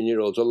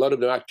 13-year-olds, a lot of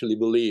them actually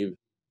believe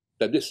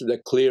that this is a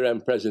clear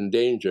and present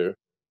danger.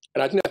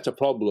 And I think that's a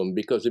problem,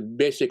 because it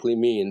basically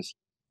means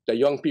that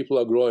young people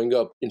are growing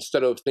up,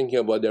 instead of thinking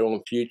about their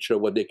own future,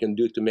 what they can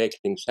do to make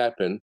things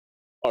happen,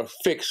 are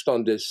fixed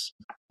on this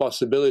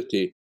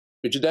possibility,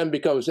 which then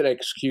becomes an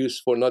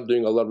excuse for not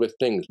doing a lot of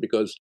things.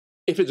 Because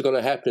if it's going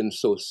to happen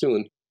so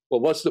soon,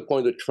 well, what's the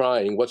point of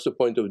trying? What's the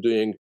point of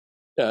doing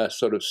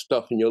sort of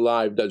stuff in your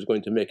life that's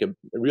going to make a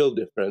real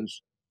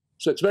difference?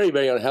 So it's very,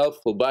 very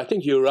unhelpful. But I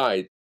think you're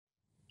right.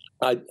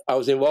 I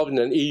was involved in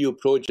an EU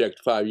project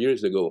 5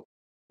 years ago,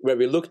 where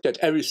we looked at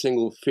every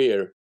single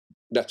fear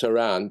that's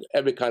around,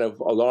 every kind of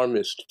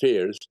alarmist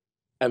fears,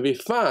 and we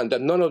found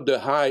that none of the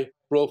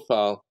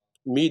high-profile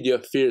media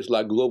fears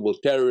like global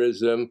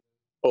terrorism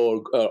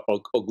or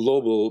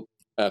global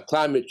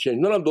climate change,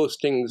 none of those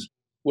things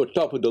were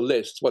top of the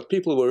list. What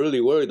people were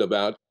really worried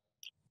about,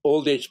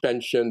 old age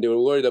pension, they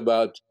were worried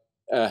about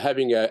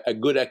having a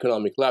good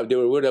economic life, they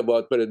were worried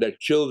about whether their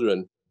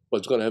children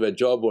was going to have a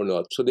job or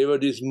not. So there were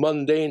these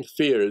mundane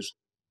fears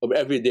of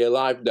everyday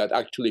life that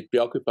actually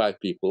preoccupy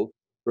people,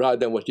 rather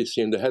than what you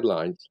see in the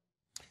headlines.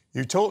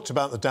 You talked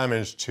about the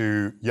damage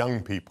to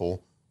young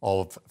people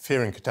of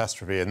fearing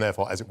catastrophe and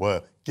therefore, as it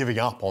were, giving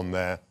up on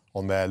their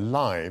on their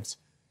lives.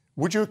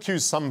 Would you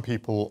accuse some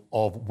people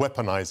of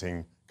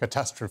weaponising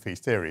catastrophe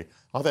theory?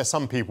 Are there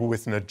some people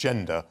with an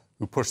agenda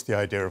who push the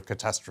idea of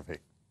catastrophe?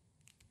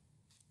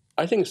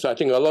 I think so. I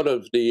think a lot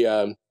of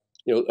the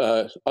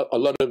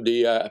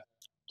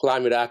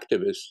climate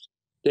activists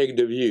take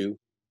the view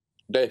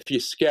that if you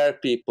scare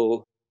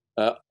people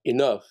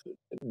enough,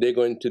 they're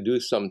going to do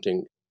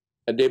something,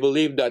 and they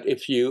believe that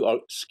if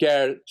you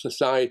scare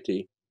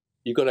society,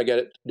 they're going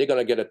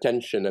to get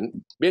attention,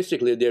 and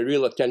basically they're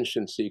real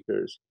attention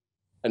seekers.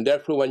 And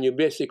therefore, when you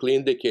basically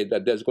indicate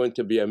that there's going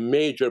to be a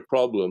major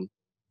problem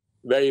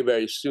very,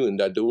 very soon,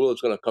 that the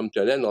world's going to come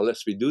to an end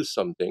unless we do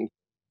something,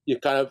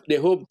 they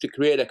hope to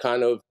create a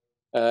kind of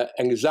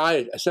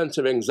anxiety, a sense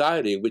of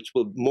anxiety, which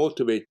will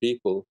motivate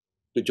people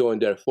to join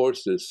their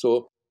forces.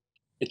 So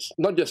it's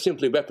not just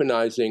simply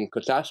weaponizing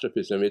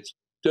catastrophism, it's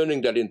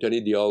turning that into an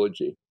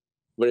ideology,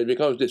 where it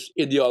becomes this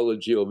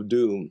ideology of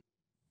doom,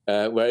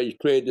 where you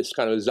create this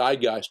kind of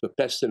zeitgeist of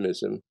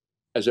pessimism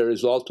as a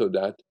result of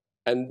that.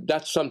 And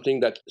that's something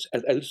that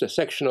at least a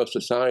section of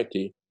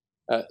society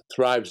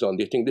thrives on.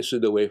 They think this is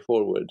the way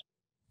forward.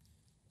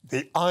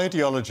 The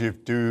ideology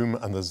of doom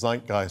and the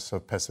zeitgeist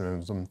of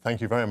pessimism. Thank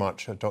you very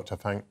much, Dr.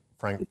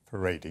 Frank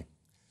Furedi.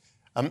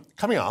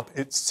 Coming up,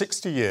 it's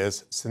 60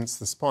 years since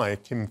the spy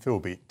Kim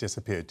Philby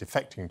disappeared,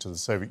 defecting to the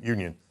Soviet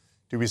Union.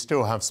 Do we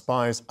still have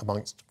spies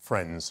amongst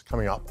friends?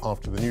 Coming up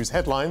after the news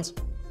headlines,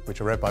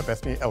 which are read by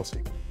Bethany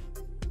Elsey.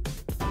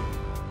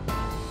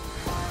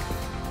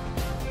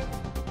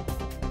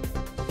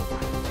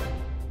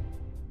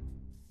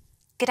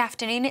 Good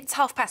afternoon, it's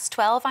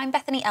 12:30. I'm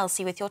Bethany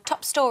Elsey with your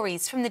top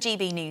stories from the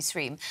GB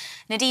newsroom.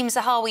 Nadeem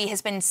Zahawi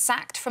has been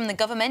sacked from the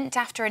government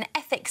after an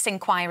ethics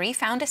inquiry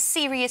found a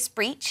serious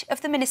breach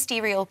of the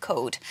ministerial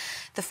code.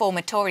 The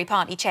former Tory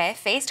party chair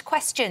faced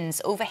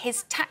questions over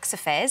his tax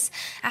affairs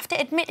after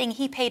admitting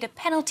he paid a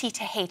penalty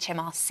to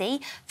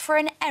HMRC for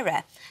an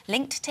error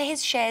linked to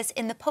his shares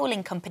in the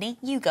polling company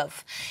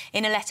YouGov.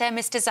 In a letter,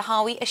 Mr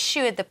Zahawi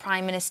assured the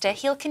Prime Minister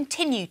he'll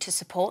continue to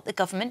support the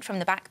government from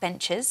the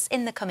backbenches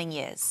in the coming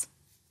years.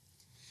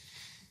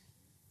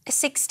 A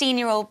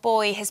 16-year-old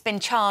boy has been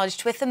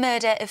charged with the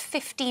murder of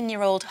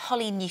 15-year-old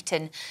Holly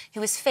Newton, who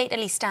was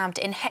fatally stabbed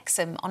in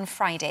Hexham on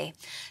Friday.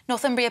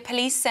 Northumbria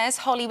Police says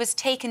Holly was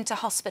taken to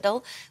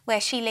hospital,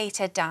 where she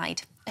later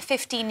died. A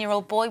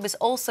 15-year-old boy was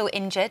also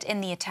injured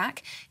in the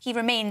attack. He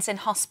remains in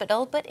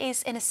hospital, but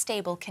is in a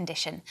stable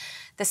condition.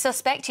 The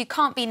suspect, who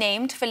can't be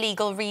named for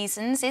legal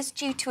reasons, is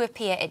due to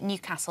appear at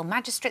Newcastle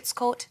Magistrates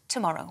Court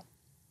tomorrow.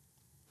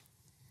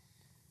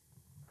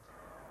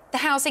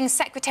 The Housing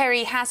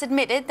Secretary has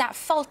admitted that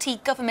faulty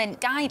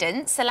government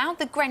guidance allowed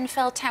the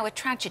Grenfell Tower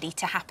tragedy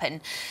to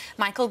happen.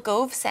 Michael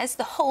Gove says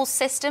the whole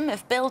system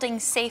of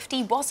building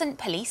safety wasn't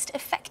policed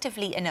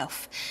effectively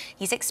enough.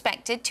 He's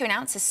expected to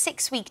announce a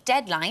 6-week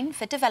deadline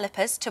for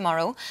developers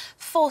tomorrow,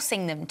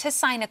 forcing them to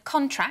sign a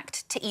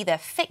contract to either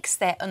fix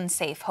their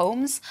unsafe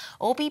homes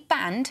or be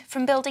banned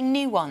from building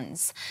new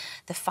ones.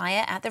 The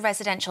fire at the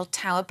residential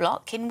tower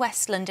block in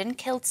West London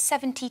killed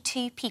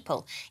 72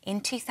 people in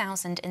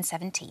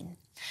 2017.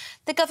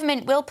 The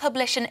government will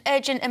publish an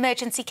urgent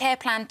emergency care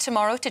plan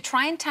tomorrow to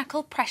try and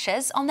tackle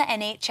pressures on the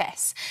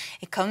NHS.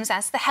 It comes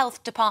as the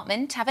Health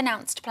Department have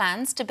announced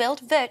plans to build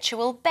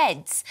virtual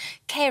beds,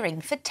 caring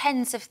for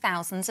tens of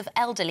thousands of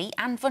elderly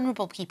and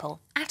vulnerable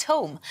people at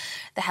home.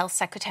 The Health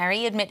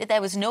Secretary admitted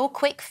there was no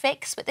quick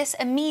fix, but this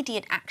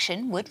immediate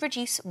action would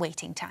reduce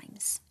waiting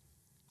times.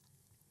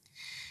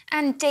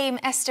 And Dame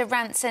Esther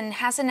Rantzen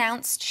has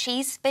announced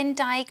she's been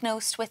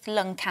diagnosed with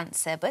lung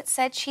cancer, but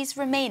said she's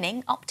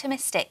remaining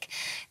optimistic.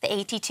 The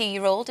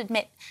 82-year-old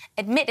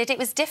admitted it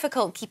was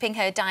difficult keeping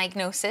her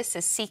diagnosis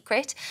a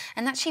secret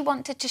and that she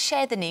wanted to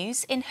share the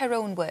news in her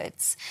own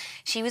words.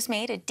 She was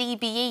made a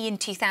DBE in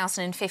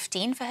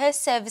 2015 for her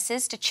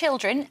services to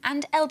children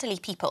and elderly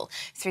people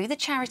through the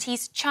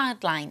charities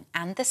Childline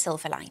and the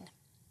Silver Line.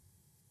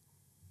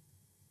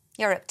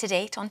 You're up to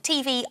date on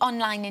TV,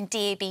 online and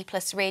DAB+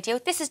 radio.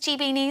 This is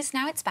GB News.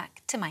 Now it's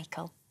back to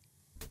Michael.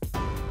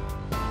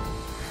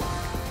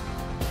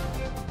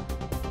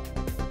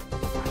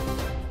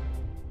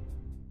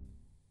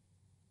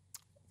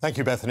 Thank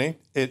you, Bethany.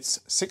 It's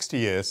 60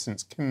 years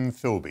since Kim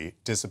Philby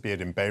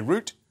disappeared in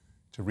Beirut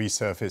to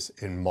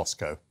resurface in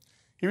Moscow.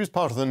 He was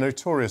part of the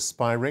notorious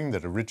spy ring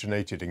that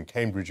originated in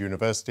Cambridge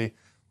University,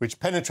 which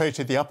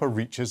penetrated the upper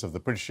reaches of the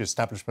British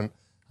establishment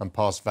and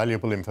passed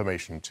valuable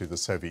information to the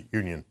Soviet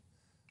Union.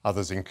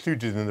 Others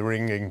included in the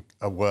ring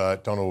were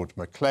Donald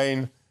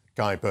MacLean,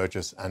 Guy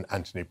Burgess and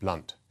Anthony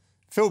Blunt.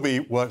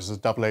 Philby worked as a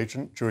double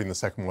agent during the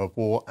Second World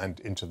War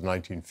and into the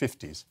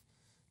 1950s.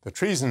 The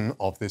treason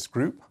of this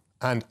group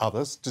and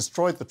others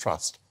destroyed the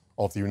trust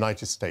of the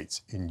United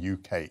States in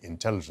UK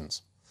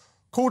intelligence.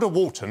 Calder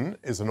Walton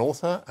is an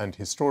author and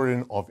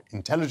historian of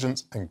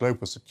intelligence and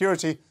global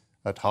security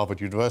at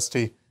Harvard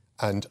University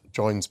and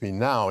joins me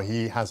now.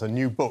 He has a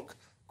new book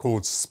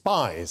called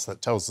Spies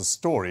that tells the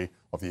story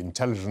of the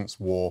intelligence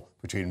war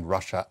between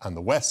Russia and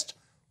the West,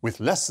 with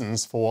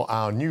lessons for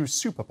our new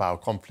superpower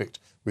conflict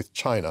with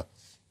China.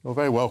 You're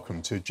very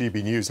welcome to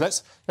GB News.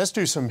 Let's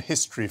do some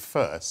history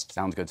first.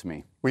 Sounds good to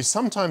me. We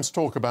sometimes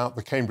talk about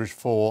the Cambridge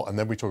 4 and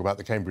then we talk about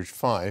the Cambridge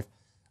 5.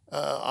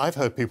 I've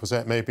heard people say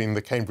it may have been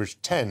the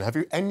Cambridge 10. Have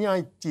you any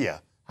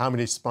idea how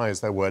many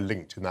spies there were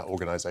linked in that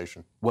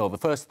organisation? Well, the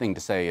first thing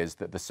to say is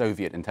that the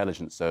Soviet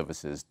intelligence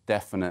services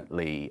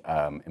definitely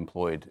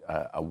employed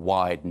a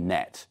wide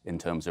net in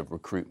terms of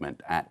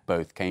recruitment at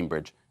both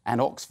Cambridge and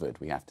Oxford,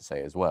 we have to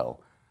say as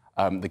well.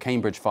 The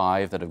Cambridge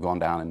 5 that have gone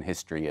down in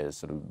history as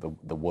sort of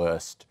the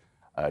worst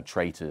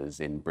traitors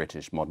in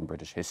modern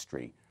British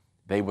history,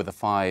 they were the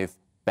 5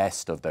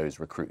 best of those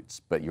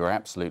recruits. But you're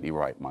absolutely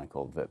right,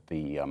 Michael, that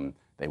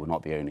they were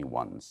not the only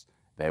ones.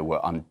 There were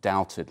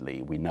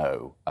undoubtedly, we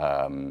know,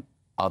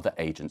 other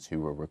agents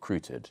who were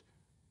recruited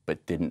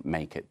but didn't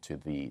make it to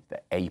the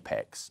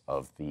apex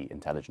of the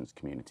intelligence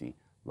community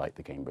like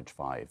the Cambridge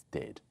 5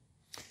 did.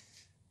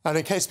 And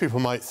in case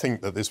people might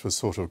think that this was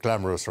sort of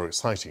glamorous or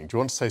exciting, do you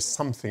want to say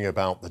something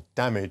about the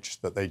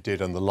damage that they did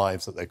and the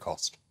lives that they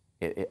cost?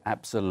 It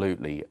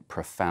absolutely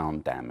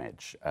profound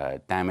damage.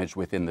 Damage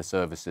within the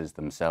services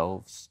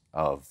themselves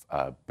of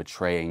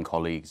betraying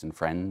colleagues and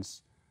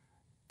friends,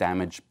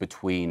 damage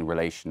between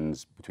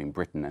relations between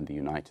Britain and the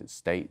United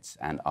States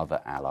and other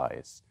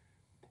allies.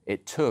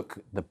 It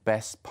took the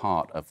best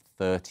part of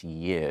 30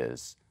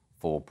 years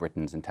for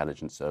Britain's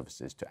intelligence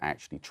services to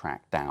actually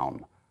track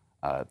down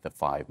the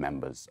 5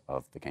 members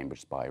of the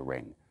Cambridge spy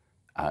ring.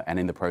 And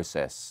in the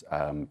process,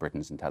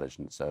 Britain's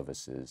intelligence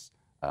services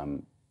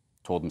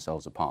tore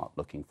themselves apart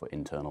looking for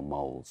internal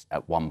moles,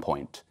 at one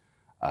point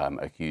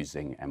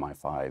accusing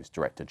MI5's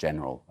Director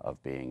General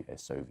of being a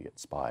Soviet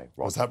spy.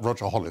 Was that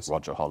Roger Hollis?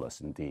 Roger Hollis,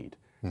 indeed.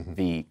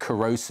 The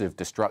corrosive,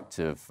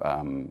 destructive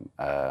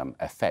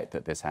effect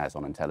that this has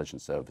on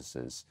intelligence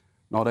services,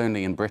 not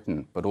only in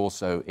Britain, but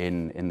also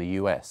in the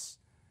US.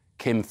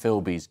 Kim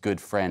Philby's good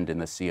friend in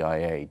the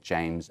CIA,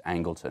 James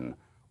Angleton,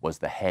 was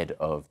the head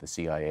of the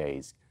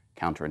CIA's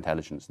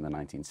counterintelligence in the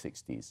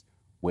 1960s.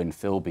 When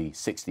Philby,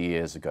 60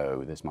 years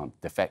ago this month,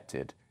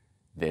 defected,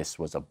 this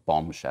was a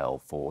bombshell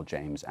for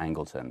James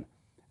Angleton,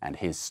 and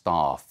his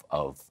staff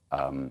of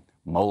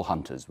mole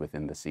hunters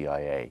within the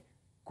CIA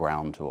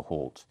ground to a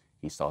halt.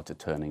 He started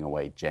turning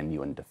away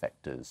genuine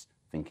defectors,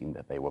 thinking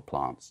that they were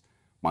plants.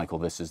 Michael,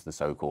 this is the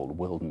so-called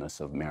wilderness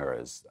of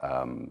mirrors,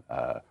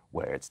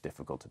 where it's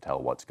difficult to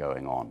tell what's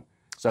going on.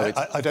 So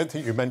I don't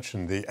think you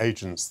mentioned the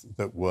agents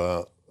that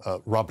were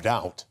rubbed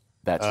out.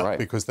 That's right.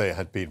 Because they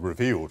had been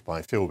revealed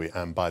by Philby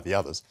and by the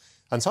others.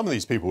 And some of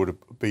these people would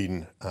have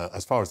been,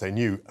 as far as they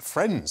knew,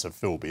 friends of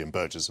Philby and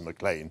Burgess and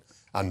Maclean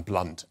and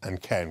Blunt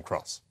and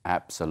Cairncross.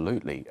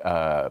 Absolutely.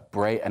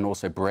 And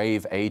also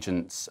brave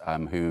agents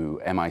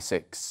who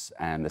MI6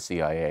 and the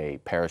CIA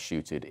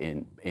parachuted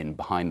in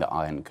behind the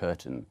Iron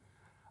Curtain,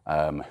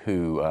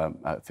 who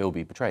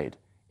Philby betrayed.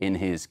 In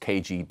his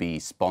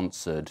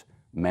KGB-sponsored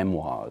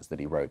memoirs that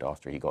he wrote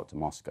after he got to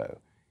Moscow,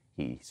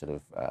 he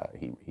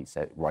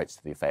writes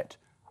to the effect,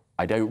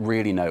 "I don't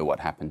really know what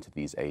happened to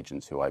these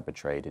agents who I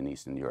betrayed in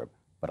Eastern Europe,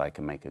 but I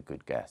can make a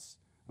good guess."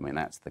 I mean,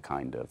 that's the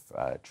kind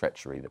of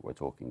treachery that we're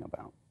talking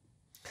about.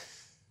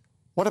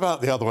 What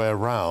about the other way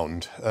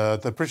around?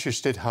 The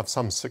British did have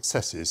some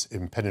successes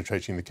in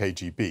penetrating the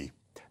KGB.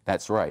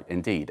 That's right,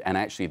 indeed. And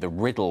actually, the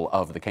riddle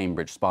of the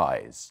Cambridge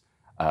spies,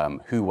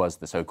 who was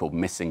the so-called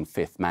missing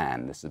 5th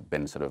man, this has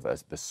been sort of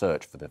the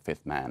search for the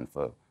 5th man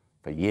for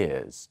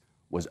years,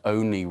 was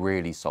only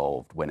really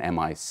solved when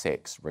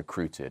MI6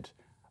 recruited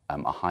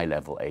a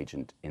high-level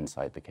agent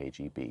inside the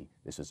KGB.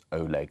 This was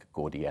Oleg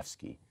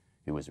Gordievsky,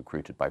 who was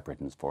recruited by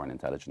Britain's Foreign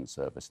Intelligence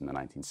Service in the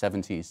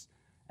 1970s,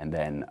 and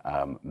then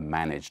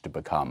managed to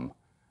become,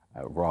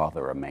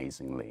 rather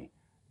amazingly,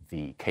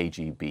 the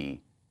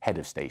KGB head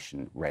of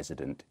station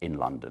resident in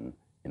London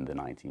in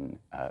the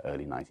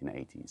early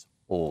 1980s,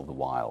 all the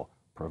while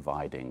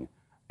providing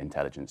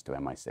intelligence to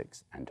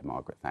MI6 and to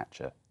Margaret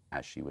Thatcher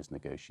as she was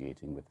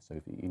negotiating with the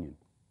Soviet Union.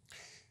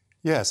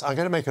 Yes, I'm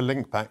going to make a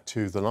link back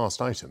to the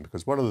last item,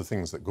 because one of the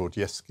things that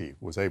Gordievsky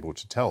was able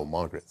to tell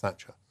Margaret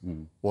Thatcher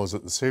was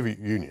that the Soviet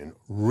Union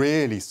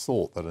really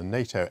thought that a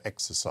NATO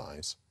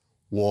exercise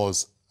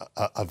was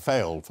a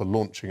veil for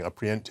launching a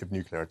preemptive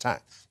nuclear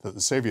attack, that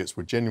the Soviets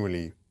were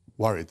genuinely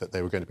worried that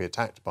they were going to be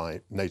attacked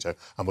by NATO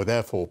and were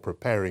therefore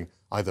preparing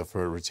either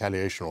for a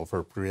retaliation or for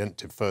a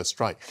preemptive first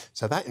strike.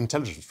 So that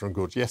intelligence from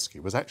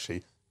Gordievsky was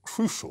actually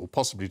crucial,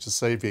 possibly to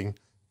saving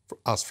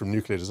us from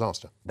nuclear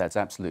disaster. That's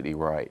absolutely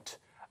right.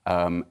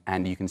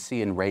 And you can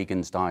see in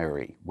Reagan's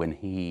diary, when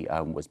he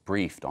was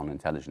briefed on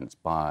intelligence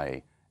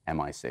by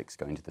MI6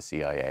 going to the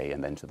CIA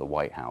and then to the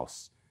White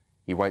House,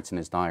 he writes in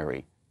his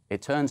diary,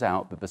 "It turns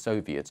out that the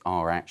Soviets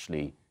are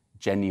actually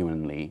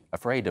genuinely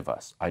afraid of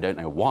us. I don't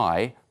know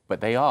why,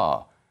 but they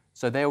are."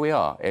 So there we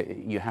are.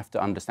 You have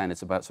to understand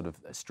it's about sort of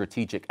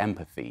strategic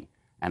empathy.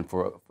 And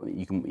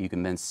you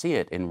can then see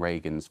it in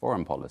Reagan's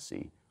foreign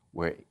policy,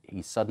 where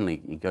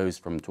he goes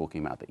from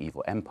talking about the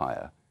evil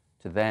empire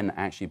to then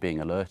actually being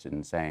alerted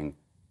and saying,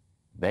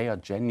 they are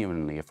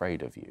genuinely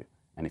afraid of you.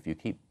 And if you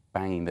keep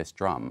banging this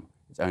drum,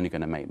 it's only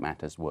going to make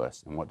matters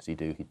worse. And what does he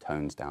do? He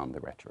tones down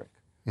the rhetoric.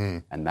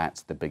 And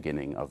that's the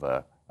beginning of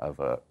a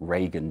a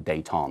Reagan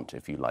détente,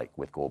 if you like,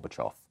 with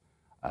Gorbachev,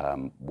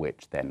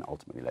 which then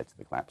ultimately led to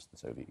the collapse of the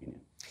Soviet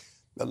Union.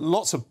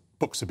 Lots of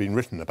books have been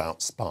written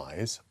about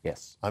spies.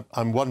 Yes.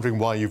 I'm wondering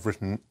why you've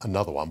written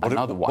another one.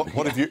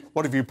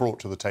 What have you brought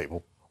to the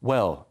table?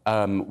 Well,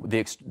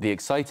 the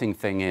exciting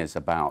thing is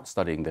about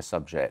studying this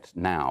subject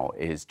now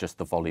is just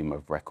the volume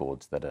of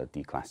records that are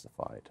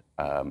declassified.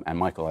 And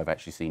Michael, I've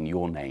actually seen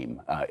your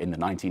name in the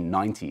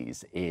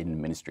 1990s in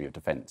Ministry of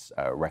Defence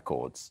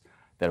records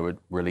that were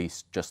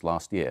released just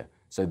last year.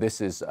 So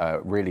this is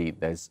really,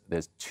 there's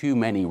too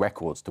many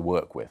records to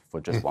work with for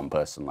just one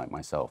person like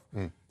myself.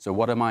 So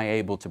what am I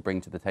able to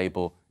bring to the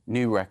table?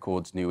 New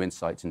records, new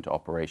insights into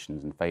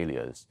operations and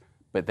failures,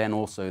 but then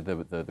also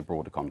the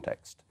broader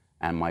context.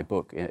 And my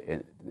book,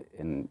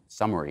 in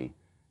summary,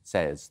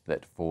 says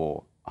that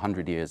for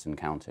 100 years and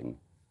counting,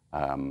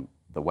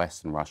 the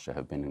West and Russia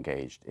have been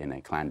engaged in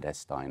a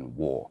clandestine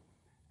war.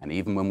 And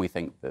even when we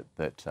think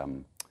that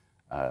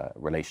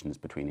relations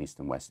between East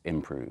and West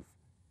improve,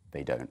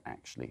 they don't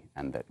actually.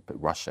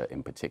 But Russia,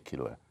 in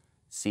particular,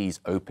 sees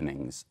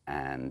openings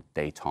and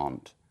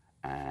détente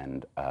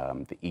and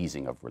the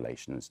easing of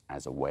relations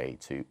as a way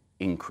to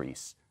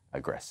increase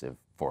aggressive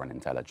foreign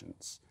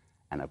intelligence.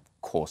 And of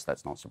course,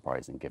 that's not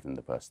surprising given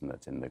the person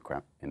that's in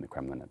the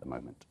Kremlin at the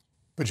moment.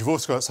 But you've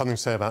also got something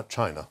to say about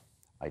China.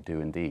 I do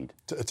indeed.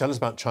 Tell us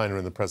about China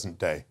in the present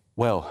day.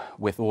 Well,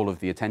 with all of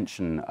the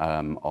attention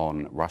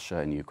on Russia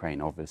and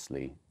Ukraine,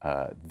 obviously,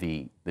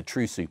 the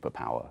true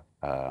superpower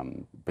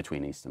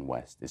between East and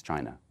West is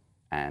China.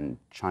 And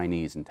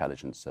Chinese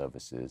intelligence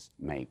services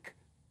make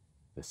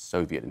the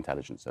Soviet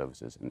intelligence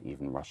services and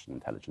even Russian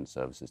intelligence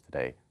services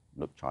today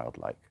look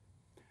childlike.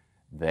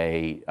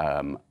 They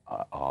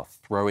are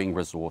throwing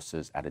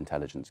resources at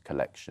intelligence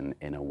collection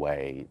in a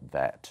way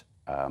that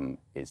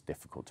is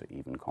difficult to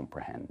even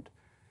comprehend.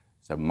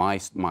 So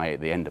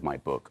at the end of my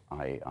book,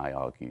 I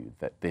argue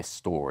that this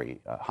story,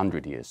 a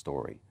 100-year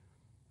story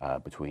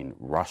between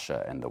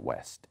Russia and the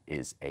West,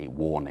 is a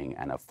warning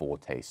and a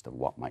foretaste of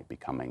what might be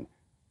coming.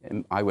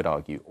 And I would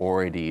argue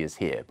already is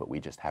here, but we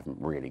just haven't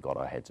really got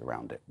our heads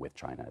around it with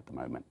China at the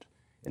moment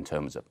in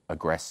terms of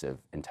aggressive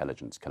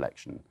intelligence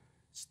collection,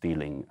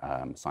 stealing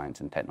science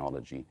and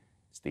technology,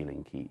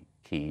 stealing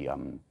key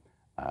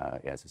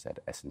as I said,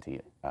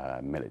 S&T,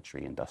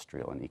 military,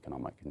 industrial and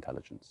economic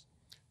intelligence.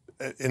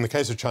 In the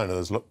case of China,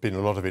 there's been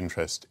a lot of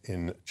interest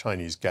in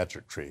Chinese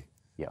gadgetry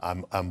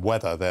and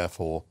whether,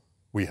 therefore,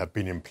 we have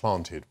been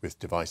implanted with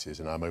devices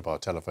in our mobile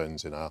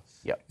telephones, in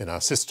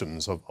our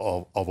systems of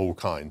all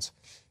kinds.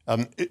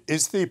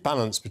 Is the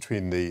balance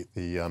between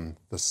the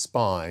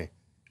spy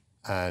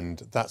and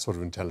that sort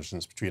of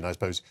intelligence between, I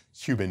suppose,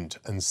 HUMINT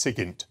and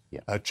SIGINT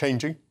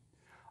changing?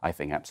 I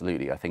think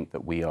absolutely. I think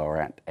that we are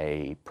at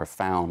a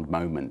profound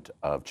moment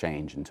of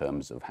change in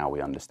terms of how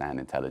we understand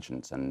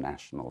intelligence and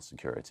national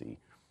security.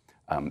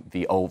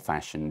 The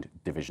old-fashioned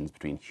divisions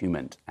between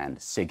HUMINT and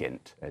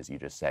SIGINT, as you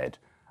just said,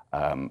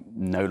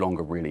 no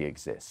longer really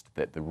exist.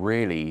 That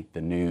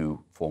the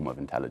new form of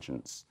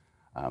intelligence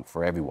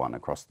for everyone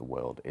across the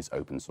world is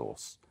open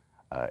source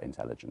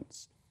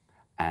intelligence.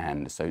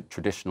 And so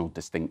traditional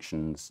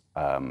distinctions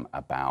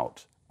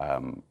about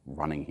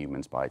running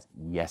human spies,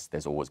 yes,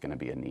 there's always going to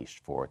be a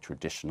niche for a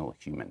traditional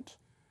HUMINT.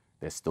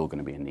 There's still going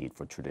to be a need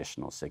for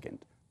traditional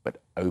SIGINT,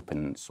 but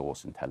open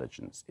source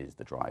intelligence is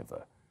the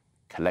driver.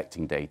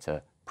 Collecting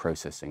data,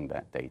 processing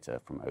that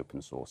data from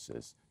open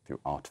sources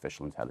through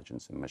artificial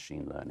intelligence and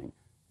machine learning,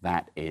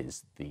 that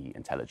is the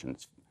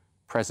intelligence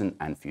present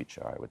and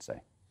future, I would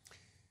say.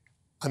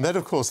 And then,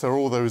 of course, there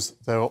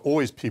are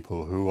always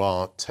people who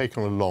are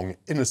taken along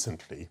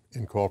innocently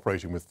in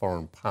cooperating with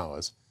foreign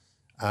powers.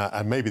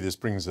 And maybe this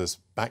brings us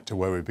back to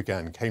where we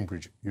began,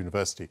 Cambridge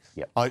University.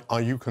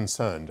 Are you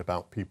concerned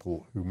about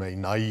people who may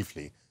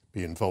naively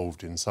be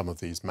involved in some of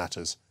these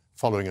matters,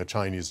 following a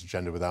Chinese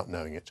agenda without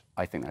knowing it?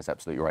 I think that's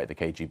absolutely right. The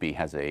KGB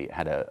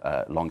had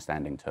a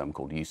long-standing term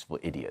called useful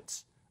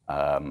idiots,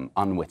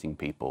 unwitting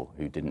people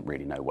who didn't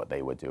really know what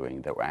they were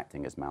doing, that were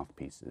acting as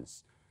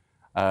mouthpieces.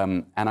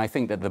 And I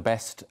think that the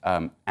best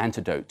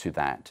antidote to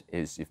that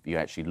is if you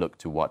actually look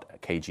to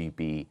what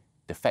KGB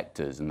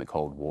defectors in the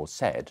Cold War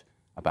said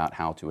about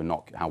how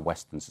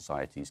Western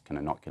societies can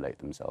inoculate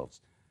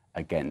themselves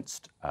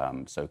against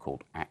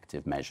so-called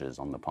active measures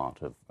on the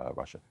part of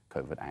Russia,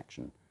 covert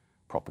action,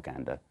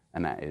 propaganda.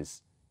 And that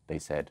is, they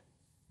said,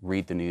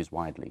 read the news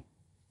widely.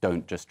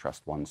 Don't just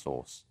trust one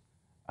source.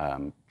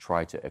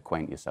 Try to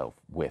acquaint yourself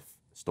with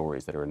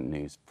stories that are in the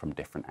news from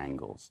different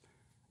angles.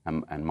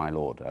 And my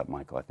Lord,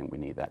 Michael, I think we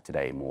need that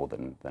today more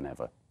than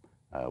ever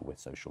with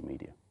social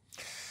media.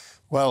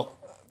 Well,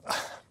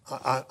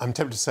 I'm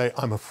tempted to say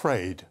I'm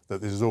afraid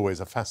that this is always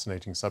a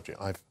fascinating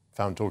subject. I've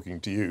found talking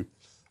to you,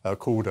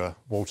 Calder,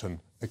 Walton,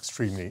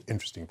 extremely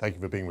interesting. Thank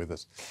you for being with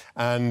us.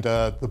 And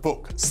the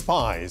book,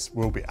 Spies,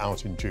 will be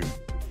out in June.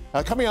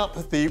 Coming up,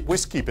 the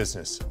whiskey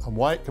business and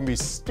why it can be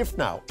stiffed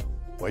out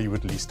where you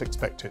would least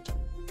expect it.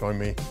 Join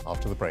me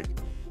after the break.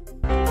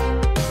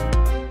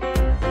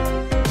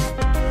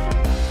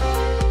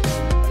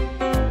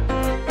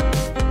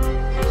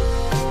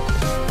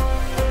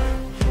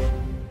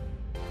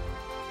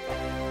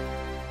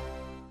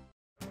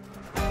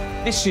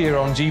 This year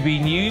on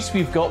GB News,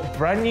 we've got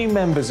brand new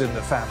members in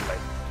the family.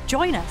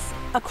 Join us.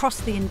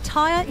 Across the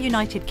entire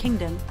United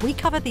Kingdom, we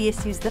cover the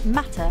issues that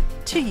matter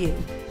to you.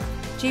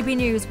 GB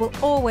News will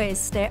always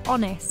stay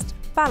honest,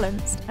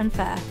 balanced and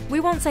fair.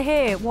 We want to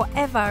hear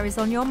whatever is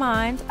on your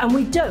mind. And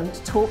we don't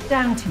talk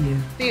down to you.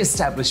 The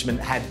establishment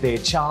had their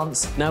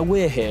chance. Now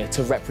we're here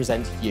to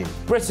represent you.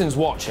 Britain's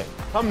watching.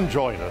 Come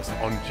join us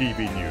on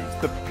GB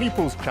News, the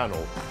People's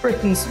Channel.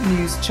 Britain's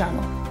news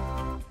channel.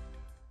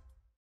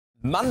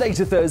 Monday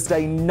to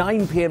Thursday,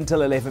 9 p.m.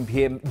 till 11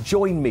 p.m.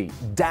 Join me,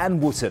 Dan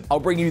Wootton. I'll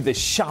bring you the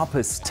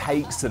sharpest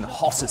takes and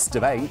hottest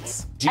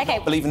debates. Do you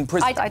not believe in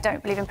prisons? I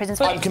don't believe in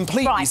prisons. I'm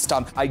completely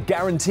stunned. I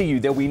guarantee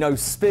you there'll be no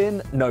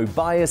spin, no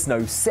bias,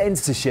 no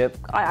censorship.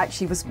 I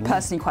actually was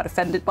personally quite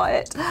offended by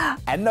it.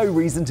 And no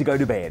reason to go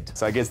to bed.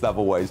 So I guess they've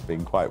always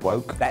been quite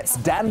woke. That's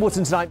Dan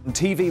Wootton tonight on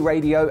TV,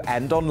 radio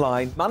and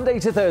online.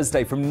 Monday to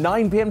Thursday from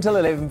 9 p.m. till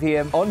 11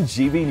 p.m. on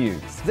GB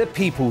News. The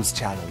People's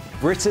Channel,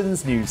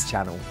 Britain's news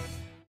channel.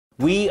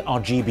 We are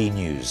GB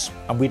News,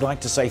 and we'd like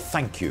to say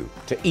thank you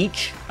to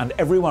each and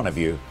every one of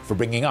you for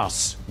bringing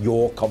us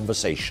your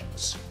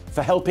conversations,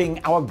 for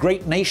helping our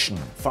great nation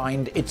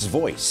find its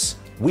voice.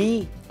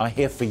 We are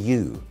here for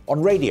you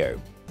on radio,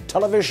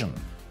 television,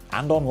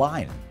 and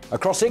online,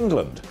 across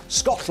England,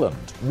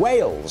 Scotland,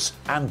 Wales,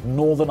 and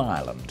Northern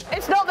Ireland.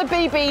 It's not the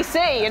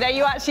BBC,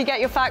 you actually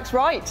get your facts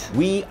right.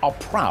 We are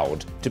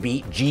proud to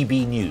be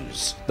GB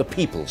News, the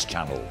People's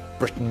Channel,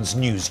 Britain's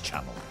news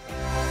channel.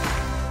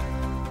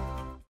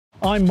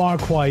 I'm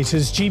Mark White.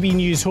 As GB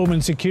News Home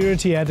and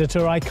Security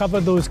Editor, I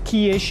cover those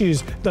key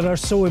issues that are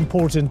so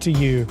important to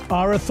you.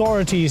 Our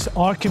authorities,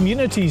 our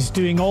communities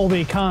doing all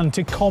they can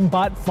to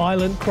combat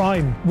violent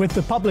crime. With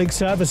the public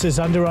services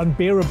under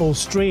unbearable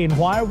strain,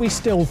 why are we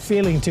still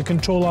failing to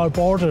control our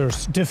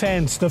borders?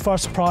 Defence, the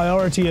first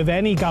priority of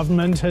any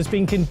government, has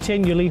been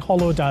continually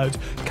hollowed out.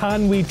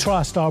 Can we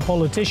trust our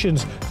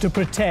politicians to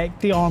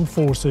protect the armed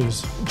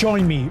forces?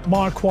 Join me,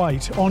 Mark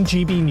White, on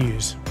GB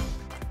News.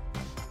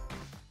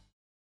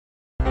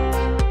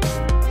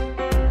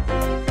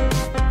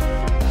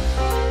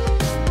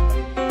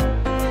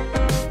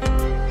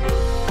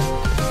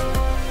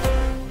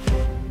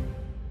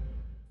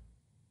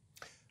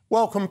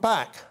 Welcome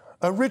back.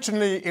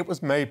 Originally, it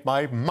was made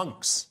by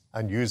monks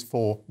and used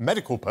for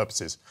medical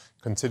purposes,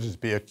 considered to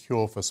be a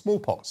cure for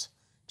smallpox.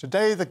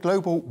 Today, the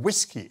global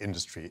whisky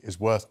industry is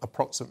worth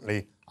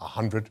approximately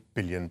 £100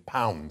 billion,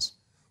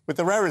 with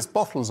the rarest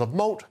bottles of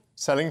malt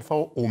selling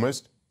for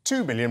almost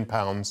 £2 million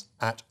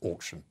at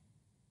auction.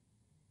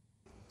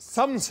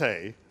 Some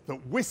say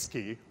that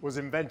whisky was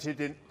invented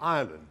in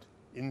Ireland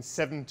in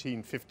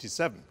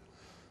 1757.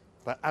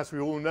 But as we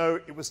all know,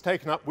 it was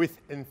taken up with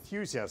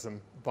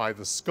enthusiasm by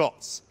the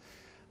Scots.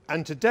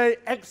 And today,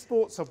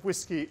 exports of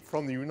whisky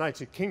from the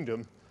United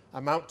Kingdom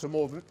amount to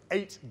more than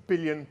 £8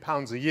 billion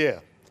a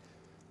year.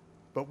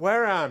 But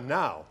where I am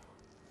now,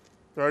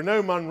 there are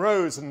no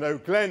Munros and no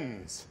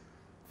Glens.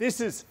 This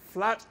is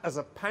flat as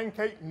a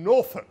pancake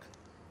Norfolk,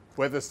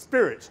 where the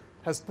spirit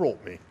has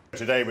brought me.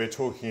 Today we're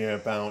talking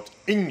about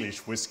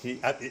English whisky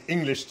at the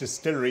English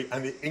Distillery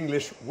and the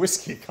English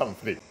Whisky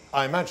Company.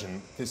 I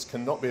imagine this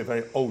cannot be a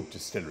very old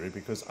distillery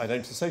because I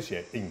don't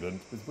associate England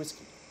with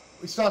whisky.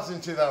 We started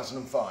in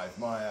 2005.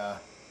 My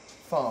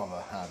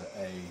father had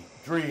a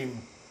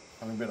dream,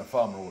 having been a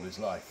farmer all his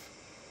life,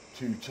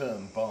 to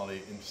turn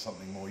barley into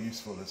something more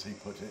useful, as he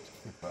put it.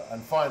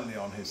 And finally,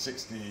 on his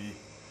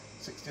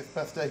 60th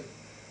birthday,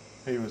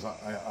 he was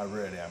like, I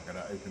really am going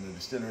to open a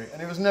distillery.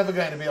 And it was never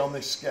going to be on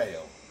this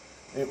scale.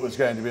 It was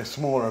going to be a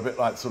smaller, a bit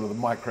like sort of the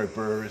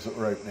microbreweries that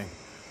were opening.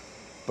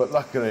 But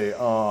luckily,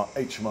 our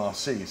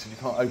HMRC said you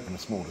can't open a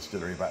small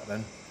distillery back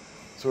then.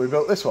 So we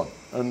built this one.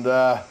 And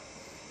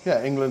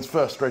yeah, England's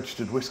first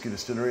registered whisky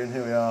distillery, and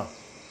here we are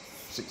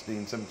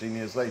 16, 17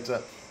 years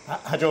later.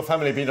 Had your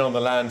family been on the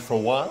land for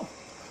a while?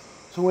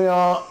 So we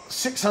are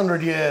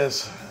 600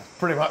 years,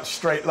 pretty much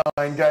straight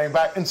line going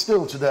back, and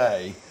still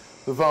today,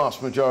 the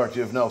vast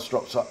majority of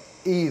Nelstrops are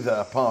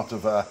either part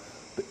of the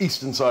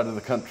eastern side of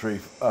the country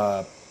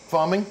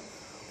farming,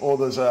 or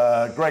there's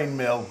a grain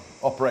mill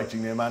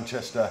operating near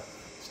Manchester,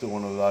 still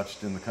one of the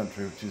largest in the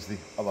country, which is the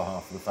other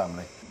half of the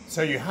family.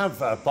 So you have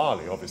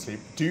barley, obviously.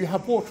 Do you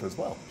have water as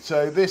well?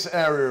 So this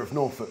area of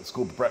Norfolk is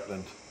called the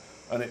Breckland,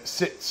 and it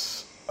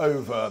sits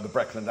over the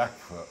Breckland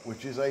Aquifer,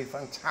 which is a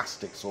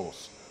fantastic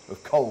source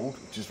of cold,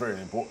 which is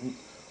very important,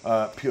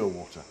 pure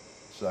water.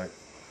 So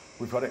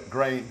we've got it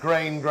grain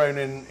grown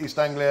in East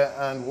Anglia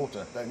and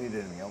water, don't need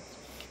anything else.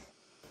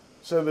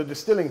 So the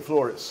distilling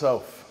floor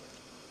itself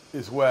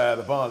is where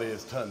the barley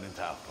is turned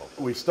into alcohol.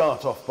 We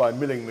start off by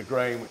milling the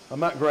grain,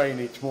 and that grain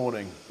each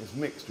morning is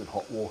mixed with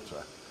hot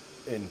water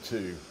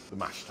into the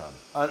mash tun.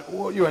 And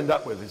what you end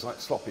up with is like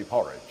sloppy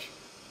porridge.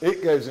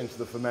 It goes into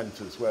the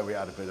fermenters where we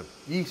add a bit of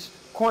yeast.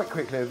 Quite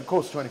quickly, over the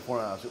course of 24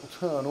 hours, it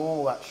will turn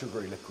all that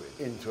sugary liquid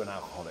into an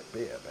alcoholic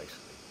beer,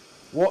 basically.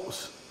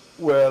 What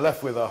we're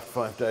left with after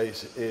 5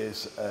 days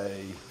is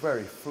a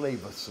very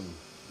flavoursome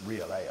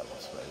real ale,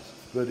 I suppose,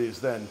 that is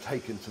then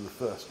taken to the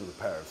first of the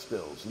pair of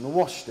stills. And the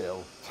wash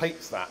still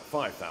takes that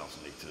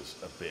 5,000 litres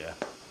of beer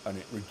and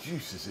it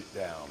reduces it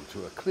down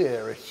to a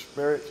clearish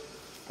spirit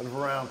of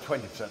around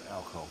 20%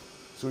 alcohol.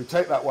 So we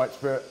take that white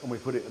spirit and we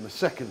put it in the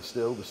second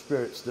still, the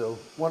spirit still.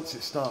 Once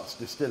it starts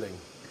distilling,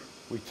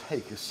 we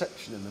take a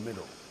section in the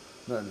middle,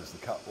 known as the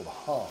cup or the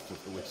heart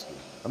of the whiskey.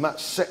 And that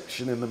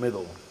section in the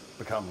middle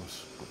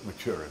becomes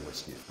maturing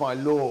whiskey. By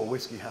law,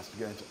 whiskey has to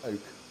go into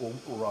oak,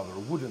 or rather a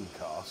wooden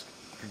cask,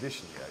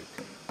 traditionally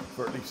oak,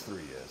 for at least 3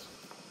 years.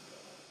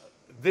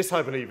 This,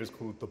 I believe, is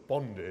called the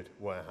bonded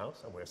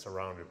warehouse, and we're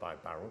surrounded by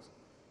barrels.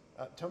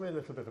 Tell me a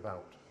little bit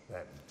about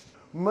them.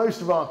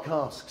 Most of our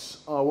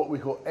casks are what we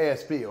call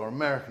ASB, or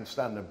American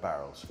Standard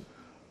barrels.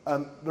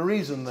 The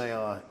reason they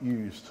are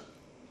used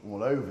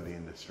all over the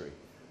industry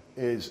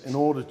is in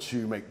order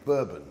to make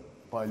bourbon,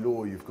 by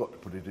law you've got to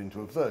put it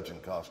into a virgin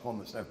cask, one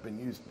that's never been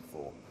used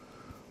before.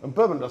 And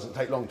bourbon doesn't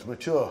take long to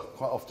mature,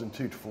 quite often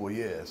 2 to 4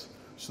 years.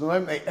 So the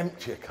moment they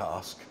empty a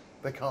cask,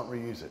 they can't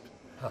reuse it.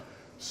 Huh.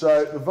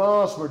 So the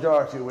vast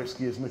majority of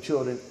whiskey is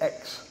matured in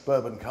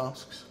ex-bourbon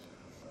casks.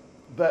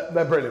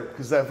 They're brilliant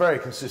because they're very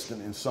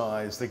consistent in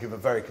size. They give a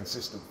very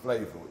consistent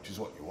flavour, which is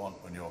what you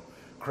want when you're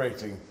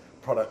creating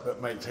a product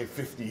that may take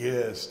 50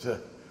 years to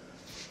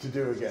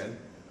do again.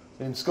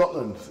 In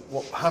Scotland,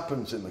 what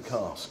happens in the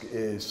cask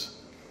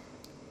is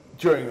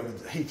during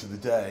the heat of the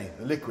day,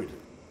 the liquid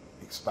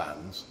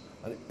expands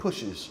and it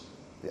pushes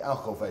the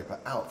alcohol vapour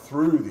out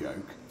through the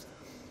oak,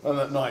 and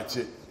at night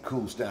it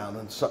cools down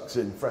and sucks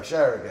in fresh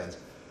air again.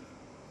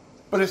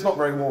 But it's not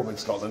very warm in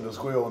Scotland, as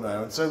we all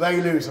know, and so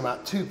they lose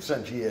about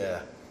 2% a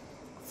year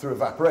through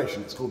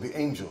evaporation. It's called the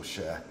Angel's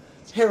Share.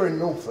 Here in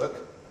Norfolk,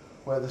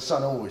 where the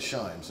sun always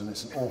shines and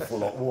it's an awful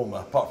lot warmer,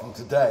 apart from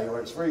today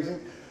where it's freezing,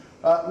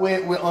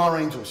 our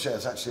Angel's Share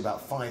is actually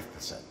about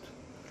 5%,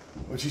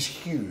 which is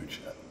huge.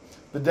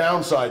 The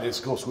downside is,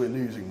 of course, we're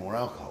losing more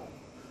alcohol.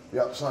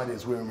 The upside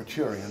is we're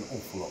maturing an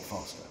awful lot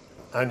faster.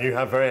 And you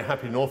have very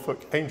happy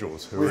Norfolk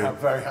Angels who have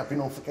very happy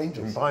Norfolk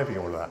Angels. Imbibing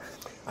all of that.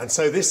 And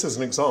so this is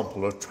an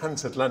example of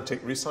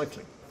transatlantic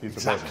recycling.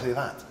 Exactly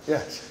that,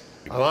 yes.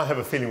 And I have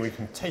a feeling we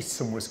can taste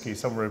some whiskey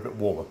somewhere a bit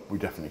warmer. We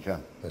definitely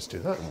can. Let's do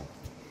that.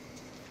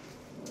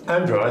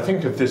 Andrew, I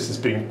think of this as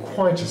being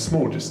quite a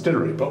small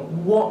distillery, but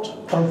what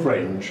a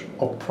range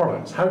of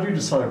products. How do you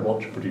decide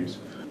what to produce?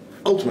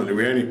 Ultimately,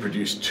 we only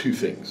produce two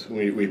things.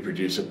 We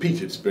produce a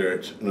peated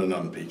spirit and an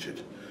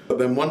unpeated. But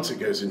then once it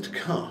goes into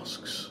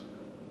casks,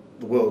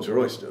 the world's your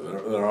oyster.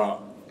 There are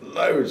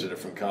loads of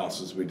different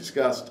casks, as we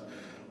discussed,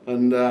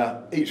 and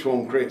each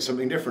one creates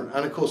something different.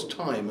 And of course,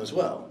 time as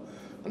well.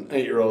 An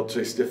 8-year-old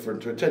tastes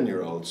different to a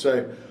 10-year-old.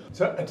 So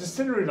a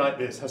distillery like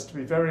this has to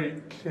be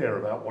very clear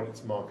about what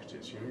its market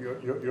is.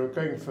 You're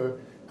going for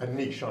a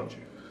niche, aren't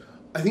you?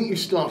 I think you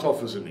start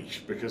off as a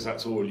niche because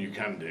that's all you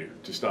can do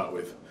to start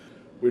with.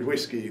 With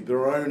whiskey, there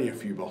are only a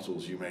few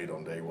bottles you made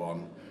on day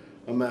one,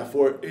 and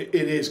therefore it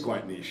is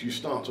quite niche. You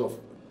start off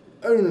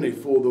only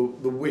for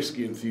the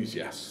whiskey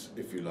enthusiasts,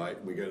 if you like.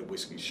 We go to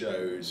whiskey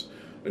shows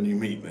and you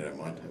meet, they don't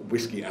mind,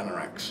 whiskey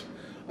anoraks.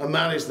 And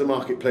that is the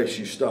marketplace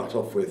you start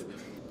off with.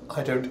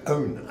 I don't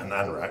own an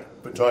anorak,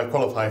 but do I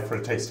qualify for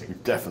a tasting? You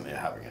definitely are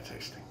having a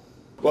tasting.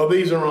 Well,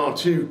 these are our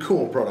two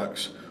core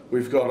products.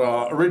 We've got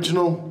our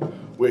original,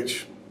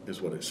 which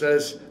is what it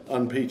says,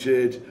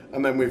 unpeated,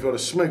 and then we've got a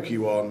smoky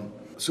one.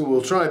 So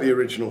we'll try the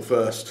original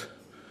first.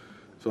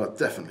 So that's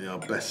definitely our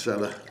best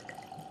seller.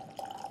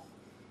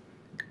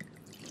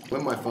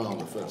 When my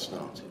father first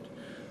started,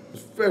 it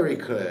was very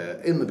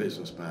clear in the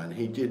business plan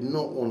he did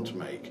not want to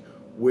make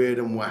weird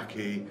and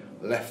wacky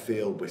left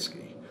field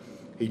whiskey.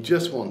 He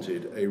just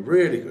wanted a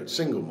really good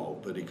single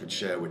malt that he could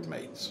share with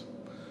mates.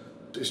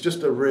 It's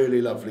just a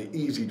really lovely,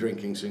 easy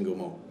drinking single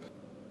malt.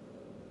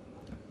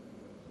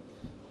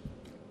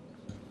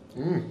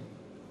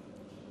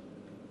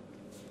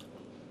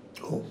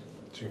 Oh,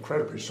 it's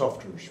incredibly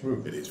soft and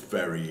smooth. It is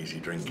very easy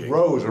drinking. It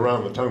rolls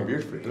around the tongue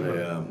beautifully, doesn't it?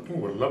 Yeah. Oh,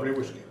 what a lovely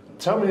whiskey.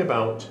 Tell me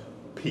about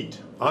peat.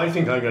 I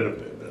think I'm going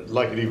to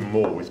like it even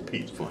more with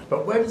peat. Fine.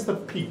 But where does the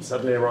peat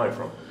suddenly arrive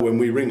from? When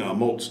we ring our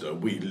maltster,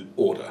 we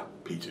order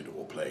peated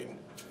or plain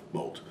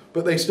malt.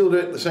 But they still do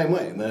it the same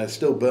way, and they're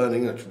still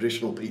burning a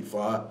traditional peat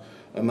fire,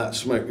 and that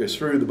smoke goes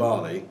through the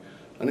barley,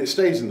 and it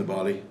stays in the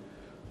barley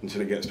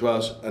until it gets to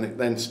us, and it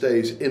then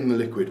stays in the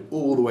liquid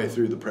all the way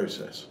through the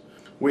process.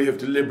 We have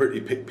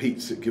deliberately picked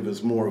peats that give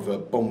us more of a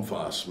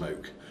bonfire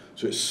smoke,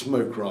 so it's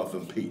smoke rather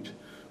than peat,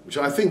 which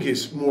I think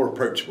is more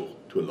approachable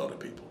to a lot of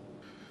people.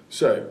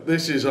 So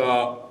this is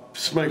our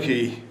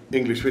smoky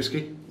English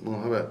whiskey.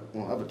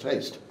 We'll have a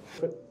taste.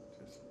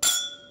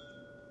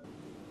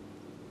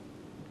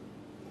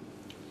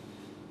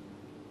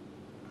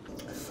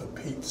 For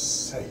Pete's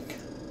sake.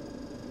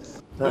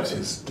 That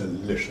is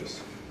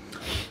delicious.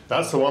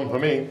 That's the one for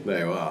me.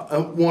 There you are.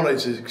 And what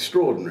is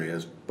extraordinary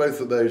is both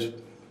of those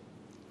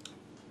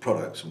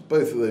products,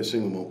 both of those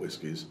single malt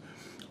whiskies,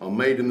 are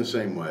made in the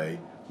same way,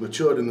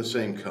 matured in the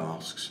same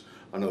casks,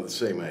 and are the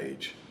same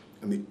age.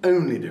 And the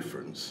only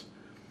difference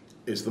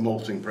is the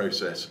malting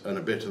process and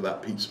a bit of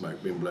that peat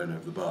smoke being blown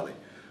over the barley.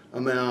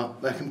 And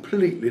they're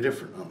completely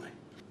different, aren't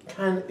they?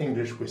 Can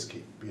English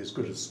whiskey be as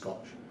good as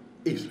Scotch?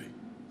 Easily,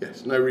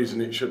 yes. No reason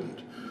it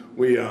shouldn't.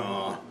 We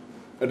are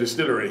A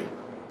distillery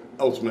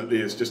ultimately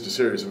is just a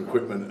series of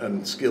equipment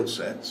and skill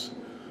sets,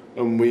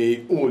 and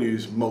we all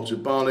use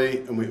malted barley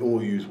and we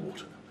all use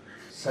water.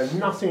 So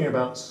nothing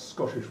about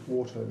Scottish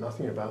water,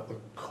 nothing about the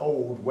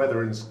cold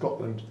weather in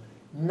Scotland,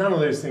 none of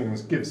those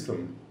things gives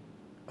them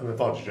an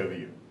advantage over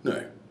you?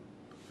 No.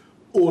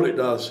 All it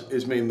does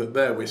is mean that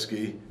their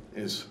whisky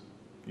is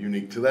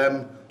unique to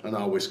them and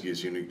our whisky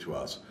is unique to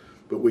us.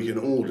 But we can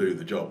all do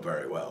the job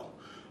very well.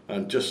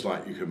 And just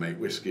like you can make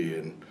whisky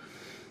in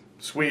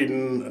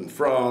Sweden and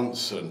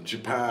France and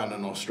Japan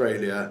and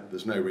Australia,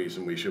 there's no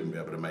reason we shouldn't be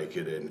able to make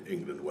it in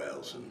England,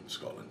 Wales and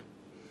Scotland.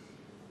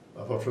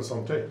 I thought for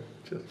some tea.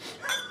 Cheers.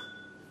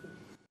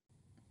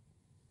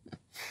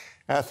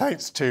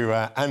 Thanks to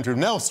Andrew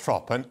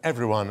Nelstrop and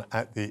everyone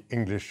at the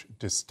English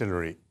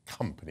Distillery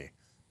Company.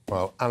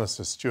 Well,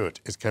 Alistair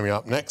Stewart is coming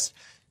up next.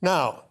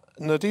 Now,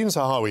 Nadeem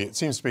Zahawi, it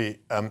seems to be,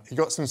 he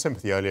got some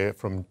sympathy earlier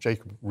from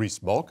Jacob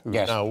Rees-Mogg, who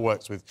now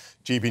works with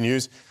GB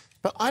News.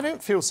 But I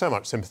don't feel so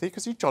much sympathy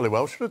because he jolly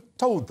well should have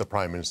told the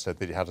Prime Minister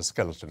that he had a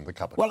skeleton in the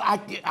cupboard. Well,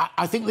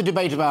 I think the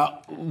debate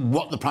about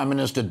what the Prime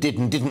Minister did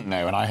and didn't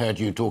know, and I heard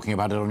you talking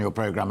about it on your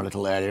programme a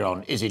little earlier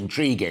on, is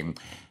intriguing.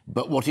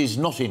 But what is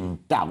not in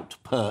doubt,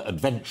 per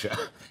adventure,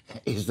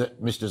 is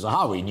that Mr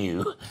Zahawi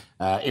knew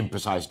in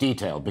precise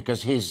detail,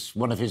 because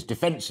one of his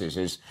defences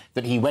is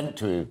that he went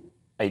to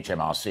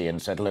HMRC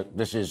and said, look,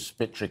 this is a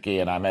bit tricky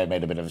and I may have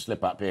made a bit of a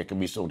slip-up here, can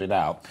we sort it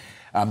out?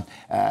 And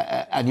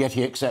yet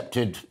he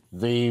accepted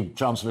the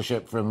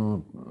Chancellorship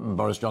from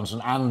Boris Johnson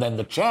and then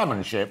the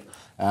chairmanship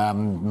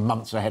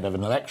months ahead of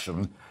an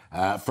election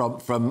from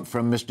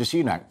Mr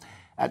Sunak.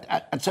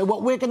 And so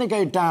what we're going to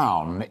go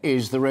down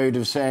is the road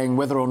of saying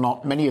whether or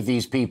not many of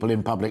these people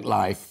in public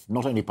life,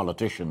 not only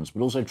politicians,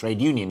 but also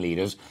trade union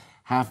leaders,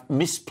 have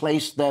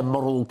misplaced their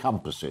moral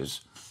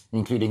compasses,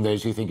 including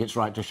those who think it's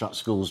right to shut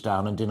schools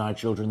down and deny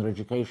children their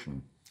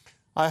education.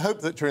 I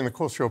hope that during the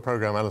course of your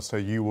programme, Alistair,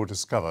 you will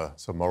discover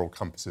some moral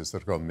compasses that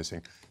have gone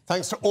missing.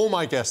 Thanks to all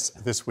my guests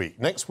this week.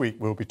 Next week,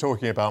 we'll be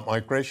talking about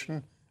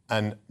migration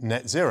and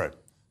net zero.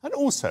 And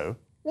also,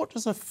 what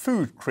does a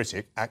food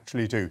critic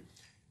actually do?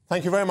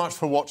 Thank you very much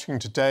for watching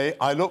today.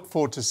 I look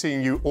forward to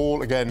seeing you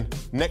all again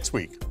next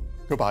week.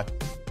 Goodbye.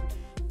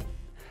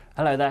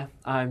 Hello there,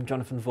 I'm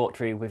Jonathan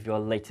Vaughtry with your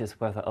latest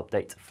weather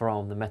update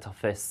from the Met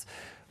Office.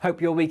 Hope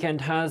your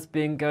weekend has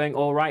been going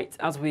all right.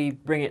 As we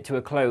bring it to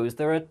a close,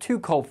 there are two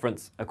cold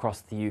fronts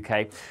across the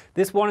UK.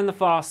 This one in the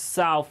far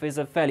south is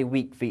a fairly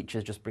weak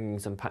feature, just bringing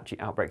some patchy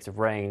outbreaks of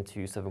rain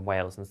to southern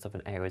Wales and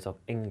southern areas of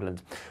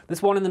England.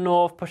 This one in the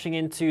north, pushing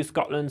into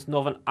Scotland's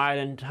Northern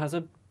Ireland, has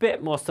a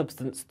bit more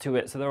substance to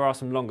it, so there are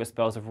some longer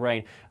spells of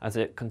rain as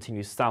it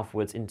continues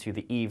southwards into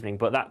the evening,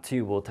 but that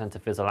too will tend to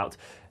fizzle out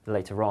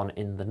later on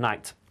in the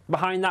night.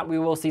 Behind that, we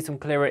will see some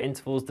clearer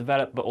intervals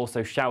develop, but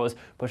also showers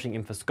pushing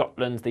in for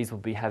Scotland. These will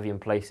be heavy in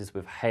places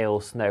with hail,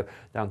 snow,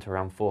 down to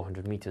around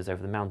 400 metres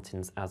over the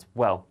mountains as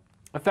well.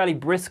 A fairly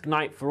brisk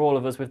night for all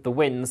of us with the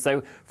winds,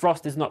 so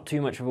frost is not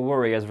too much of a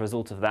worry as a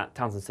result of that.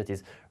 Towns and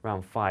cities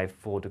around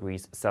 4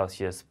 degrees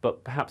Celsius,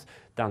 but perhaps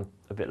down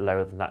a bit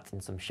lower than that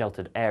in some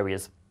sheltered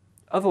areas.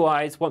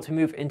 Otherwise, once we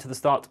move into the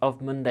start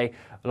of Monday,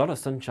 a lot of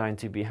sunshine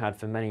to be had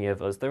for many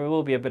of us. There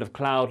will be a bit of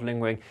cloud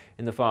lingering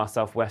in the far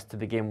southwest to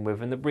begin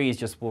with, and the breeze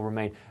just will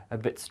remain a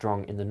bit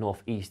strong in the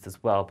northeast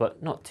as well,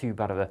 but not too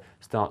bad of a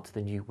start to the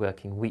new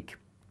working week.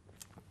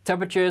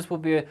 Temperatures will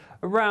be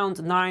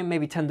around 9,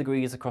 maybe 10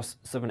 degrees across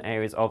southern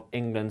areas of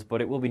England, but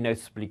it will be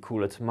noticeably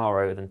cooler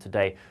tomorrow than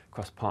today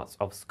across parts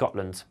of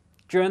Scotland.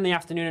 During the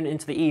afternoon and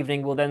into the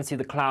evening, we'll then see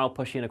the cloud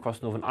push in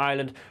across Northern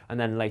Ireland and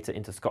then later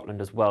into Scotland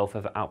as well,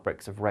 further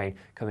outbreaks of rain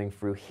coming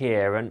through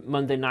here. And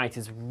Monday night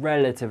is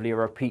relatively a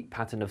repeat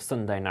pattern of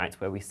Sunday night,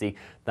 where we see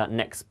that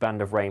next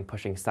band of rain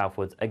pushing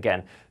southwards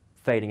again,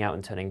 fading out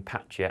and turning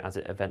patchier as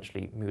it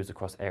eventually moves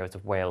across areas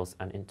of Wales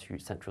and into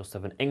central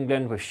southern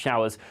England, with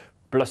showers,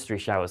 blustery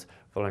showers,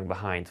 following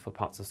behind for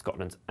parts of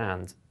Scotland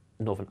and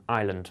Northern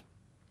Ireland.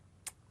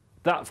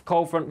 That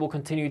cold front will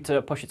continue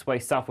to push its way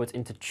southwards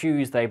into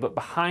Tuesday, but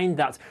behind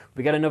that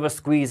we get another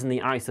squeeze in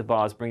the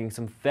isobars, bringing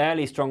some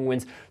fairly strong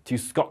winds to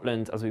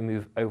Scotland as we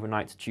move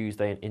overnight to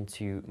Tuesday and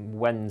into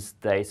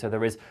Wednesday. So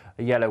there is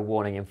a yellow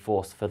warning in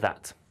force for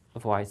that.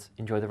 Otherwise,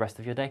 enjoy the rest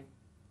of your day.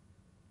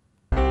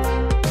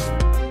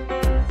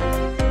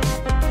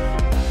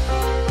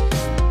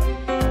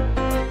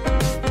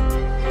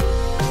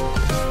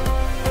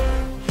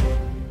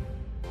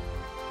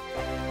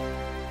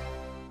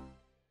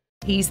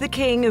 He's the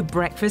king of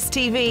breakfast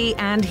TV,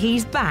 and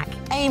he's back.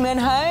 Eamon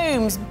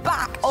Holmes,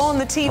 back on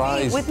the TV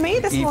Surprised with me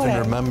this morning.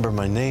 Even remember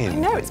my name. I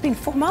know, it's been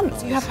 4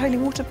 months. You have holy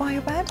water by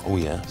your bed? Oh,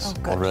 yes.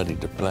 Oh, already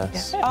to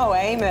bless. Yeah. Oh,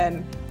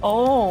 Eamon.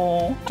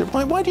 Oh.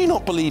 Why do you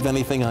not believe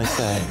anything I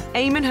say?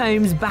 Eamon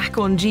Holmes back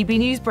on GB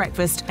News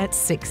Breakfast at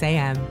 6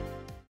 a.m.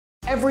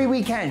 Every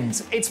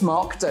weekend, it's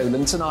Mark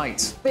Dolan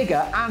Tonight.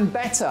 Bigger and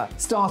better,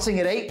 starting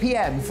at 8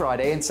 p.m.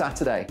 Friday and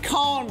Saturday.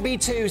 Can't be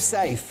too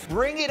safe.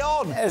 Bring it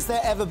on. Has there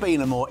ever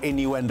been a more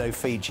innuendo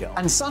feature?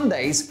 And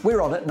Sundays,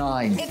 we're on at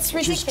 9. It's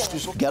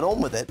ridiculous. Just get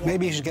on with it.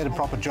 Maybe you should get a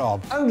proper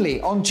job.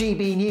 Only on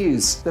GB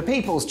News, the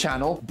People's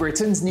Channel,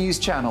 Britain's news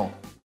channel.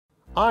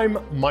 I'm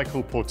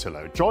Michael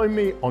Portillo. Join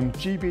me on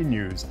GB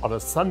News on a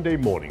Sunday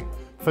morning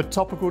for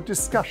topical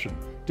discussion,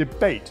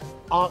 debate,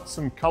 arts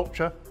and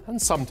culture,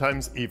 and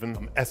sometimes even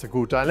some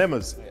ethical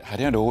dilemmas. I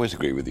don't always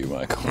agree with you,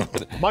 Michael.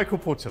 Michael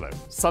Portillo,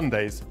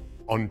 Sundays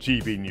on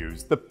GB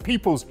News, the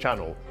People's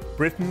Channel,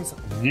 Britain's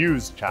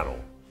news channel.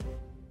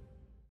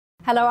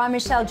 Hello, I'm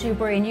Michelle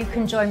Dewberry, and you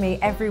can join me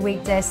every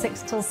weekday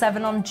 6 till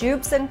 7 on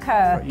Jubes and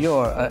Kerr.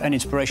 You're an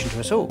inspiration to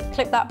us all.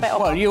 Clip that bit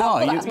up. Well, you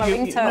are. That's my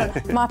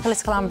ringtone. My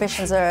political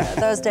ambitions are,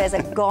 those days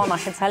are gone, I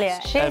can tell you.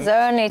 She's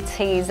only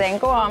teasing.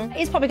 Go on.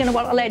 He's probably going to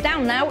want to lay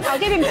down now. I'll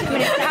give him 2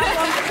 minutes to have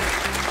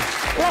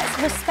one.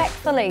 Let's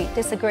respectfully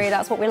disagree.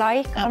 That's what we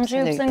like on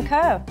Jubes and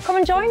Kerr. Come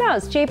and join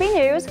us. GB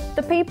News,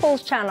 the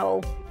People's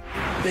Channel.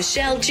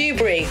 Michelle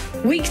Dewberry,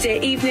 weekday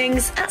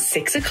evenings at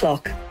 6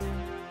 o'clock.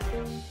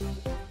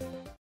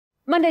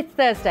 Monday to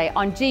Thursday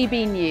on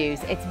GB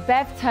News, it's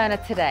Bev Turner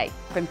Today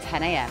from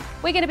 10 a.m.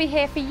 We're going to be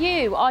here for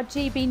you, our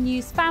GB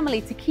News family,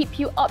 to keep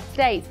you up to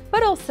date,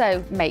 but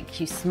also make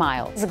you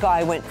smile. The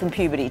guy went from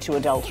puberty to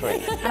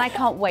adultery. And I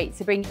can't wait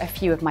to bring a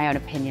few of my own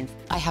opinions.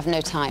 I have no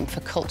time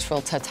for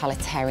cultural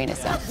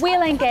totalitarianism.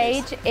 We'll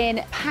engage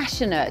in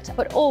passionate,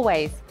 but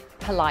always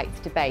polite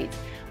debate,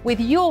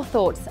 with your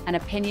thoughts and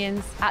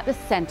opinions at the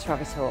centre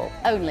of it all.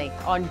 Only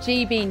on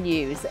GB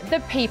News,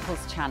 the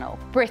People's Channel,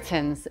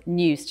 Britain's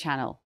news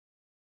channel.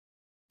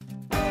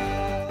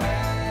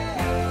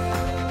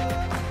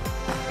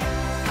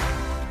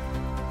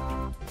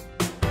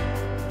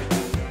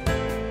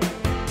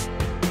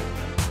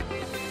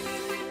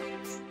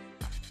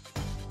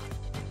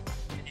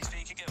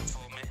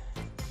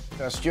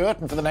 Stuart,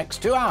 and for the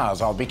next 2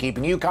 hours I'll be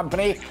keeping you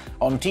company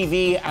on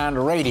TV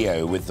and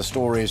radio with the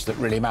stories that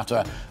really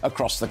matter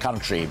across the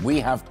country. We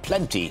have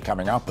plenty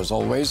coming up, as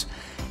always,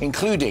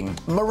 including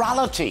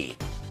morality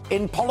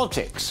in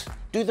politics.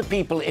 Do the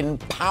people in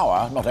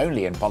power, not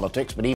only in politics, but even